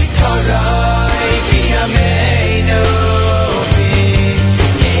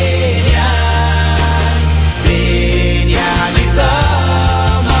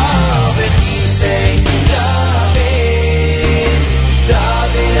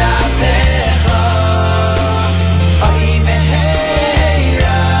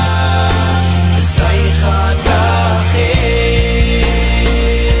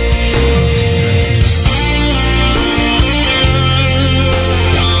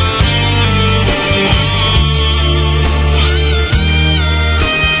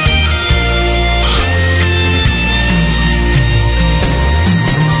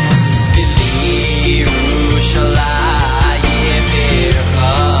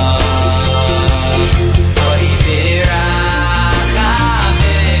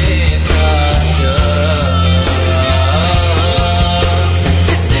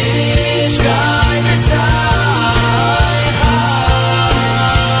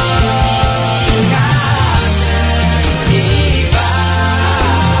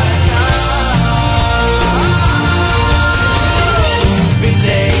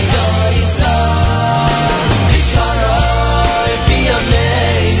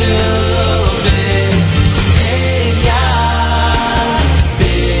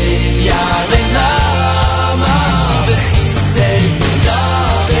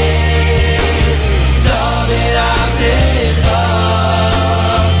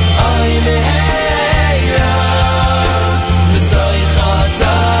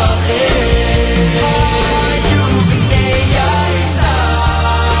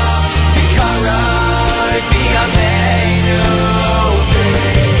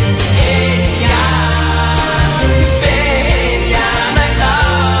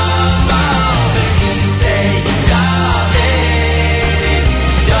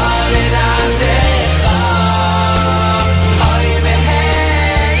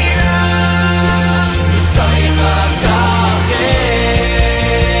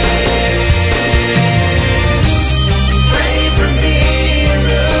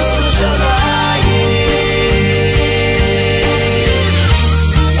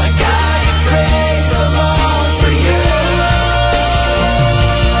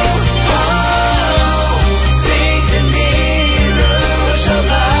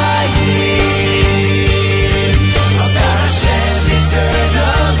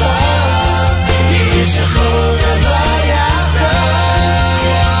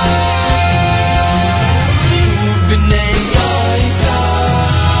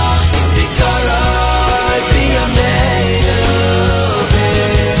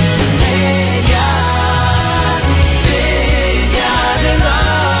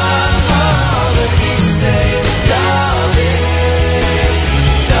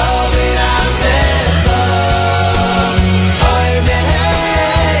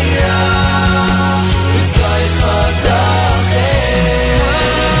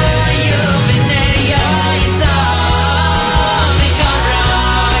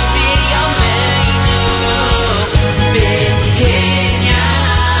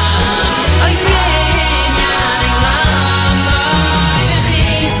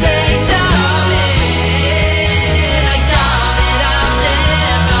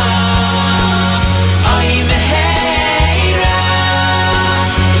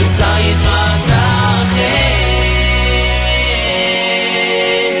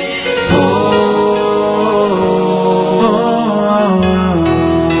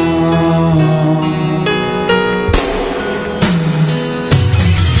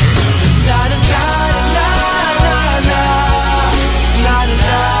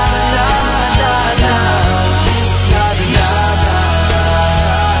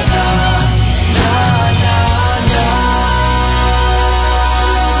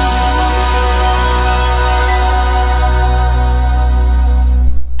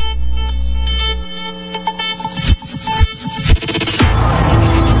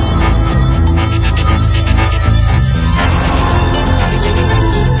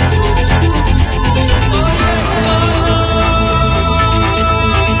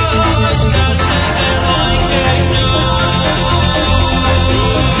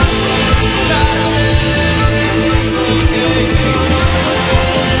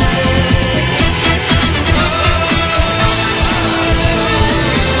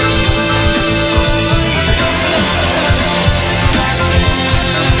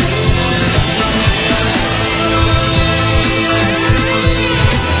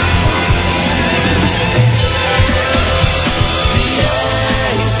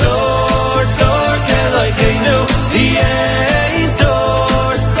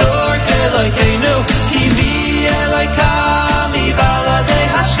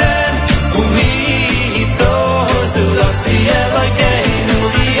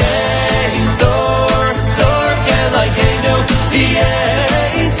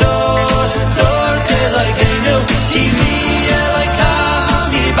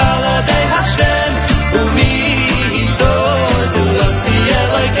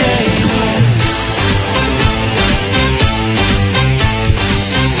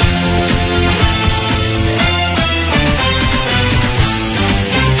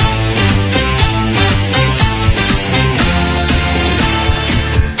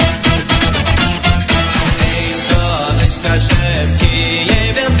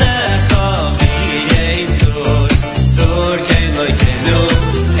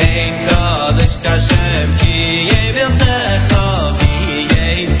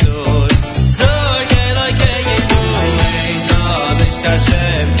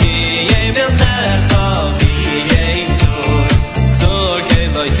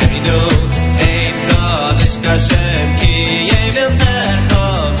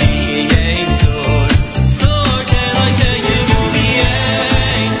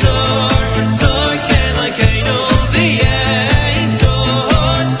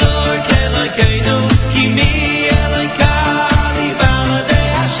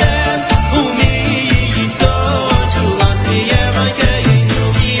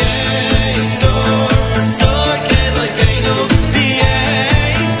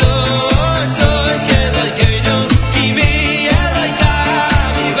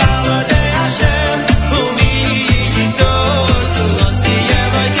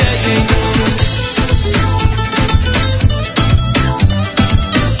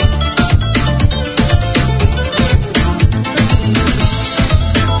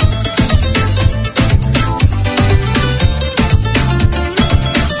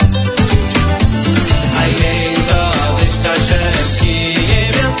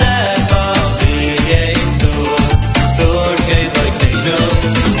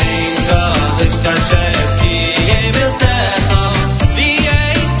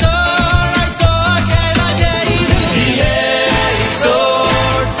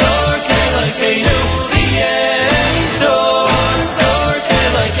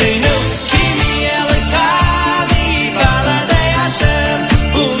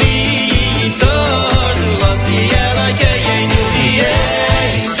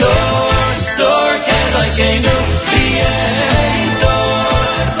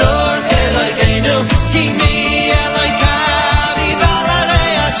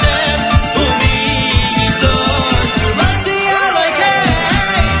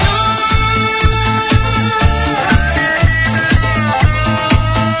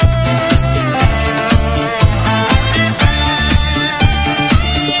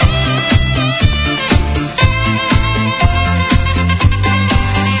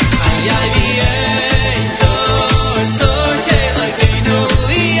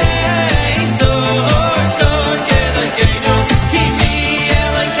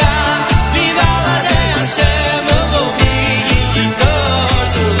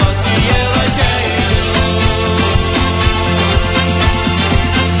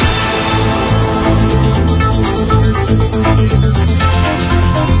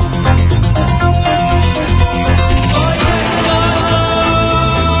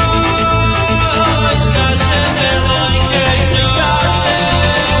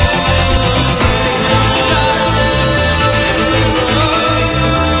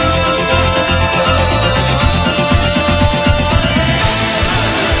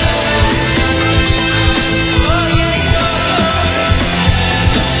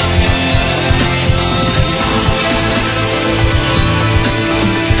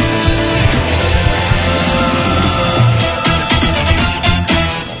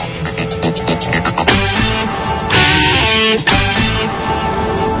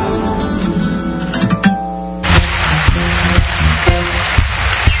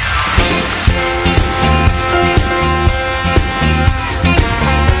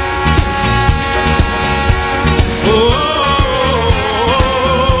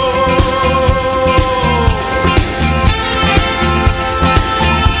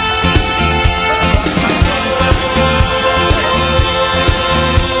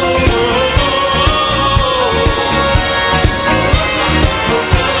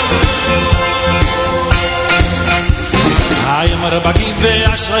 Rabbi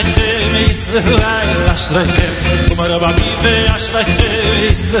ve'ashrechem Yisrael ashrechem Rabbi ve'ashrechem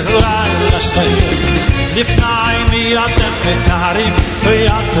Yisrael ashrechem Lifnai miyatem metarim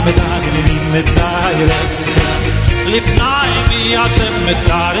Ve'yatem metarim Metayiretzchem Lifnai miyatem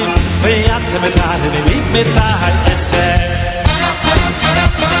metarim Ve'yatem metarim Metayiretzchem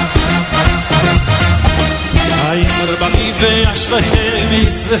Rabbi ve'ashrechem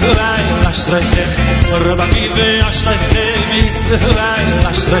Yisrael ashrechem Rabbi ve'ashrechem Yisrael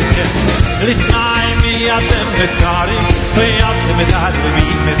ashrechem Litnai miyatem metarim Ve'yatem metarim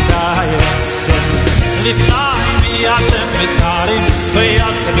Metayiretzchem Litnai miyatem metarim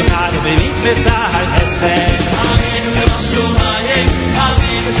Ve'yatem metarim Metayiretzchem Amin zebashumayim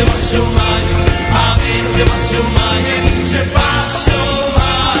Amin zebashumayim Amin zebashumayim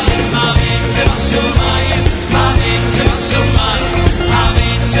Zebashumayim Amin zebashumayim Amin zebashumayim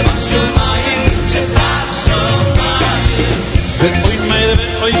Amin zebashumayim Zebashumayim Ve'oy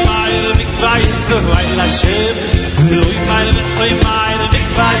meir mikvah Yisrael Hashem Ve'oy meir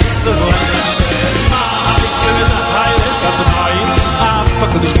mikvah Yisrael Hashem Ma'avik ve'metayres Adonai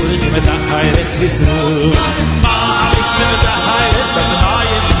הקדוש ברוך הוא מתחיירס ישרו מעריך ומתחיירס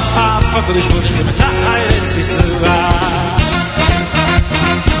אדמיים הקדוש ברוך הוא מתחיירס ישרו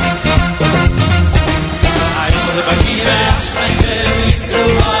Bakive ashreiche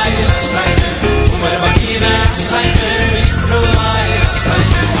Yisroel ashreiche Umar bakive ashreiche Yisroel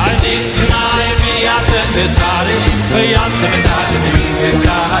ashreiche Aydin b'nai v'yatem v'tari v'yatem v'tari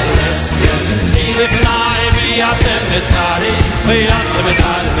v'yatem Aydin b'nai v'yatem v'tari v'yatem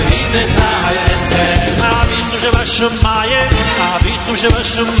v'tari v'yatem Avitzu shebashamayim Avitzu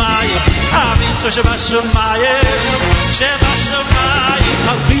shebashamayim Avitzu shebashamayim Shebashamayim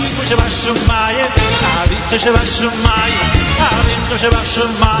Avitzu shebashamayim Avitzu shebashamayim Avitzu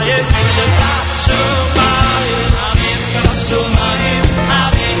shebashamayim Shebashamayim Avitzu shebashamayim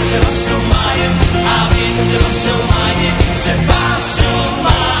Avitzu shebashamayim Avitzu shebashamayim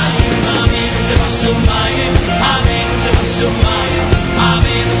Shebashamayim Avitzu shebashamayim Avitzu shebashamayim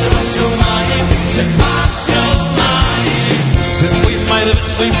Avitzu shebashamayim Shebashamayim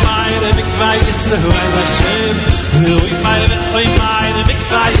V'oy mayre mikvah Yisroel Hashem V'oy mayre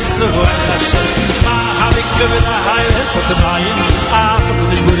mikvah Yisroel Hashem Ma'avik v'medachayres Atamayim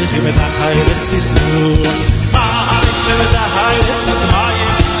Ha'akadosh Baruch Hu medachayres Yisroel Ma'avik v'medachayres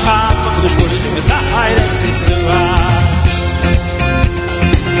Atamayim Ha'akadosh Baruch Hu medachayres Yisroel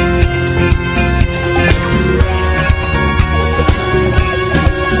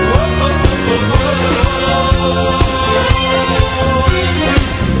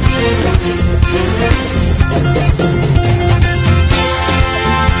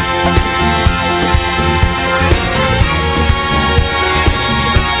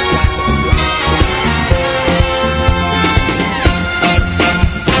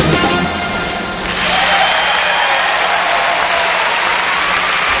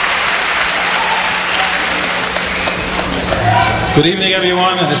Good evening,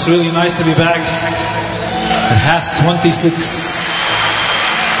 everyone, and it's really nice to be back at HASC 26.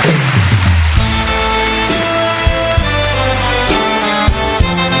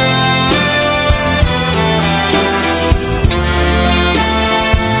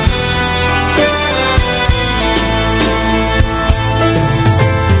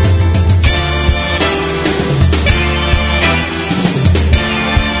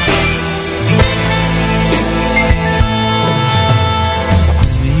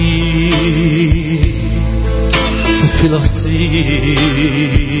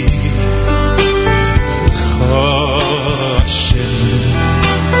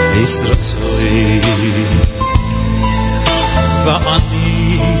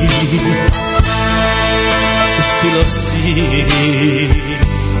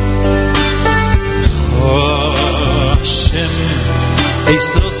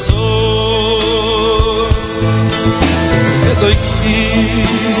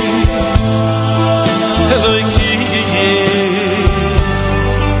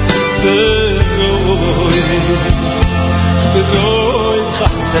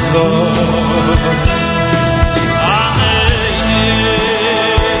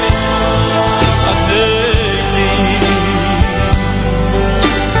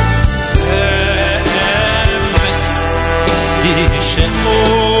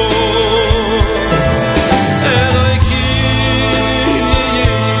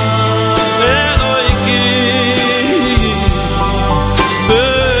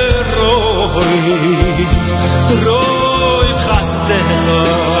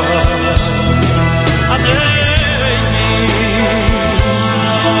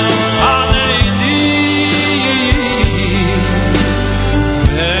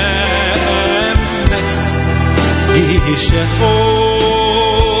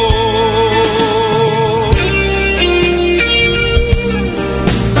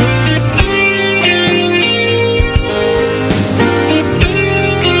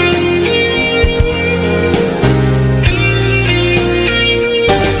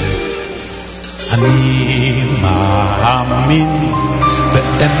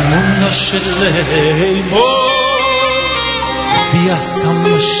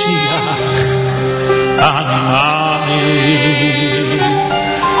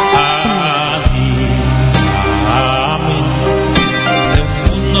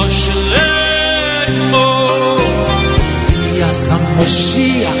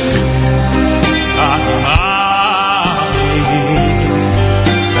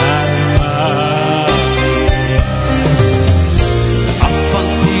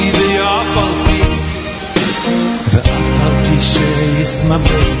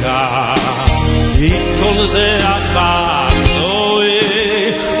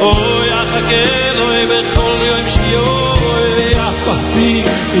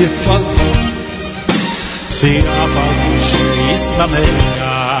 יפלגו ויפלגו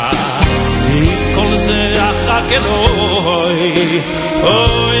שיסממיה כל זה יחכה אלוהי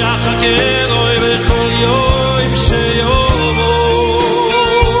אוי יחכה אלוהי בכל יום שיבוא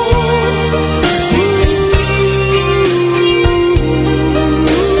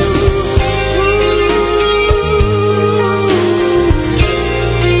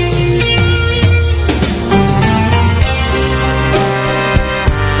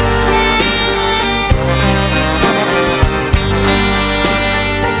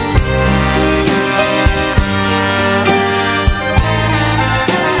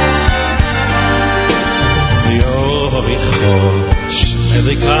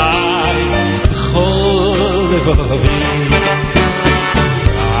שמליקאי בכל לבבי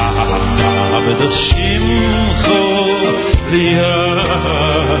עבד את שמחו לילה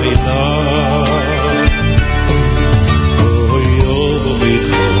אוי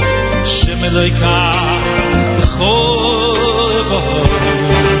אוביתו שמליקאי בכל לבבי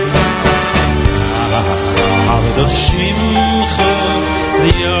עבד את שמחו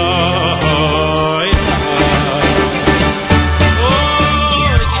לילה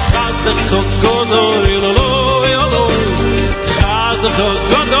Godoy loy loy khaz de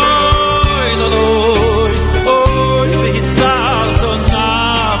godoy loy oy bitzart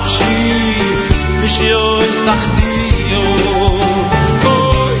nafshi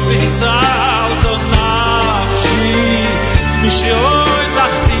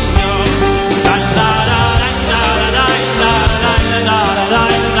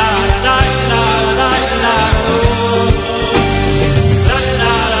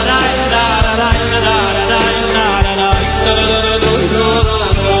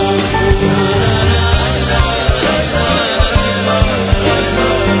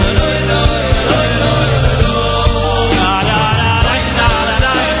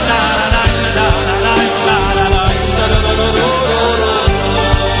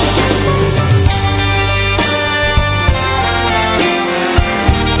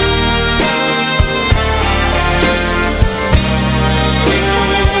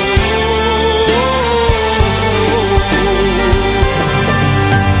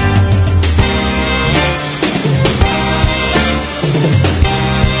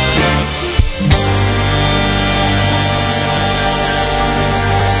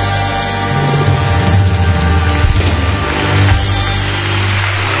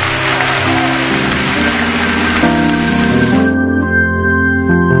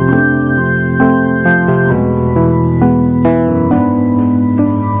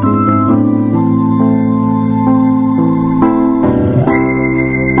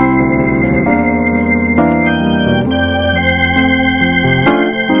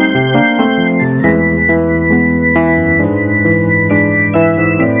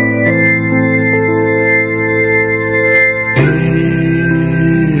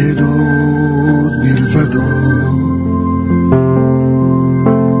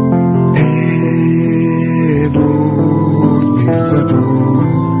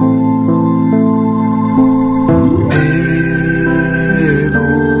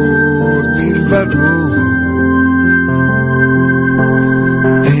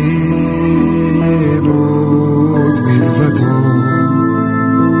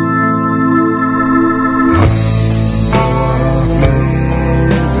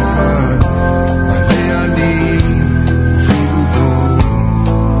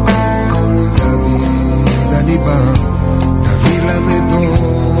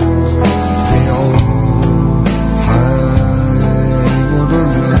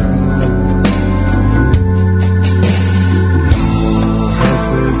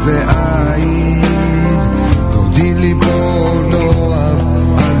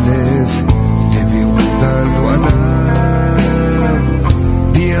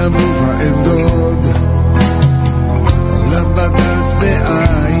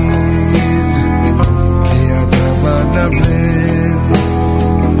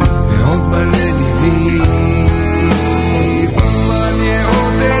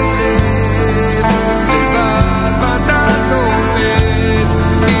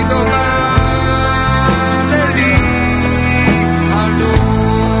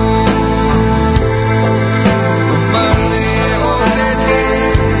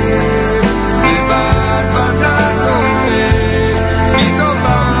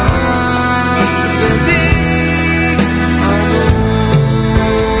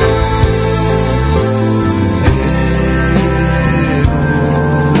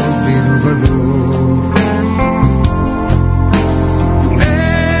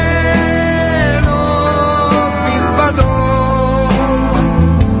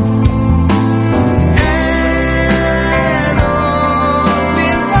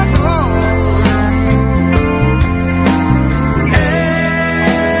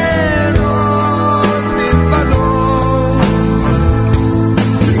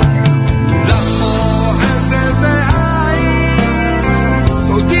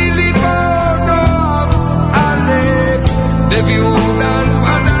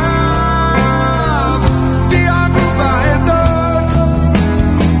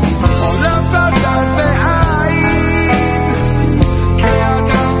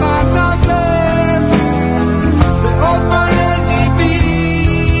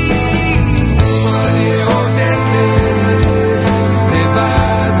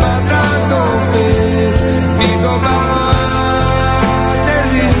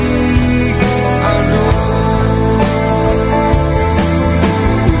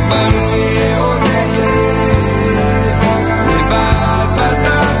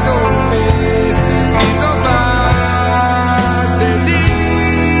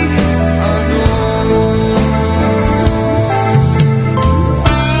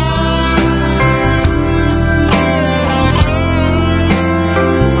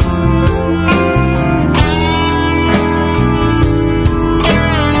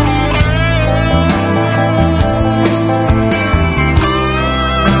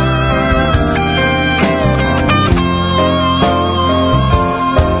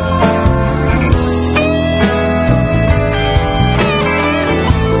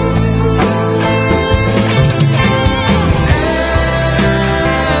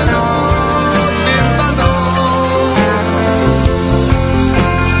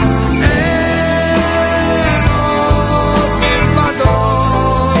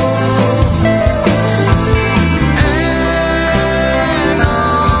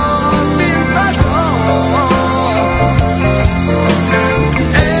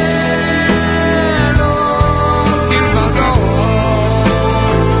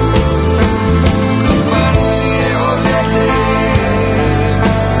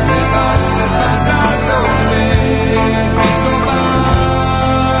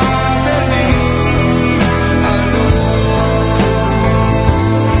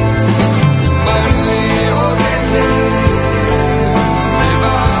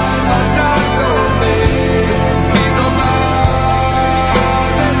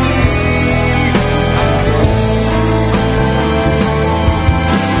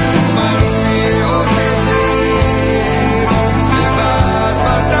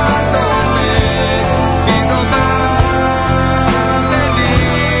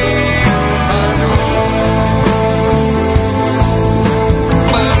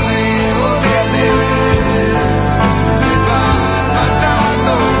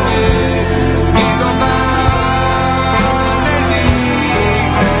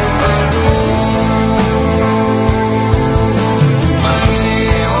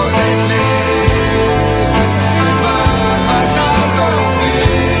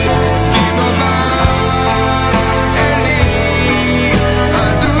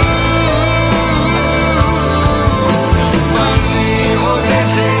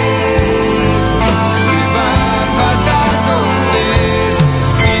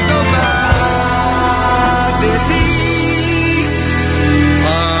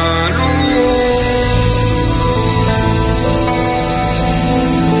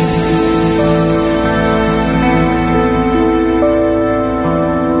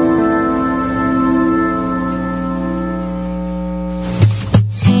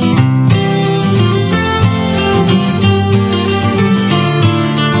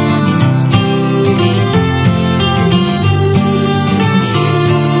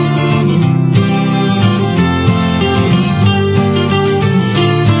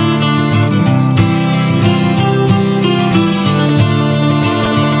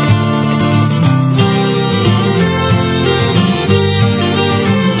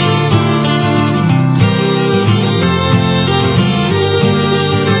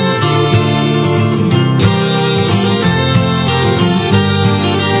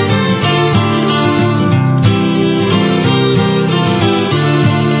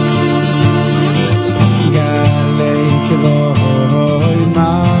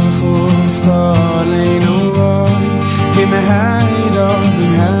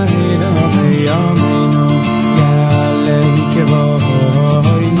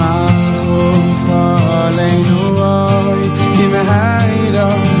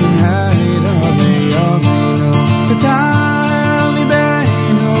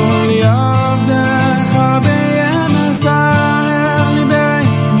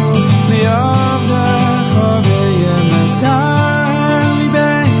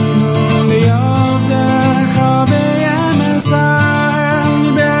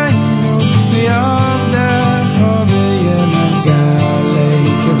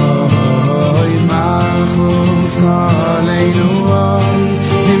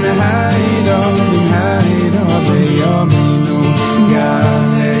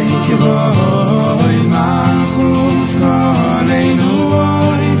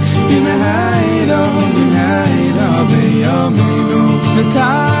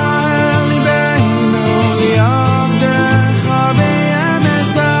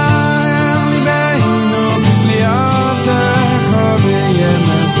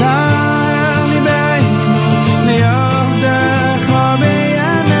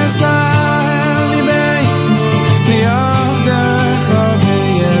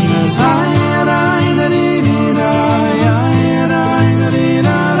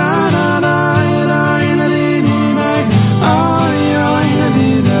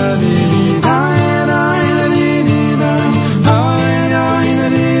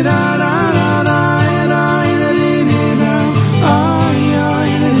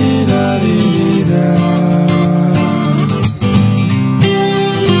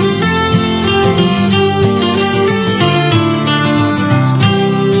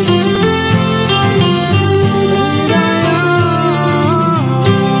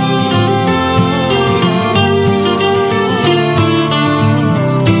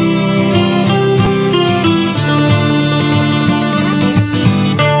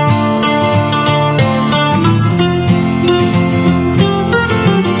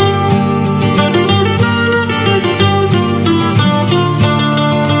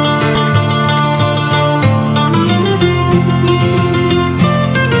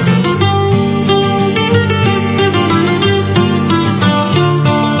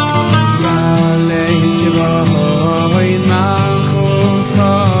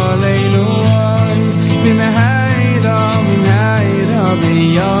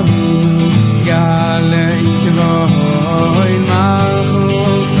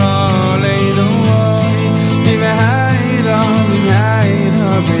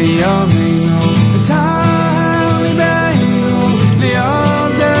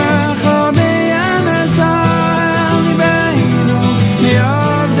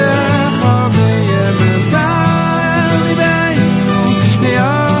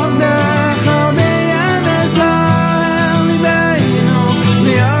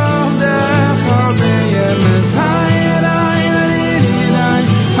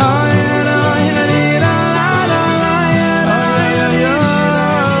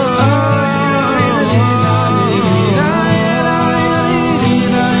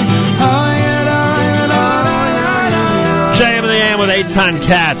Eitan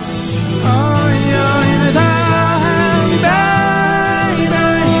Katz.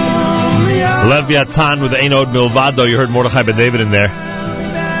 Leviathan with Einod Milvado. You heard Mordechai Ben David in there.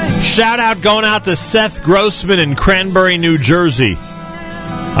 Shout out going out to Seth Grossman in Cranberry, New Jersey.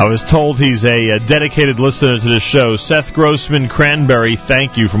 I was told he's a dedicated listener to the show. Seth Grossman, Cranberry,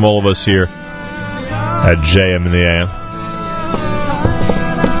 thank you from all of us here at JM in the AM.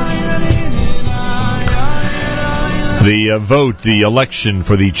 The vote, the election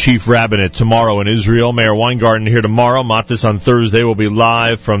for the chief rabbinate tomorrow in Israel. Mayor Weingarten here tomorrow. Matis on Thursday will be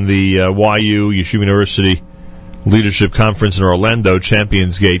live from the YU Yeshiva University Leadership Conference in Orlando,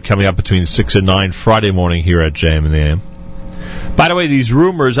 Champions Gate, coming up between 6 and 9 Friday morning here at JM in the AM. By the way, these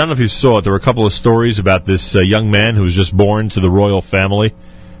rumors, I don't know if you saw it, there were a couple of stories about this young man who was just born to the royal family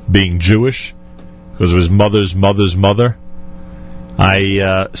being Jewish because of his mother's mother's mother.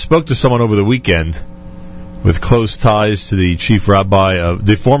 I spoke to someone over the weekend with close ties to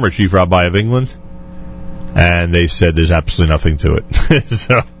the former chief rabbi of England, and they said there's absolutely nothing to it.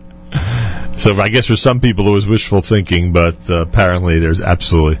 So I guess for some people it was wishful thinking, but apparently there's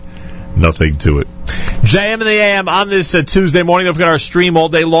absolutely nothing to it. JM in the AM on this Tuesday morning. We've got our stream all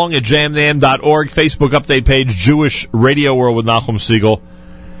day long at jmintheam.org, Facebook update page, Jewish Radio World with Nachum Siegel,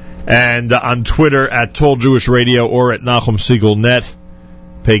 and on Twitter at Tall Jewish Radio or at Nachum Siegel Net.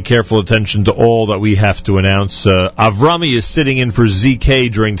 Pay careful attention to all that we have to announce. Avrami is sitting in for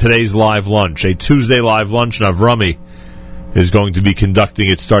ZK during today's live lunch, a Tuesday live lunch, and Avrami is going to be conducting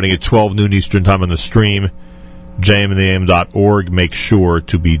it starting at 12 noon Eastern Time on the stream. jmandtheam.org. Make sure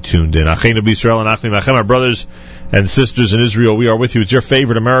to be tuned in. Achenu b'Yisrael and Achim Achem, our brothers and sisters in Israel, we are with you. It's your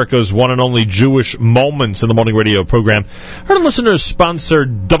favorite, America's one and only Jewish Moments in the Morning Radio program. Our listeners sponsor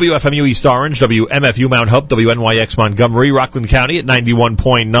WFMU East Orange, WMFU Mount Hope, WNYX Montgomery, Rockland County at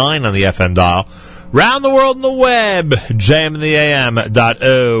 91.9 on the FM dial. Round the world on the web,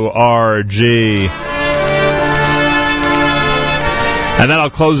 jmandtheam.org. And then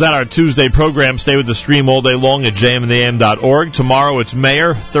I'll close out our Tuesday program. Stay with the stream all day long at jmandtheam.org. Tomorrow it's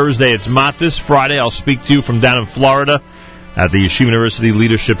Mayor. Thursday it's Matis. Friday I'll speak to you from down in Florida at the Yeshiva University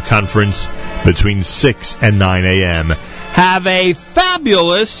Leadership Conference between 6 and 9 a.m. Have a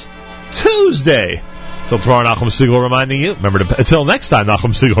fabulous Tuesday. Till tomorrow, Nachum Segal reminding you. Until next time,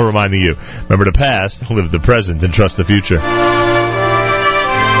 Nachum Segal reminding you. Remember the past, live the present, and trust the future.